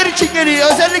aileler için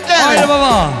geliyor özellikle. Haydi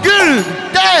baba. Güm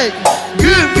tek,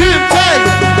 güm tek,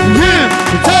 güm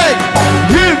tek,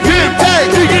 güm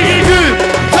tek, güm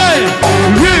tek,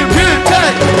 güm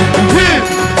tek, güm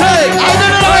tek. Haydi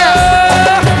arabaya.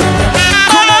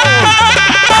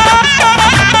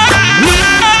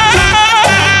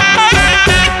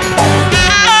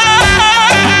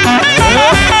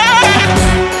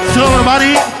 Sıra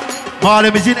bari.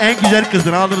 Mahallemizin en güzel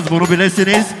kızını aldınız, bunu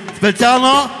bilesiniz.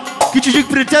 Specialno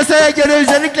küçücük prensesaya göre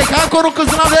özellikle Kanko'nun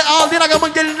kızına ve Aldin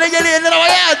Agam'ın gelinine geliyor. Eller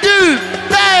havaya. Güm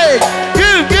tek,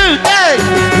 güm tek,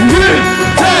 güm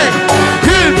tek,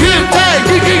 güm tek,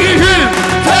 güm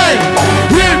tek,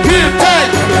 güm tek,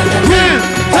 güm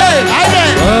tek.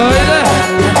 Haydi. Öyle.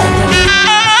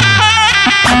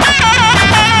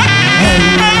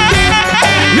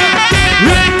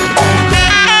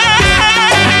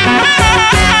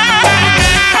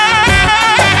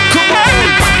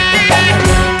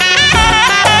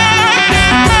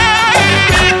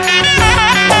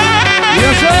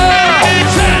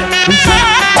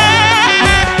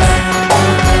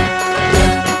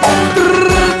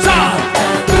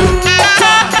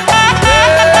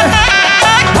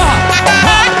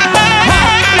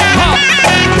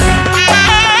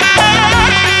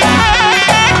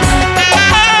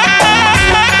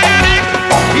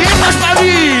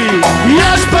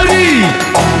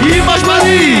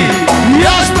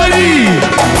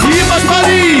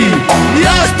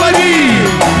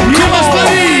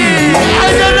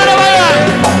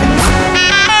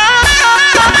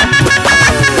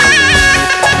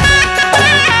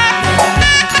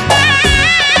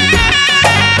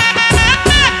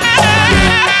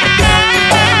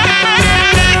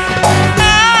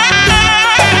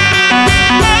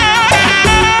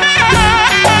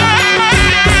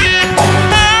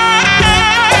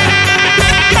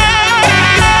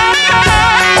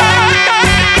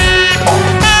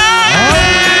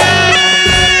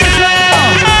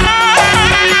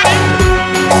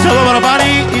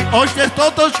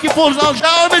 Todos que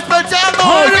forçaljavam especialno.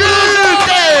 Güm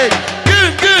tek,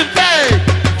 güm tek,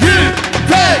 güm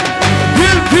tek,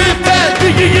 güm tek,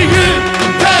 güm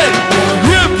tek,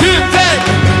 güm tek,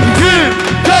 güm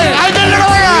tek. Haydi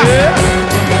oraya.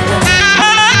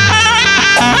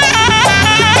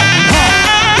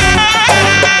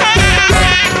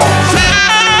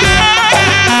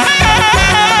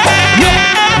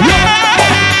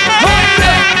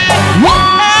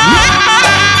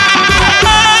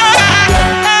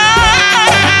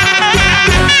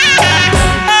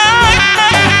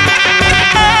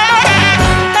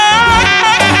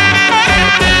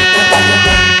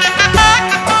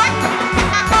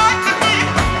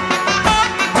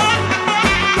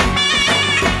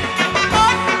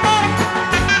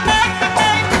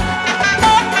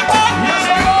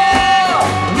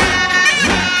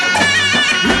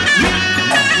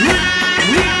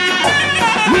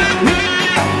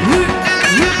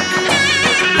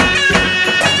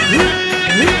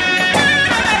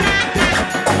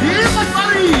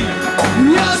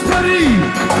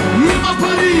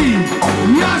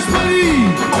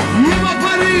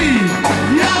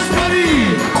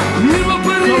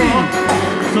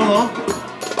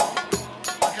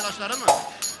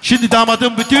 Şimdi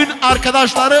damadın bütün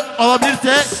arkadaşları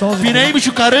olabilirse pineymiş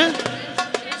yukarı.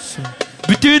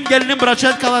 Bütün gelinin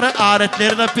braçetkaları,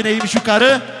 aletleri de pineymiş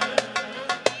yukarı.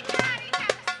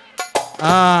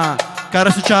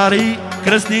 Karısı çağırıyor.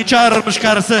 Krısni'yi çağırırmış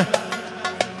karısı.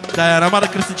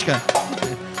 Dayanamadı Krısniçka.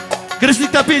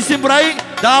 Krısnik de pinsin burayı.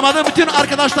 Damadın bütün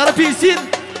arkadaşları pinsin.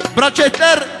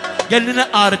 Braçetler, geline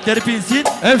aletleri pinsin.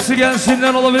 Hepsi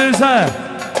gelsinler olabilirse.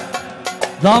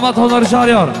 Damat onları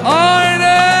çağırıyor.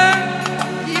 Aynen.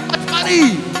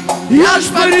 Yaş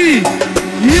pari.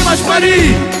 Yaş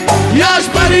pari. Yaş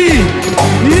pari.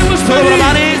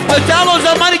 Sormanız özel o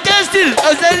zamanı geçtir.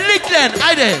 Özellikle.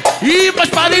 Haydi. Yaş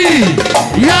pari.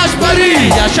 Yaş pari.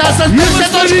 Yaşarsın.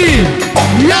 Yaş pari.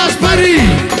 Yaş pari.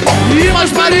 Yaş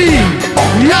pari.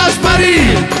 Yaş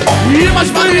pari. Yaş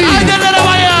pari. Haydi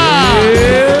arabaya.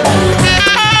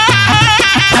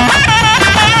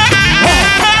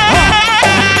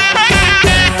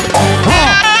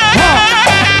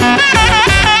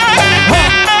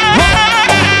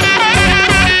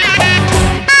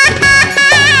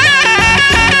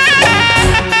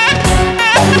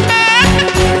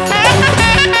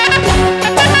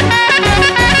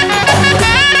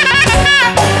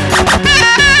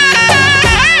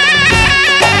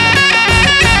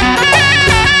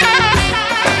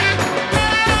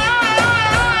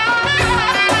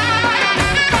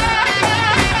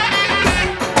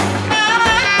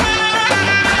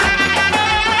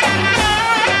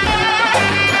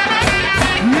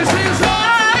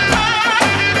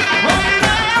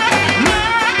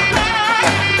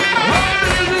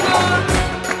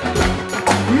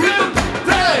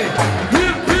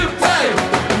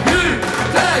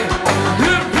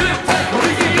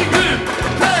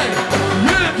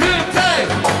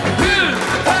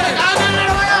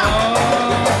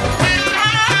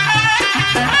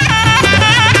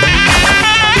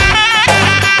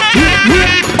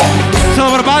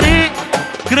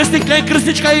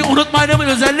 Krısniçka'yı unutmayın,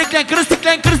 özellikle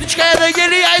Krısniçka'ya da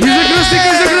geliyor. Yüzü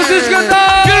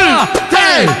Krısniçka'da.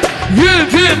 Gül,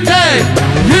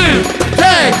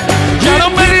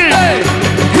 canım benim.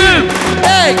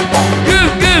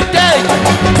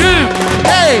 Gül,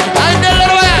 aynı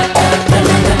arabaya.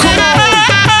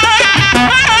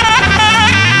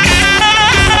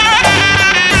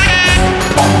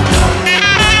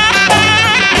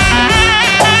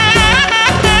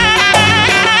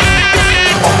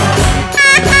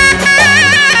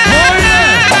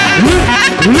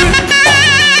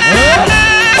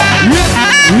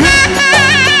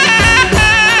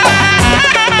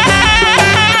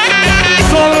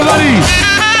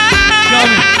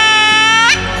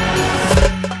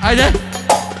 Haydi.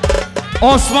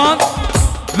 Osman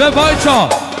ve Bayço.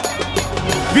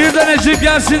 Bir de Neджип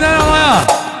gelsinler alaya.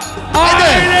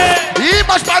 Haydi.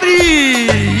 Yaş pari.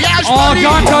 Yaş pari.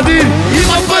 Hakan Kadir.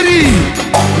 Yaş pari.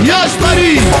 Yaş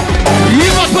pari.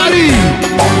 Yaş pari.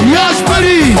 Yaş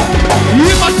pari.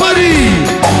 Yaş pari.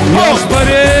 Yaş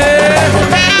pari.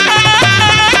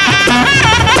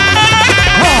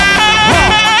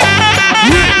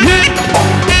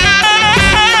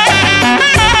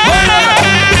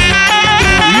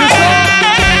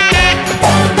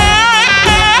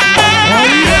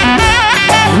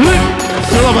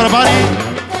 Bari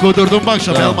kudurdum bak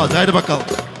şapı almaz. Haydi bakalım.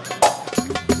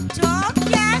 Çok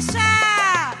yaşa.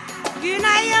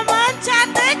 Günayımın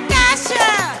çatık taşı.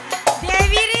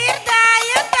 Devirir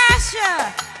dayı taşı.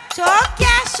 Çok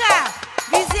yaşa.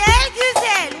 Güzel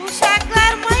güzel.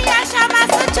 Uşaklarımın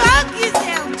yaşaması çok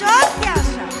güzel. Çok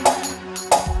yaşa.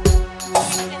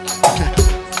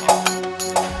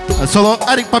 Solo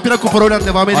Erik Papira Kuparo'yla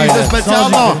devam ediyoruz.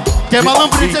 Specialno. Kemal'ın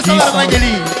prensesalarına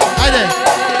geliyor. Haydi.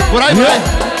 Burayı.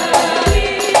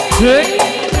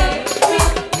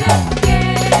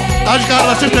 Aç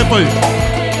kardeşim tempoyu.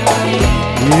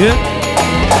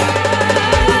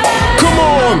 Come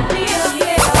on.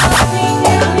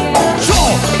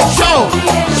 Show.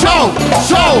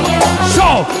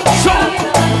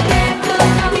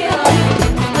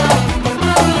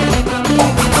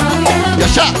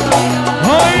 Yaşa.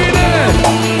 Haydi.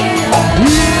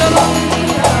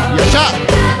 Yaşa.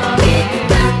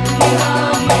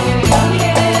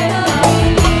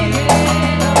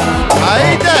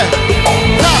 Haydi.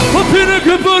 Kapını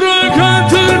kıpırırken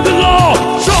tırdılar.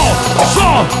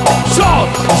 Şov.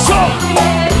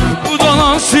 Bu da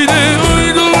nasili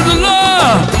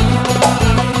uydurdular.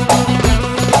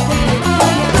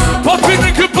 Kapını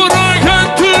kıpırırken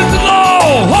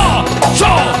tırdılar.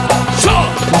 Şov.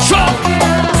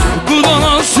 Bu da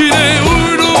nasili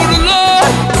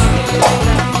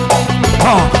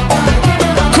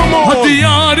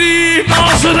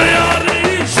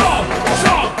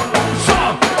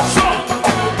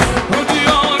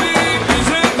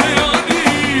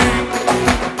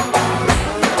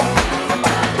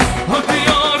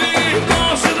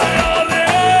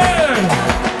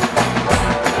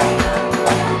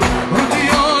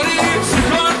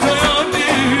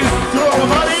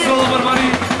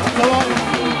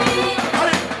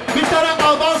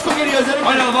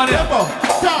var ya. Tempo,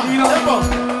 tempo,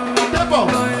 tempo,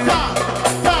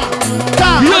 ta.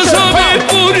 Yaşa bir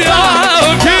buraya.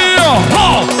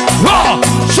 Ha, ha,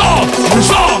 şok,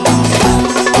 şok.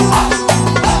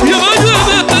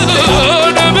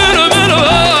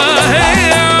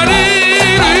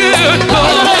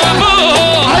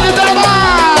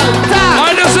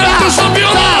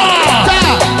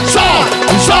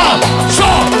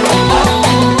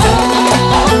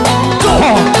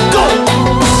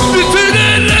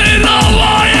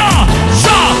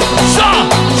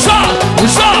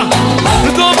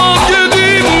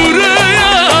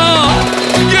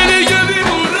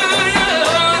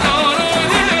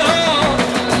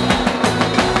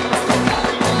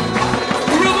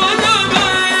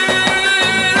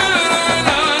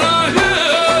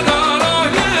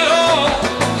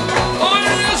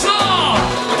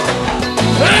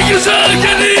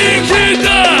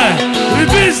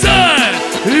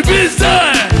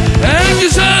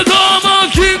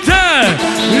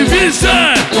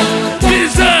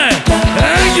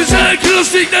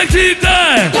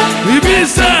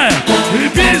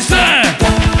 Bizde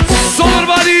Solar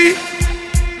body.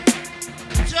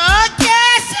 Çok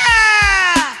yaşa.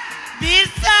 Bir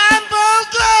sen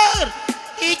bulgur.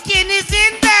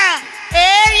 İkinizin de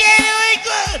her yeri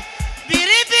uygur.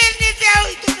 Biri birinize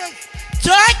uydunuz.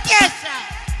 Çok yaşa.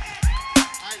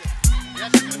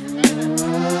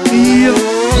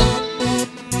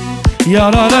 Ya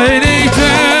la la la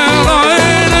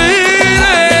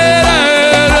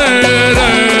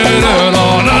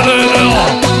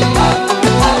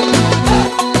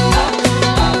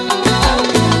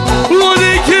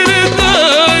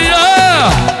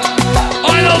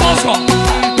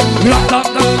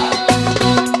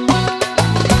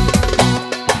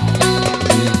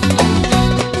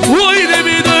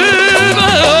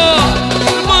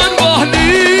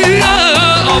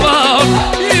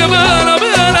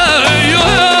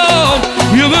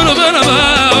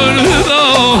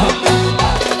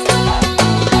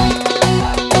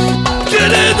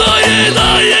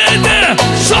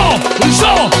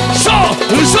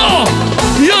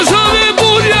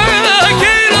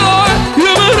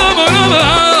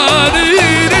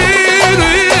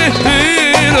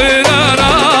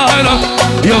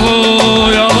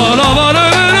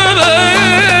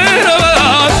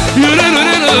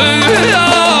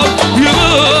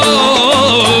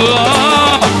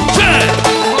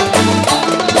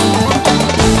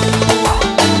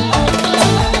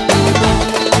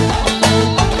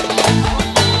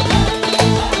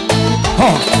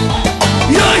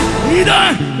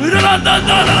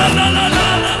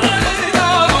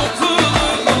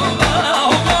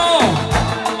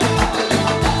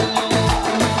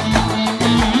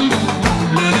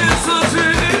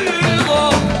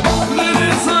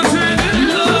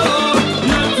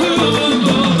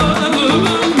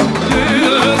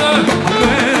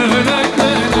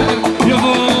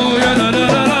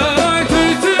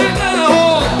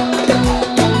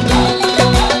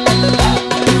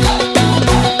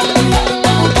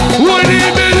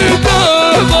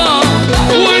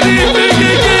When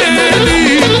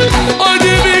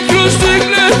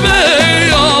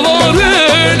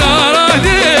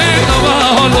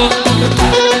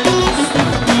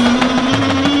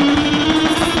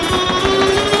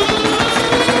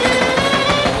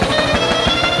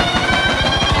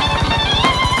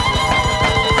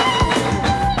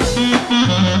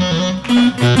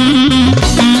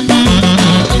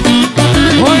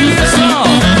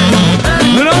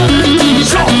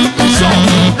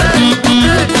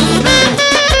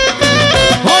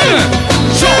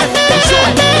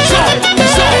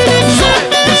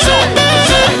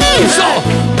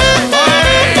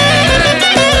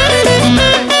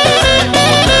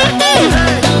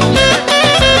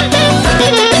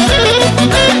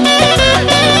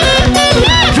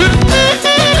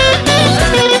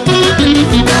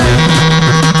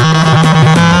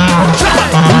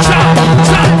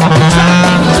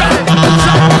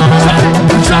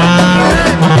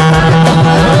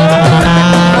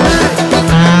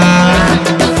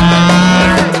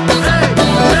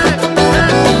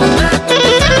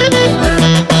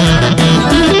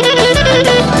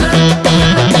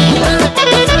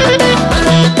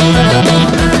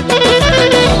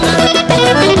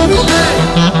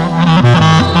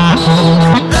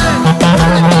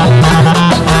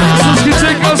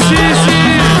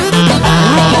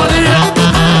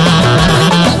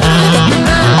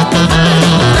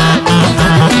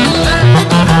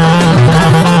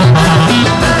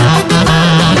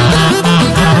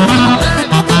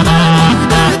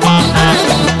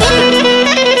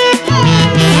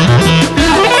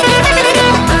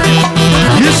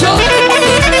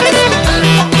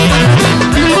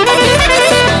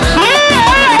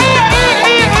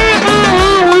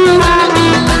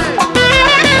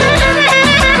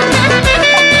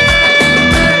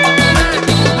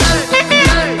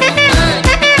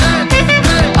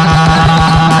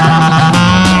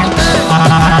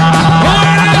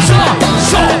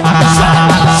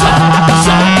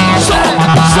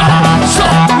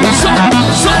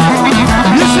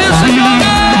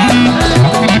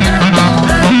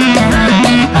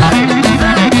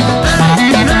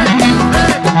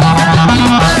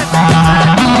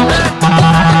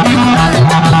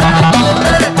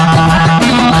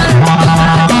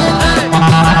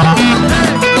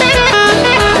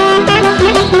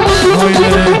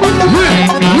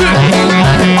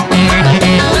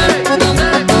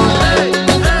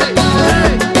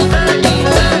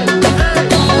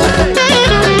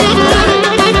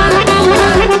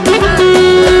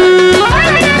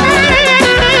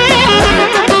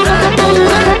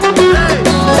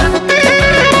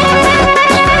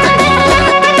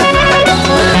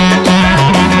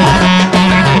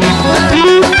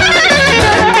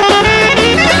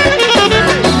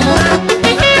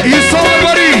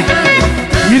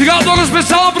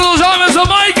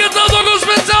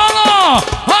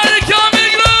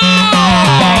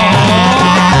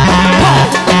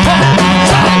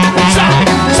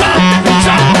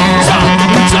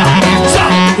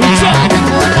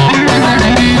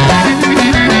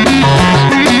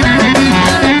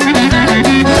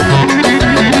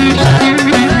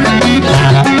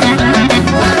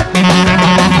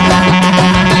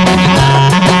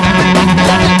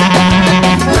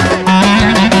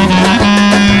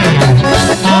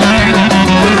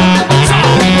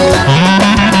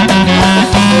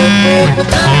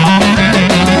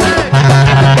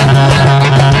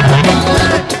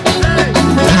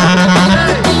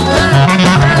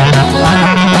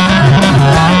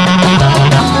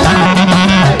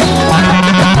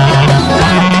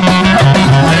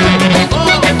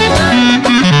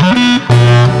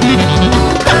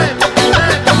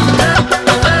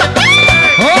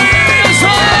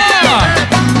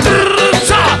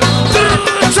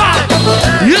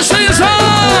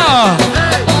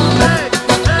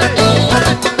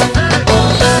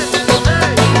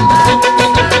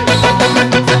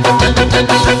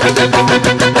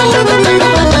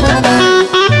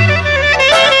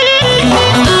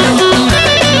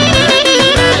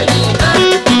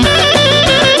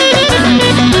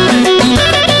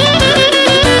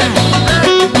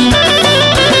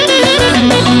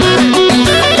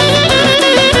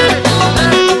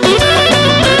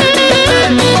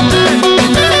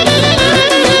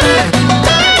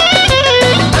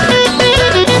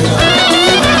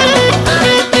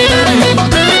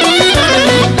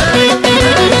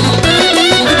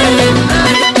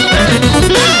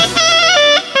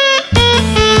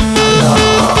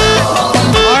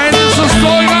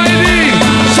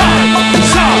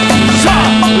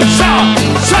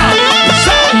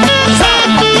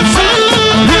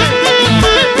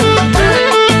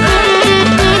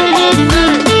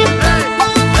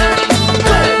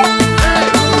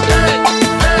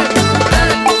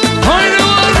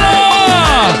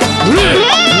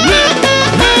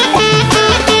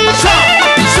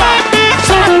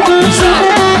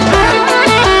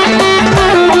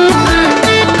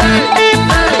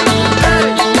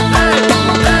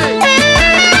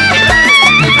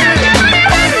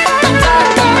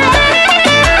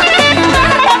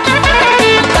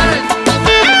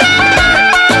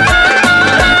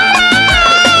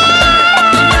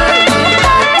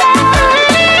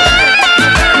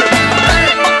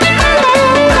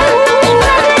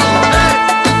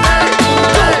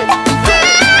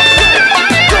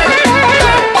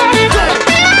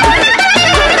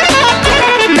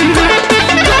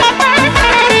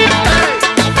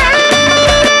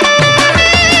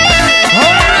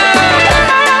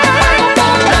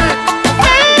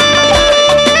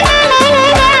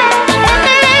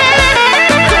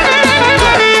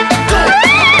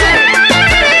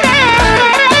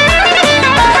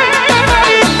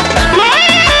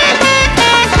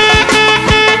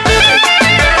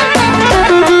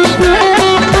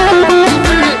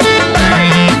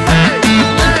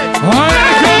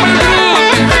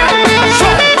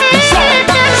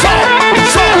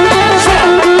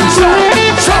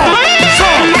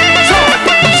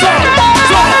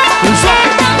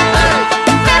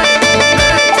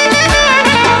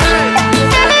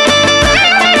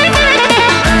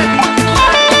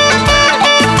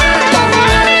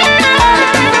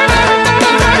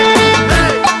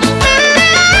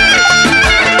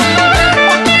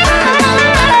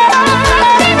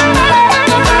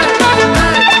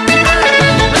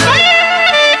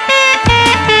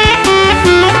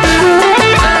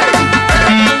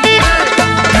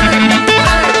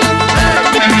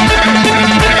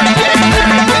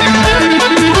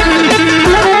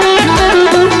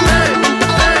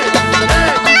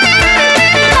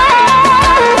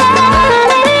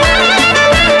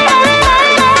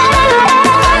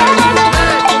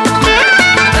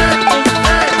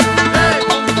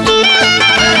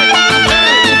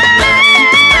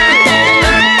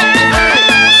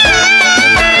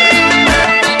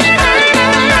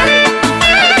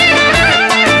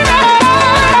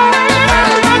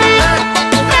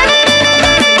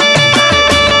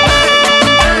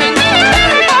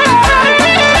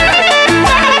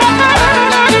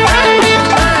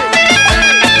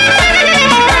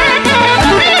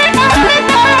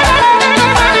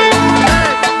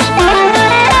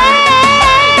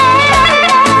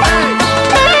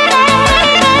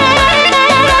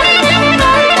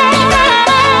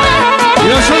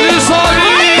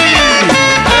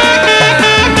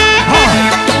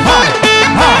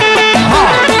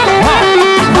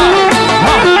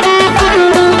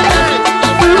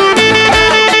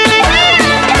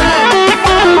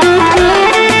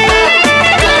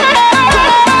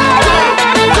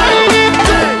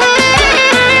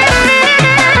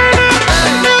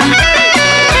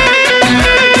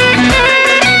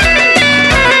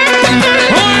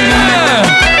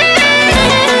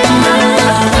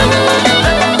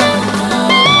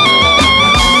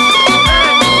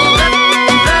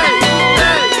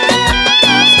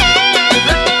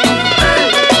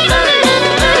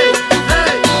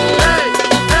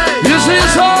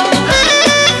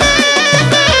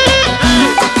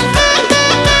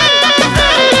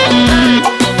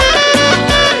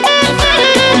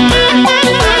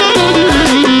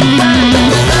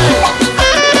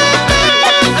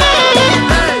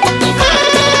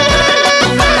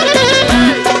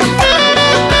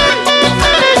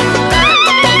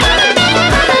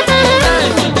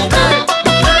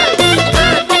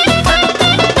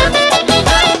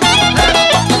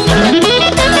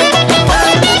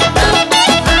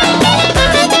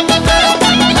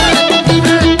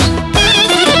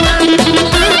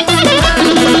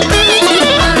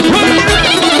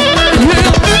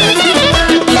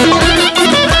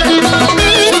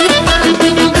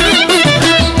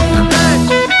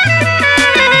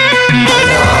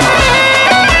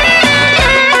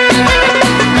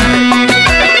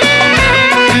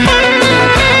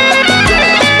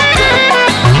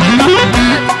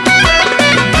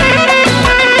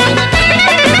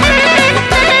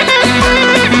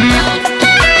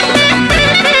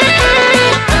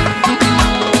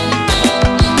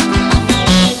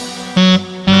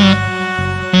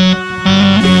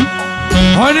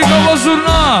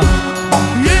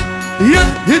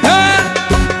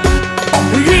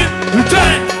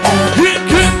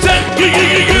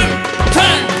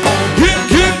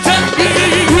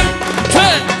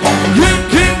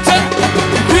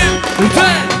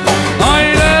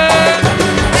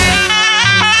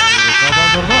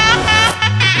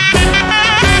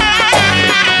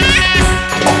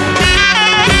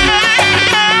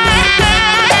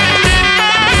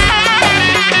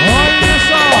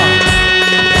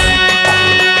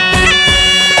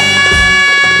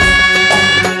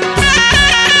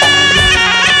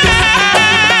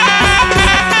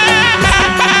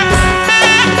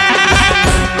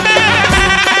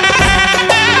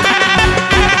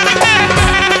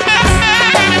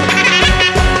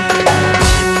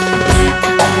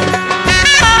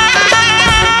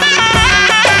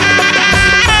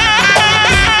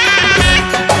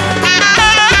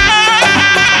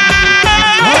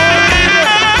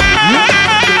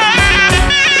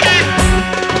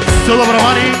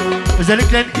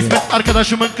Özellikle İsmet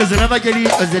arkadaşımın kızına da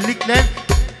geliyor. Özellikle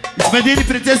İsmet değil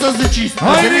prensesası için.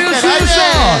 Haydi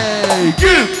yaşıyorsa.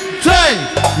 Güm tay,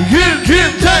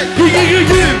 güm tay, güm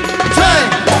tay,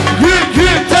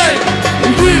 güm tay,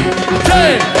 Güm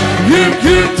tay,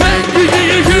 güm tay,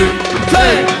 güm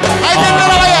tay. Haydi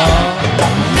arabaya.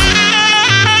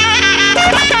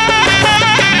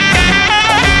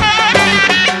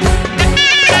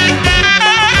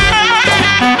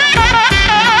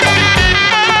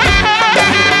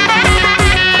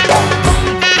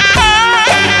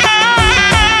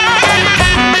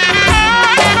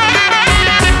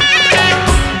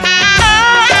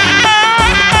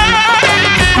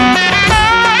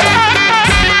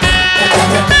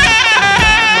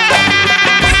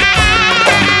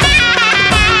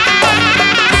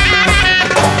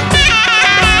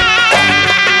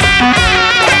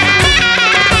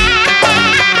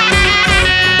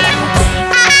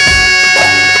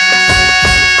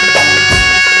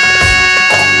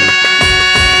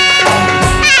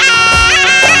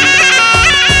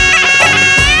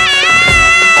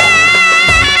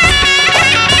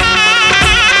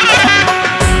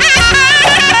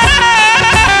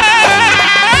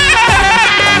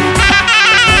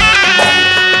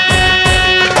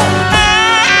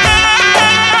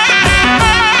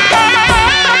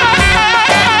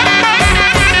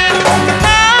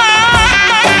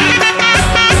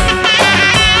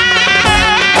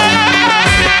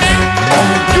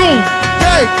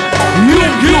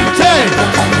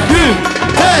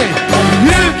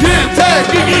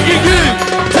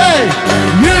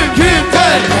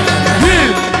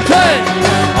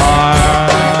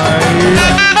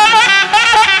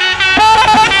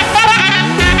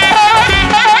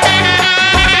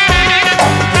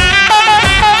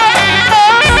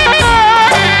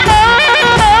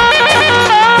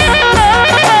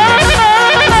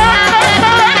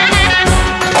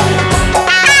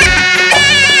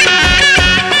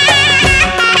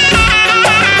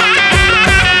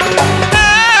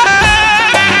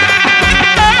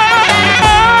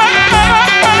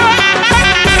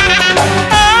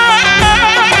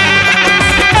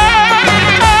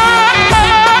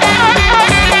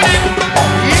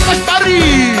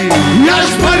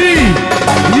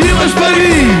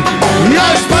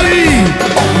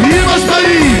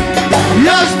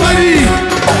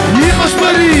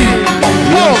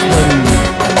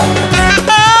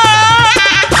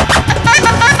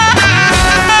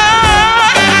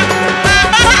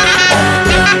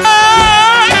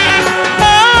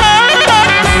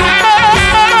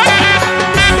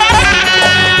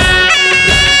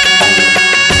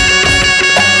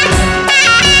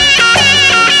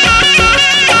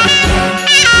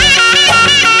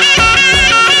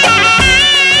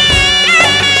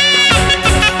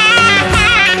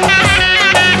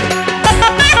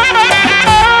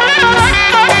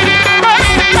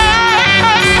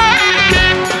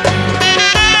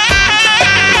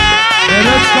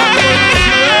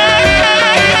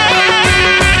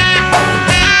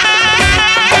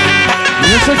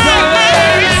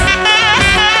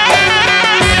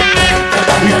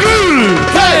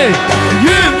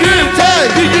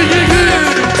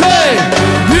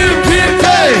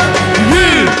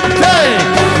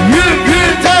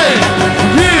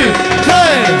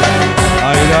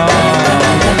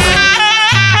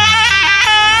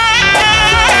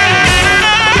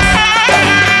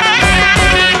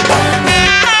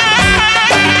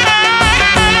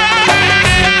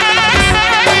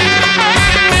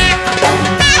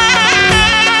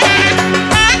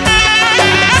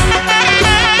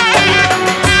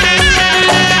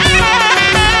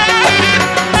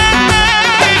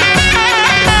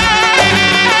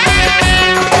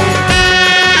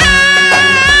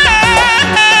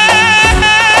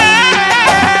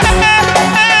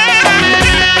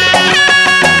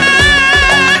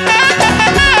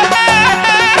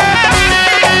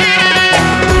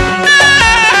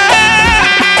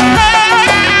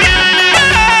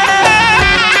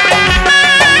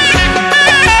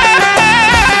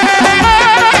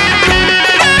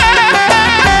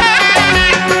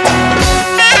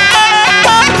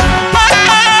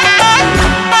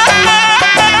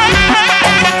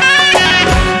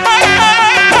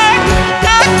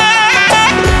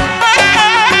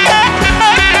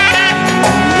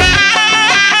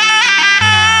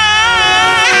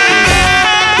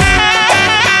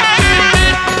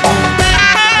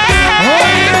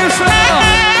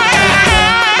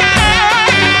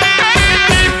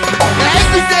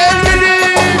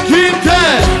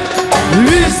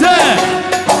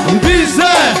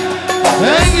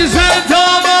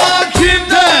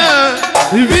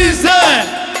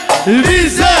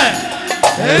 Bize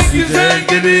en güzel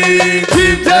gelin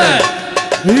kimde?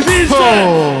 bizde.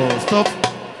 Stop.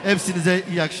 Hepsinize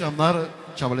iyi akşamlar.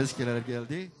 Çabaleskeler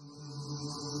geldi.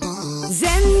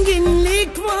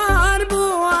 Zenginlik var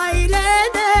bu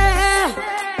ailede.